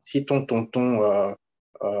 Si ton tonton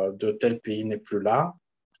de tel pays n'est plus là,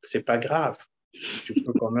 c'est pas grave. Tu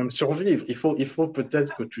peux quand même survivre. Il faut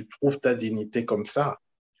peut-être que tu trouves ta dignité comme ça,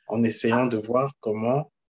 en essayant de voir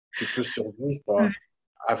comment tu peux survivre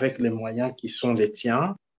avec les moyens qui sont les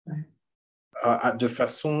tiens, de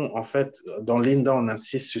façon, en fait, dans l'INDA, on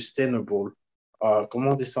insiste sustainable.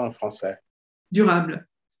 Comment on dit ça en français? Durable.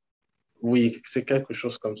 Oui, c'est quelque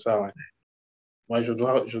chose comme ça, ouais. Moi, je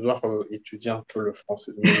dois étudier un peu le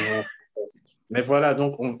français. Mais voilà,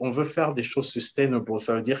 donc on veut faire des choses sustainable.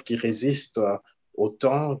 Ça veut dire qu'ils résistent au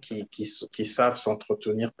temps, qui savent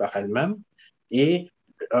s'entretenir par elles-mêmes et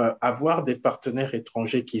avoir des partenaires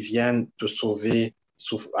étrangers qui viennent te sauver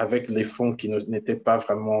avec les fonds qui n'étaient pas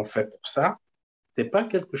vraiment faits pour ça. C'est pas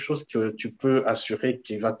quelque chose que tu peux assurer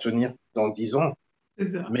qui va tenir dans 10 ans. C'est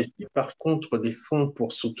ça. Mais si par contre les fonds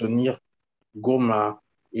pour soutenir Goma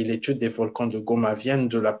et l'étude des volcans de Goma viennent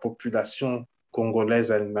de la population congolaise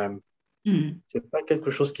elle-même. Mm. C'est pas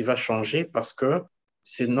quelque chose qui va changer parce que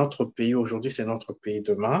c'est notre pays aujourd'hui, c'est notre pays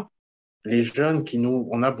demain. Les jeunes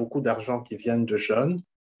on a beaucoup d'argent qui viennent de jeunes.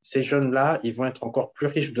 Ces jeunes-là, ils vont être encore plus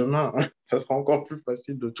riches demain. Ça sera encore plus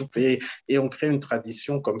facile de tout payer. Et on crée une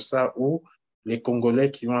tradition comme ça où les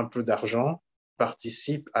Congolais qui ont un peu d'argent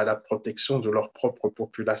participent à la protection de leur propre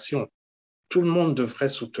population. Tout le monde devrait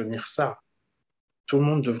soutenir ça. Tout le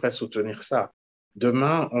monde devrait soutenir ça.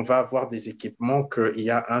 Demain, on va avoir des équipements qu'il y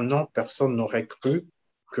a un an, personne n'aurait cru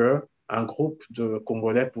qu'un groupe de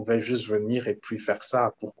Congolais pouvait juste venir et puis faire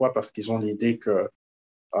ça. Pourquoi? Parce qu'ils ont l'idée que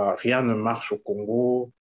rien ne marche au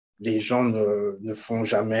Congo, les gens ne vont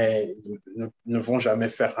jamais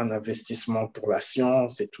faire un investissement pour la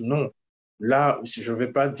science et tout. Non. Là, si je ne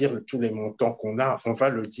vais pas dire tous les montants qu'on a, on va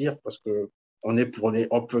le dire parce que on est pour les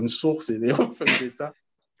open source et les open data,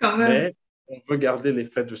 Quand même. mais on veut garder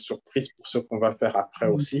l'effet de surprise pour ce qu'on va faire après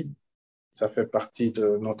aussi. Ça fait partie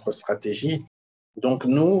de notre stratégie. Donc,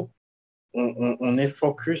 nous, on est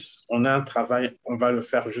focus, on a un travail, on va le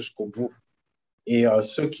faire jusqu'au bout. Et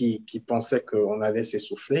ceux qui pensaient qu'on allait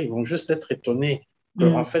s'essouffler, ils vont juste être étonnés que,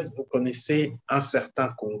 en fait, vous connaissez un certain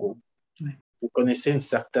Congo, vous connaissez une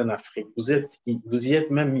certaine Afrique. Vous y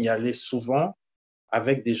êtes même y allé souvent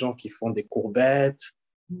avec des gens qui font des courbettes,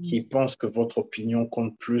 qui pensent que votre opinion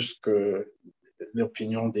compte plus que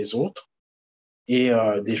l'opinion des autres, et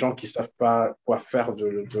des gens qui ne savent pas quoi faire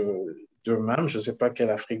d'eux-mêmes. Je ne sais pas quelle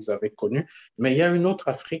Afrique vous avez connue, mais il y a une autre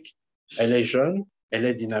Afrique. Elle est jeune, elle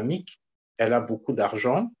est dynamique, elle a beaucoup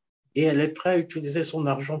d'argent et elle est prête à utiliser son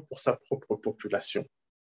argent pour sa propre population.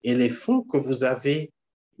 Et les fonds que vous avez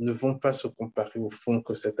ne vont pas se comparer aux fonds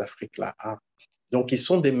que cette Afrique-là a. Donc, ils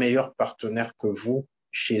sont des meilleurs partenaires que vous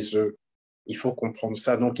chez eux. Il faut comprendre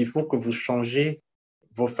ça. Donc, il faut que vous changez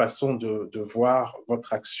vos façons de voir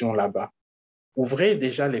votre action là-bas. Ouvrez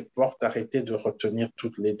déjà les portes, arrêtez de retenir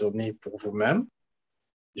toutes les données pour vous-même.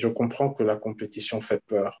 Je comprends que la compétition fait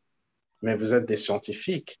peur, mais vous êtes des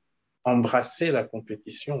scientifiques. Embrassez la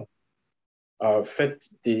compétition. Faites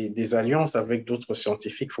des alliances avec d'autres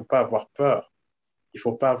scientifiques. Il ne faut pas avoir peur. Il ne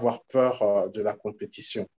faut pas avoir peur de la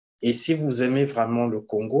compétition. Et si vous aimez vraiment le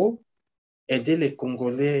Congo, aidez les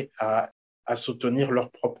Congolais à soutenir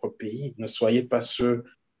leur propre pays. Ne soyez pas ceux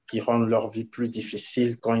qui rendent leur vie plus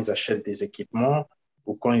difficile quand ils achètent des équipements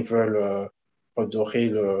ou quand ils veulent redorer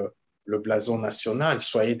le blason national.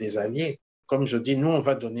 Soyez des alliés. comme je dis, nous, on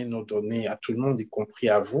va donner nos données à tout le monde, y compris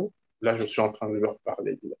à vous. Là, je suis en train de leur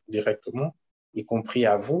parler directement, y compris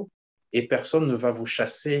à vous. Et personne ne va vous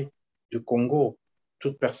chasser du Congo.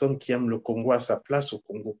 Toute personne qui aime le Congo a sa place au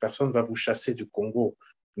Congo. Personne ne va vous chasser du Congo.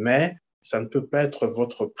 Mais ça ne peut pas être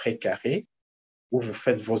votre précaré où vous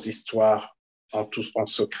faites vos histoires en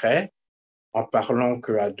secret, en parlant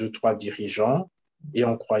qu'à 2, 3 dirigeants et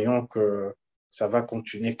en croyant que ça va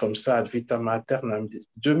continuer comme ça ad vitam aeternam.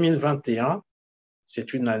 2021,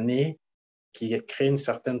 c'est une année qui crée une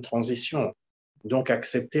certaine transition. Donc,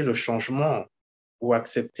 accepter le changement ou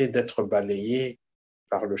accepter d'être balayé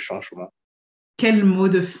par le changement. Quel mot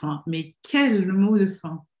de fin, mais quel mot de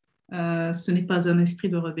fin. Ce n'est pas un esprit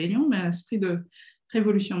de rébellion, mais un esprit de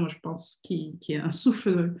révolution, moi je pense, qui est un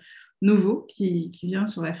souffle nouveau qui vient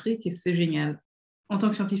sur l'Afrique et c'est génial. En tant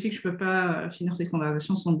que scientifique, je ne peux pas finir cette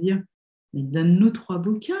conversation sans dire, mais donne-nous 3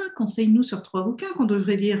 bouquins, conseille-nous sur 3 bouquins qu'on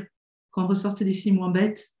devrait lire quand on ressortit d'ici moins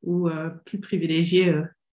bête ou plus privilégié En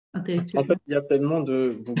intellectuellement. fait, il y a tellement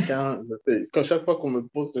de bouquins. Quand chaque fois qu'on me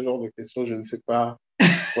pose ce genre de questions, je ne sais pas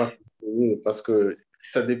quoi conseiller parce que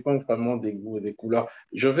ça dépend vraiment des goûts et des couleurs.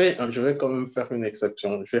 Je vais quand même faire une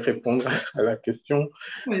exception. Je vais répondre à la question.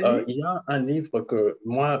 Vas-y. Il y a un livre que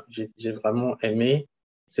moi, j'ai vraiment aimé.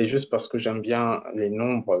 C'est juste parce que j'aime bien les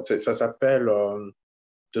nombres. Ça s'appelle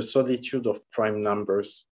The Solitude of Prime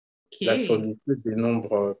Numbers, la Ok. solitude des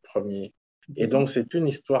nombres premiers. Et donc, c'est une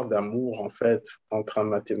histoire d'amour, en fait, entre un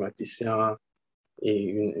mathématicien et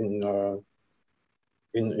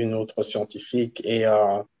une autre scientifique. Et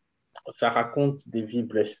ça raconte des vies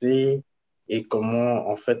blessées et comment,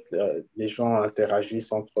 en fait, les gens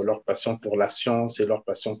interagissent entre leur passion pour la science et leur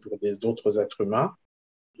passion pour d'autres êtres humains.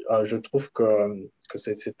 Je trouve que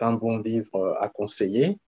c'est un bon livre à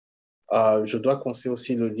conseiller. Je dois conseiller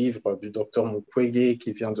aussi le livre du docteur Mukwege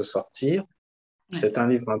qui vient de sortir. Ouais. C'est un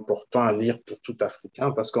livre important à lire pour tout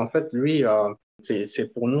Africain parce qu'en fait, lui,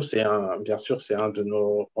 c'est pour nous, bien sûr, c'est un de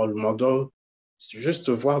nos role models. Juste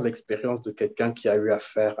voir l'expérience de quelqu'un qui a eu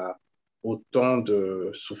affaire à autant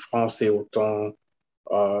de souffrances et autant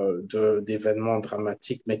d'événements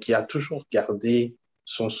dramatiques, mais qui a toujours gardé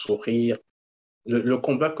son sourire. Le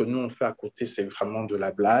combat que nous, on fait à côté, c'est vraiment de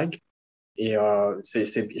la blague. Et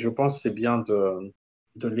je pense que c'est bien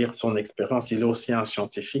de lire son expérience. Il est aussi un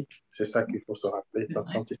scientifique, c'est ça qu'il faut se rappeler. C'est un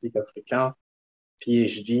Ouais. scientifique africain,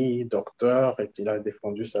 PhD, docteur, et qu'il a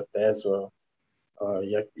défendu sa thèse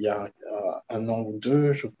il y a 1 an ou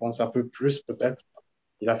 2, je pense un peu plus peut-être.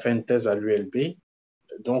 Il a fait une thèse à l'ULB.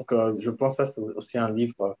 Donc, je pense que c'est aussi un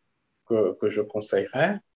livre que je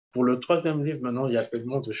conseillerais. Pour le troisième livre, maintenant, il y a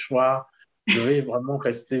tellement de choix. Je vais vraiment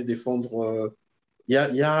rester défendre. Il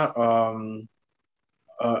y a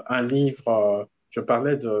un livre, je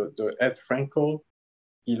parlais de Ed Frankel.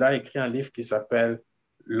 Il a écrit un livre qui s'appelle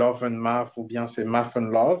Love and Math ou bien c'est Math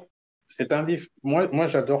and Love. C'est un livre, moi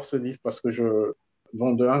j'adore ce livre parce que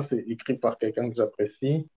bon, de un, c'est écrit par quelqu'un que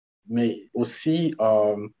j'apprécie, mais aussi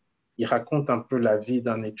il raconte un peu la vie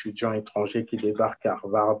d'un étudiant étranger qui débarque à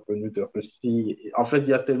Harvard venu de Russie. En fait, il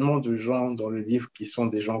y a tellement de gens dans le livre qui sont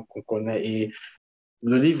des gens qu'on connaît et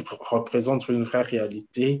le livre représente une vraie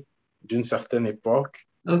réalité d'une certaine époque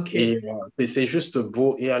Ok. et c'est juste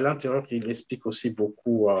beau. Et à l'intérieur, il explique aussi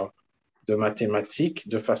beaucoup de mathématiques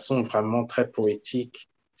de façon vraiment très poétique.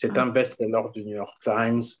 C'est Ah, un best-seller du New York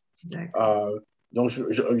Times. d'accord. Euh, donc,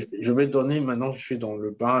 je vais donner, maintenant je suis dans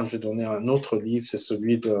le bain, je vais donner un autre livre, c'est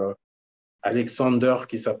celui de Alexander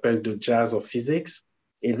qui s'appelle The Jazz of Physics.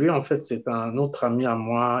 Et lui, en fait, c'est un autre ami à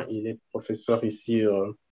moi. Il est professeur ici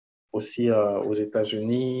aussi aux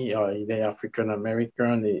États-Unis. Il est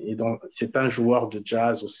African-American et donc c'est un joueur de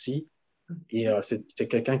jazz aussi. Et c'est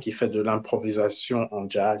quelqu'un qui fait de l'improvisation en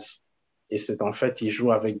jazz. Et c'est en fait, il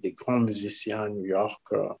joue avec des grands musiciens à New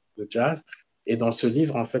York de jazz. Et dans ce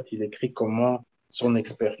livre, en fait, il écrit comment son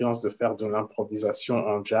expérience de faire de l'improvisation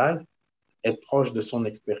en jazz est proche de son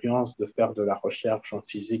expérience de faire de la recherche en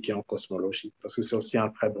physique et en cosmologie, parce que c'est aussi un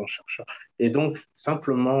très bon chercheur. Et donc,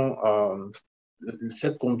 simplement,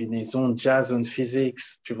 cette combinaison jazz and physics,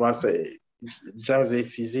 tu vois, c'est jazz et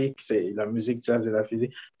physique, c'est la musique jazz et la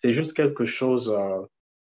physique, c'est juste quelque chose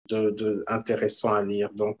intéressant à lire.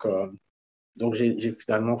 Donc j'ai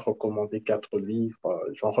finalement recommandé 4 livres.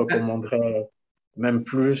 J'en recommanderais même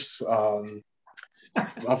plus.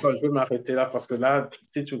 Enfin, je vais m'arrêter là parce que là,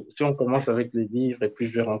 si on commence avec les livres et puis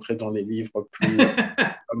je vais rentrer dans les livres plus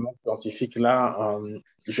vraiment scientifiques, là,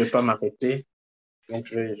 je vais pas m'arrêter. Donc,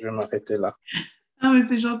 je vais m'arrêter là. Ah, mais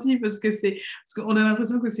c'est gentil parce qu'on a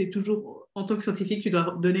l'impression que c'est toujours, en tant que scientifique, tu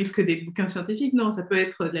dois donner que des bouquins scientifiques. Non, ça peut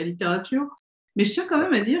être de la littérature. Mais je tiens quand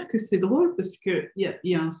même à dire que c'est drôle parce qu'il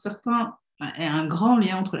y a un certain y a un grand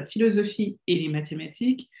lien entre la philosophie et les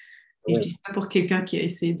mathématiques. Et je Oui, dis ça pour quelqu'un qui a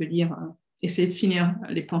essayé de lire, essayer de finir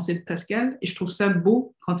les pensées de Pascal. Et je trouve ça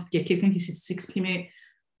beau quand il y a quelqu'un qui sait s'exprimer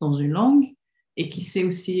dans une langue et qui sait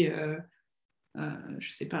aussi,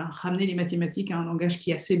 je sais pas, ramener les mathématiques à un langage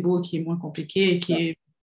qui est assez beau, qui est moins compliqué et qui est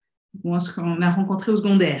moins ce qu'on a rencontré au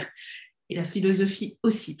secondaire. Et la philosophie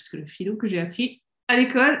aussi, parce que le philo que j'ai appris à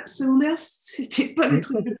l'école secondaire, c'était pas le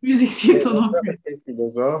truc le plus excitant mon non père plus. était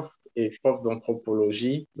philosophe et prof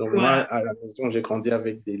d'anthropologie. Donc moi, Voilà. à la maison, j'ai grandi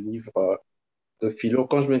avec des livres de philo.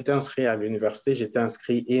 Quand je m'étais inscrit à l'université, j'étais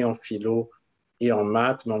inscrit et en philo et en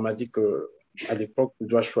maths, mais on m'a dit que à l'époque, tu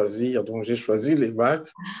dois choisir. Donc j'ai choisi les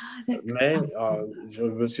maths, Ah, d'accord. mais je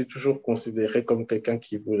me suis toujours considéré comme quelqu'un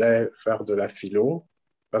qui voulait faire de la philo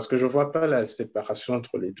parce que je vois pas la séparation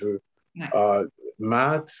entre les deux. Ouais. Euh,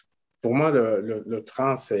 Maths, pour moi, le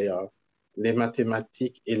train, c'est les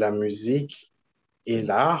mathématiques et la musique. Et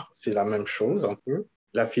l'art, c'est la même chose un peu.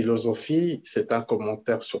 La philosophie, c'est un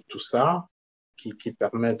commentaire sur tout ça qui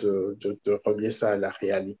permet de relier ça à la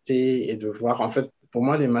réalité et de voir. En fait, pour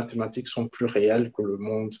moi, les mathématiques sont plus réelles que le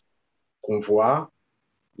monde qu'on voit.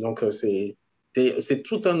 Donc, c'est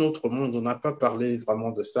tout un autre monde. On n'a pas parlé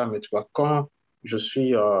vraiment de ça, mais tu vois, quand je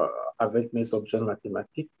suis avec mes objets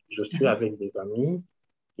mathématiques, je suis avec des amis,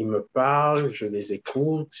 ils me parlent, je les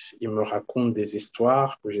écoute, ils me racontent des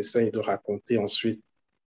histoires que j'essaye de raconter ensuite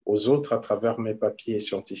aux autres à travers mes papiers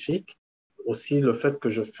scientifiques. Aussi, le fait que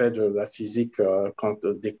je fais de la physique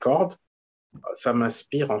des cordes, ça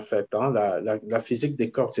m'inspire en fait. Hein. La physique des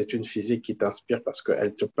cordes, c'est une physique qui t'inspire parce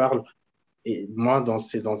qu'elle te parle. Et moi,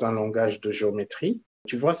 c'est dans un langage de géométrie.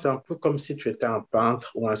 Tu vois, c'est un peu comme si tu étais un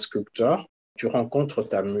peintre ou un sculpteur. Tu rencontres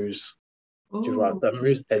ta muse. Tu vois, Oh, ta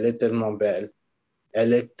muse, elle est tellement belle.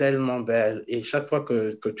 Elle est tellement belle. Et chaque fois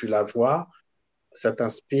que tu la vois, ça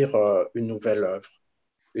t'inspire une nouvelle œuvre,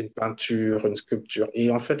 une peinture, une sculpture.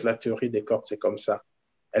 Et en fait, la théorie des cordes, c'est comme ça.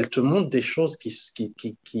 Elle te montre des choses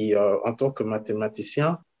qui en tant que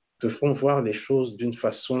mathématicien, te font voir les choses d'une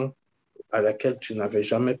façon à laquelle tu n'avais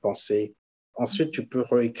jamais pensé. Ensuite, tu peux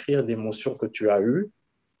réécrire l'émotion que tu as eue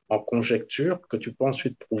en conjecture, que tu peux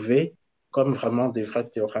ensuite prouver comme vraiment des vrais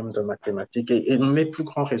théorèmes de mathématiques. Et mes plus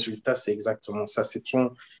grands résultats, c'est exactement ça. Ce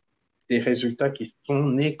sont des résultats qui sont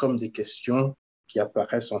nés comme des questions qui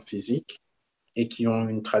apparaissent en physique et qui ont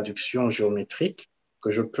une traduction géométrique que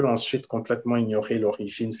je peux ensuite complètement ignorer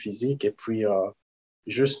l'origine physique et puis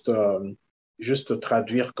juste, juste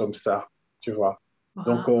traduire comme ça, tu vois.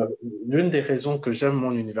 Donc, wow. l'une des raisons que j'aime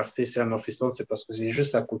mon université, c'est un North-Eastern, c'est parce que c'est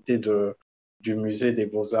juste à côté du musée des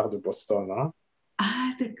Beaux-Arts de Boston. Hein. Ah,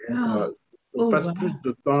 Donc, d'accord. je Oh, passe wow. plus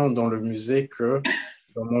de temps dans le musée que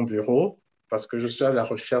dans mon bureau parce que je suis à la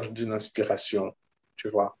recherche d'une inspiration, tu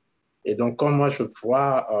vois. Et donc, quand moi je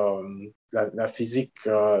vois la physique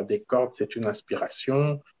des cordes, c'est une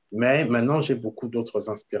inspiration, mais maintenant j'ai beaucoup d'autres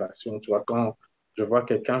inspirations. Tu vois, quand je vois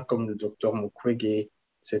quelqu'un comme le docteur Mukwege,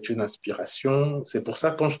 c'est une inspiration. C'est pour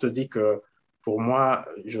ça quand je te dis que pour moi,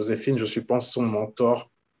 Joséphine, je suis pas son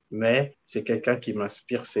mentor, mais c'est quelqu'un qui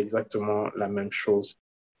m'inspire, c'est exactement la même chose.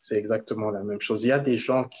 C'est exactement la même chose. Il y a des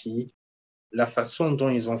gens qui, la façon dont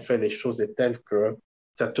ils ont fait les choses est telle que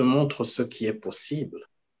ça te montre ce qui est possible,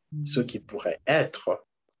 ce qui pourrait être.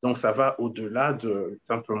 Donc, ça va au-delà de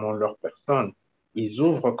simplement leur personne. Ils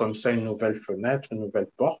ouvrent comme ça une nouvelle fenêtre, une nouvelle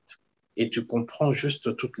porte, et tu comprends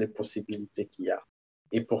juste toutes les possibilités qu'il y a.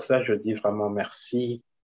 Et pour ça, je dis vraiment merci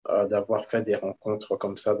d'avoir fait des rencontres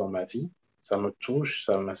comme ça dans ma vie. Ça me touche,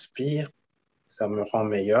 ça m'inspire, ça me rend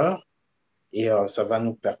meilleur et ça va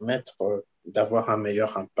nous permettre d'avoir un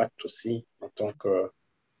meilleur impact aussi en tant que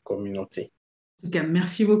communauté. En tout cas,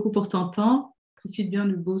 merci beaucoup pour ton temps. Profite bien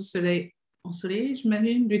du beau soleil ensoleillé,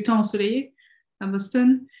 j'imagine, du temps ensoleillé à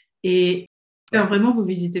Boston. Et Ouais. j'espère vraiment vous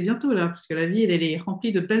visiter bientôt là, parce que la ville, elle est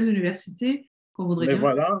remplie de belles universités qu'on voudrait Mais bien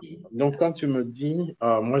voilà, visiter. donc quand tu me dis,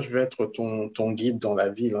 moi je vais être ton guide dans la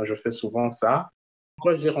ville, hein, je fais souvent ça.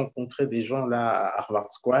 Moi j'ai rencontré des gens là à Harvard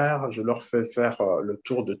Square, je leur fais faire le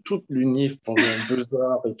tour de toute l'UNIF pendant 2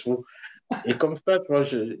 heures et tout. Et comme ça, tu vois,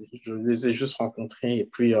 je les ai juste rencontrés et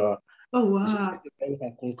puis Oh, j'ai wow. fait de belles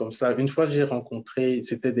rencontres comme ça. Une fois j'ai rencontré,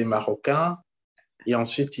 c'était des Marocains et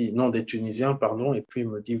ensuite, non, des Tunisiens, pardon, et puis il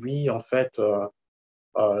me dit, oui, en fait,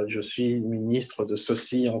 je suis ministre de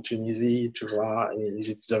ceci en Tunisie, tu vois, et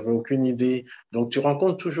j'avais aucune idée. Donc, tu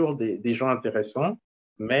rencontres toujours des gens intéressants,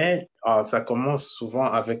 mais ça commence souvent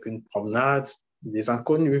avec une promenade, des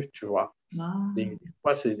inconnus, tu vois. Wow. Des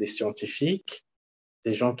fois, c'est des scientifiques,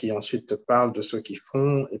 des gens qui ensuite te parlent de ce qu'ils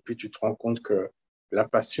font, et puis tu te rends compte que la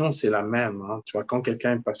passion, c'est la même. Hein. Tu vois, quand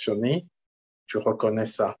quelqu'un est passionné, tu reconnais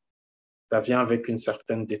ça. Ça vient avec une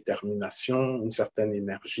certaine détermination, une certaine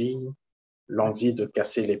énergie, l'envie de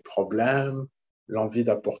casser les problèmes, l'envie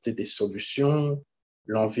d'apporter des solutions,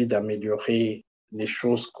 l'envie d'améliorer les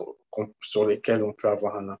choses sur lesquelles on peut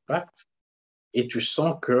avoir un impact. Et tu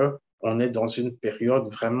sens qu'on est dans une période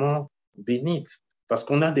vraiment bénite parce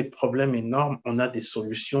qu'on a des problèmes énormes, on a des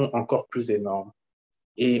solutions encore plus énormes.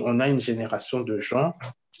 Et on a une génération de gens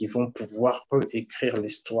qui vont pouvoir écrire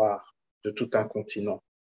l'histoire de tout un continent.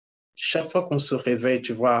 Chaque fois qu'on se réveille,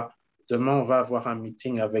 tu vois, demain, on va avoir un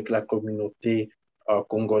meeting avec la communauté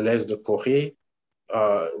congolaise de Corée.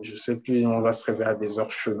 Je ne sais plus, on va se réveiller à des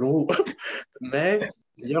heures cheloues. Mais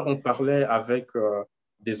hier, on parlait avec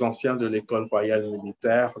des anciens de l'école royale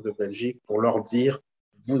militaire de Belgique pour leur dire,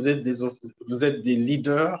 vous êtes des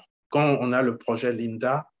leaders. Quand on a le projet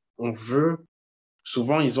Linda, on veut...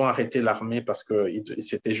 Souvent, ils ont arrêté l'armée parce que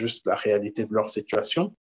c'était juste la réalité de leur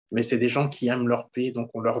situation. Mais c'est des gens qui aiment leur pays.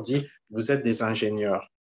 Donc, on leur dit, vous êtes des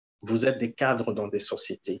ingénieurs. Vous êtes des cadres dans des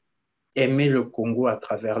sociétés. Aimez le Congo à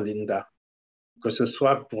travers Linda, que ce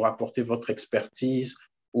soit pour apporter votre expertise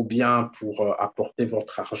ou bien pour apporter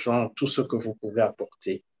votre argent, tout ce que vous pouvez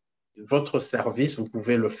apporter. Votre service, vous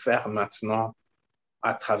pouvez le faire maintenant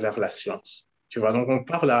à travers la science. Tu vois, donc on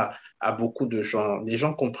parle à beaucoup de gens. Les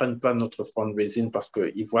gens ne comprennent pas notre fundraising parce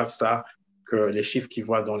qu'ils voient ça, que les chiffres qu'ils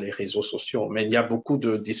voient dans les réseaux sociaux. Mais il y a beaucoup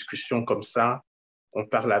de discussions comme ça. On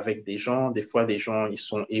parle avec des gens. Des fois, des gens, ils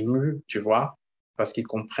sont émus, tu vois, parce qu'ils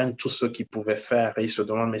comprennent tout ce qu'ils pouvaient faire et ils se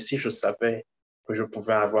demandent, mais si je savais que je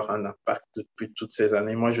pouvais avoir un impact depuis toutes ces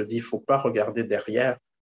années, moi, je dis, il ne faut pas regarder derrière.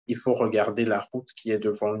 Il faut regarder la route qui est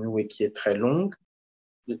devant nous et qui est très longue.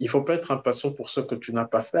 Il ne faut pas être impatient pour ce que tu n'as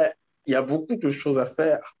pas fait. Il y a beaucoup de choses à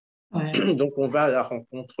faire. Ouais. Donc, on va à la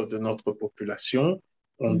rencontre de notre population.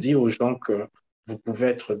 On dit aux gens que vous pouvez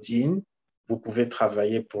être dignes, vous pouvez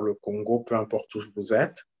travailler pour le Congo, peu importe où vous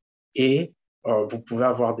êtes, et vous pouvez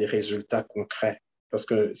avoir des résultats concrets. Parce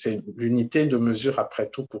que c'est l'unité de mesure, après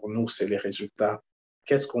tout, pour nous, c'est les résultats.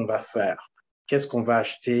 Qu'est-ce qu'on va faire? Qu'est-ce qu'on va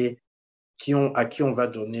acheter? À qui on va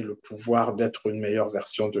donner le pouvoir d'être une meilleure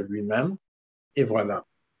version de lui-même? Et voilà,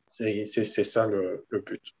 c'est ça le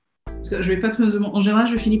but. Parce que je vais pas te demander. En général,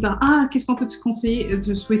 je finis par qu'est-ce qu'on peut te conseiller,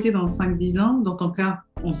 te souhaiter dans 5-10 ans? Dans ton cas,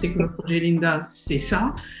 on sait que le projet Linda, c'est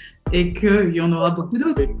ça, et qu'il y en aura beaucoup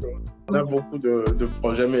d'autres. On a beaucoup de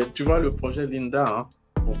projets, mais tu vois, le projet Linda, hein,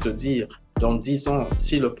 pour te dire, dans 10 ans,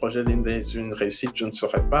 si le projet Linda est une réussite, je ne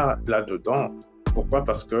serai pas là-dedans. Pourquoi?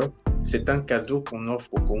 Parce que c'est un cadeau qu'on offre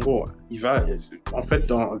au Congo. En fait,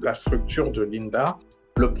 dans la structure de Linda,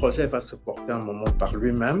 le projet va se porter un moment par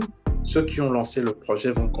lui-même. Ceux qui ont lancé le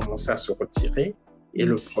projet vont commencer à se retirer. Et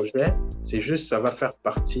le projet, c'est juste, ça va faire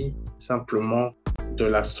partie simplement de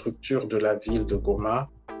la structure de la ville de Goma.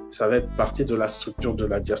 Ça va être partie de la structure de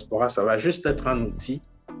la diaspora. Ça va juste être un outil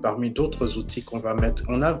parmi d'autres outils qu'on va mettre.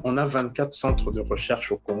 On a 24 centres de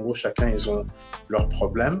recherche au Congo. Chacun, ils ont leurs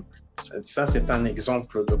problèmes. Ça, c'est un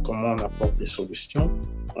exemple de comment on apporte des solutions.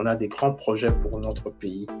 On a des grands projets pour notre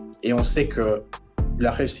pays. Et on sait que la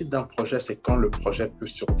réussite d'un projet, c'est quand le projet peut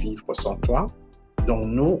survivre sans toi. Donc,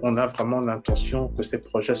 nous, on a vraiment l'intention que ces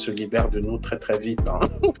projets se libèrent de nous très, très vite. Hein.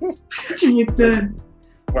 Tu m'étonnes.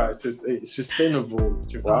 Ouais, c'est sustainable,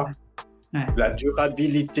 tu vois. Ouais. La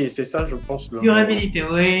durabilité, c'est ça, je pense. Durabilité,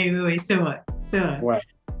 oui, c'est vrai. Ouais,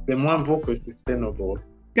 c'est moins beau que sustainable.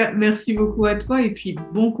 Merci beaucoup à toi et puis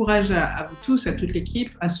bon courage à vous tous, à toute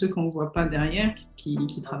l'équipe, à ceux qu'on ne voit pas derrière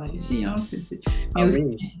qui travaillent aussi. Hein. Mais aussi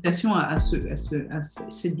félicitations à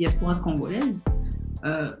cette diaspora congolaise.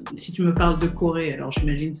 Si tu me parles de Corée, alors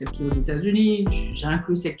j'imagine celle qui est aux États-Unis, j'ai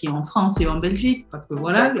inclus celle qui est en France et en Belgique, parce que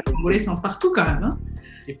voilà, les Congolais sont partout quand même. Hein.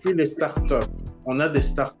 Et puis les startups, on a des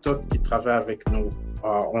startups qui travaillent avec nous.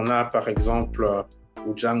 On a par exemple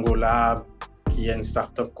Django Lab, qui est une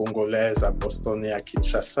startup congolaise à Boston et à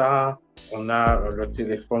Kinshasa. On a le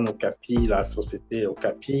téléphone Okapi, la société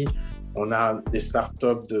Okapi. On a des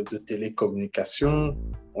startups de télécommunications.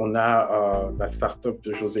 On a la startup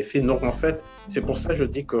de Joséphine. Donc, en fait, c'est pour ça que je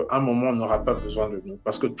dis qu'à un moment, on n'aura pas besoin de nous.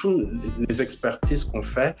 Parce que toutes les expertises qu'on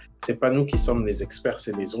fait, c'est pas nous qui sommes les experts,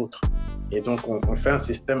 c'est les autres. Et donc, on fait un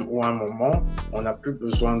système où à un moment, on n'a plus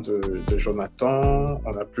besoin de Jonathan,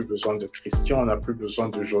 on n'a plus besoin de Christian, on n'a plus besoin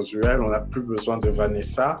de Josuel, on n'a plus besoin de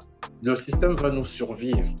Vanessa. Le système va nous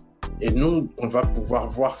survivre. Et nous, on va pouvoir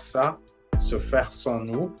voir ça se faire sans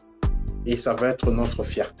nous. Et ça va être notre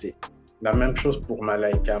fierté. La même chose pour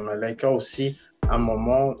Malaika. Malaika aussi, à un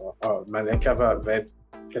moment, Malaika va être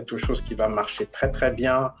quelque chose qui va marcher très, très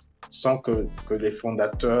bien sans que les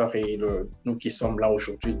fondateurs et nous qui sommes là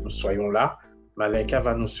aujourd'hui, nous soyons là. Malaika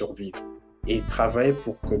va nous survivre et travailler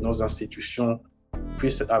pour que nos institutions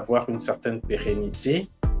puissent avoir une certaine pérennité.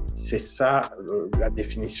 C'est ça la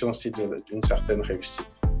définition aussi d'une certaine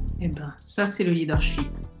réussite. Eh ben, ça, c'est le leadership.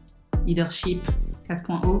 Leadership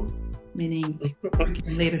 4.0, meaning À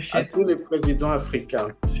leadership. tous les présidents africains,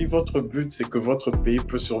 si votre but, c'est que votre pays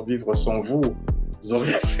peut survivre sans vous, vous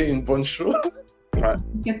aurez fait une bonne chose. Il y a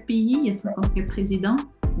 54 pays, il y a 54 présidents.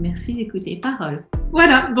 Merci d'écouter Parole.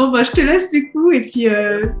 Voilà, bon, bah, je te laisse du coup et puis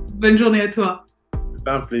bonne journée à toi. C'est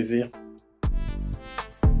un plaisir.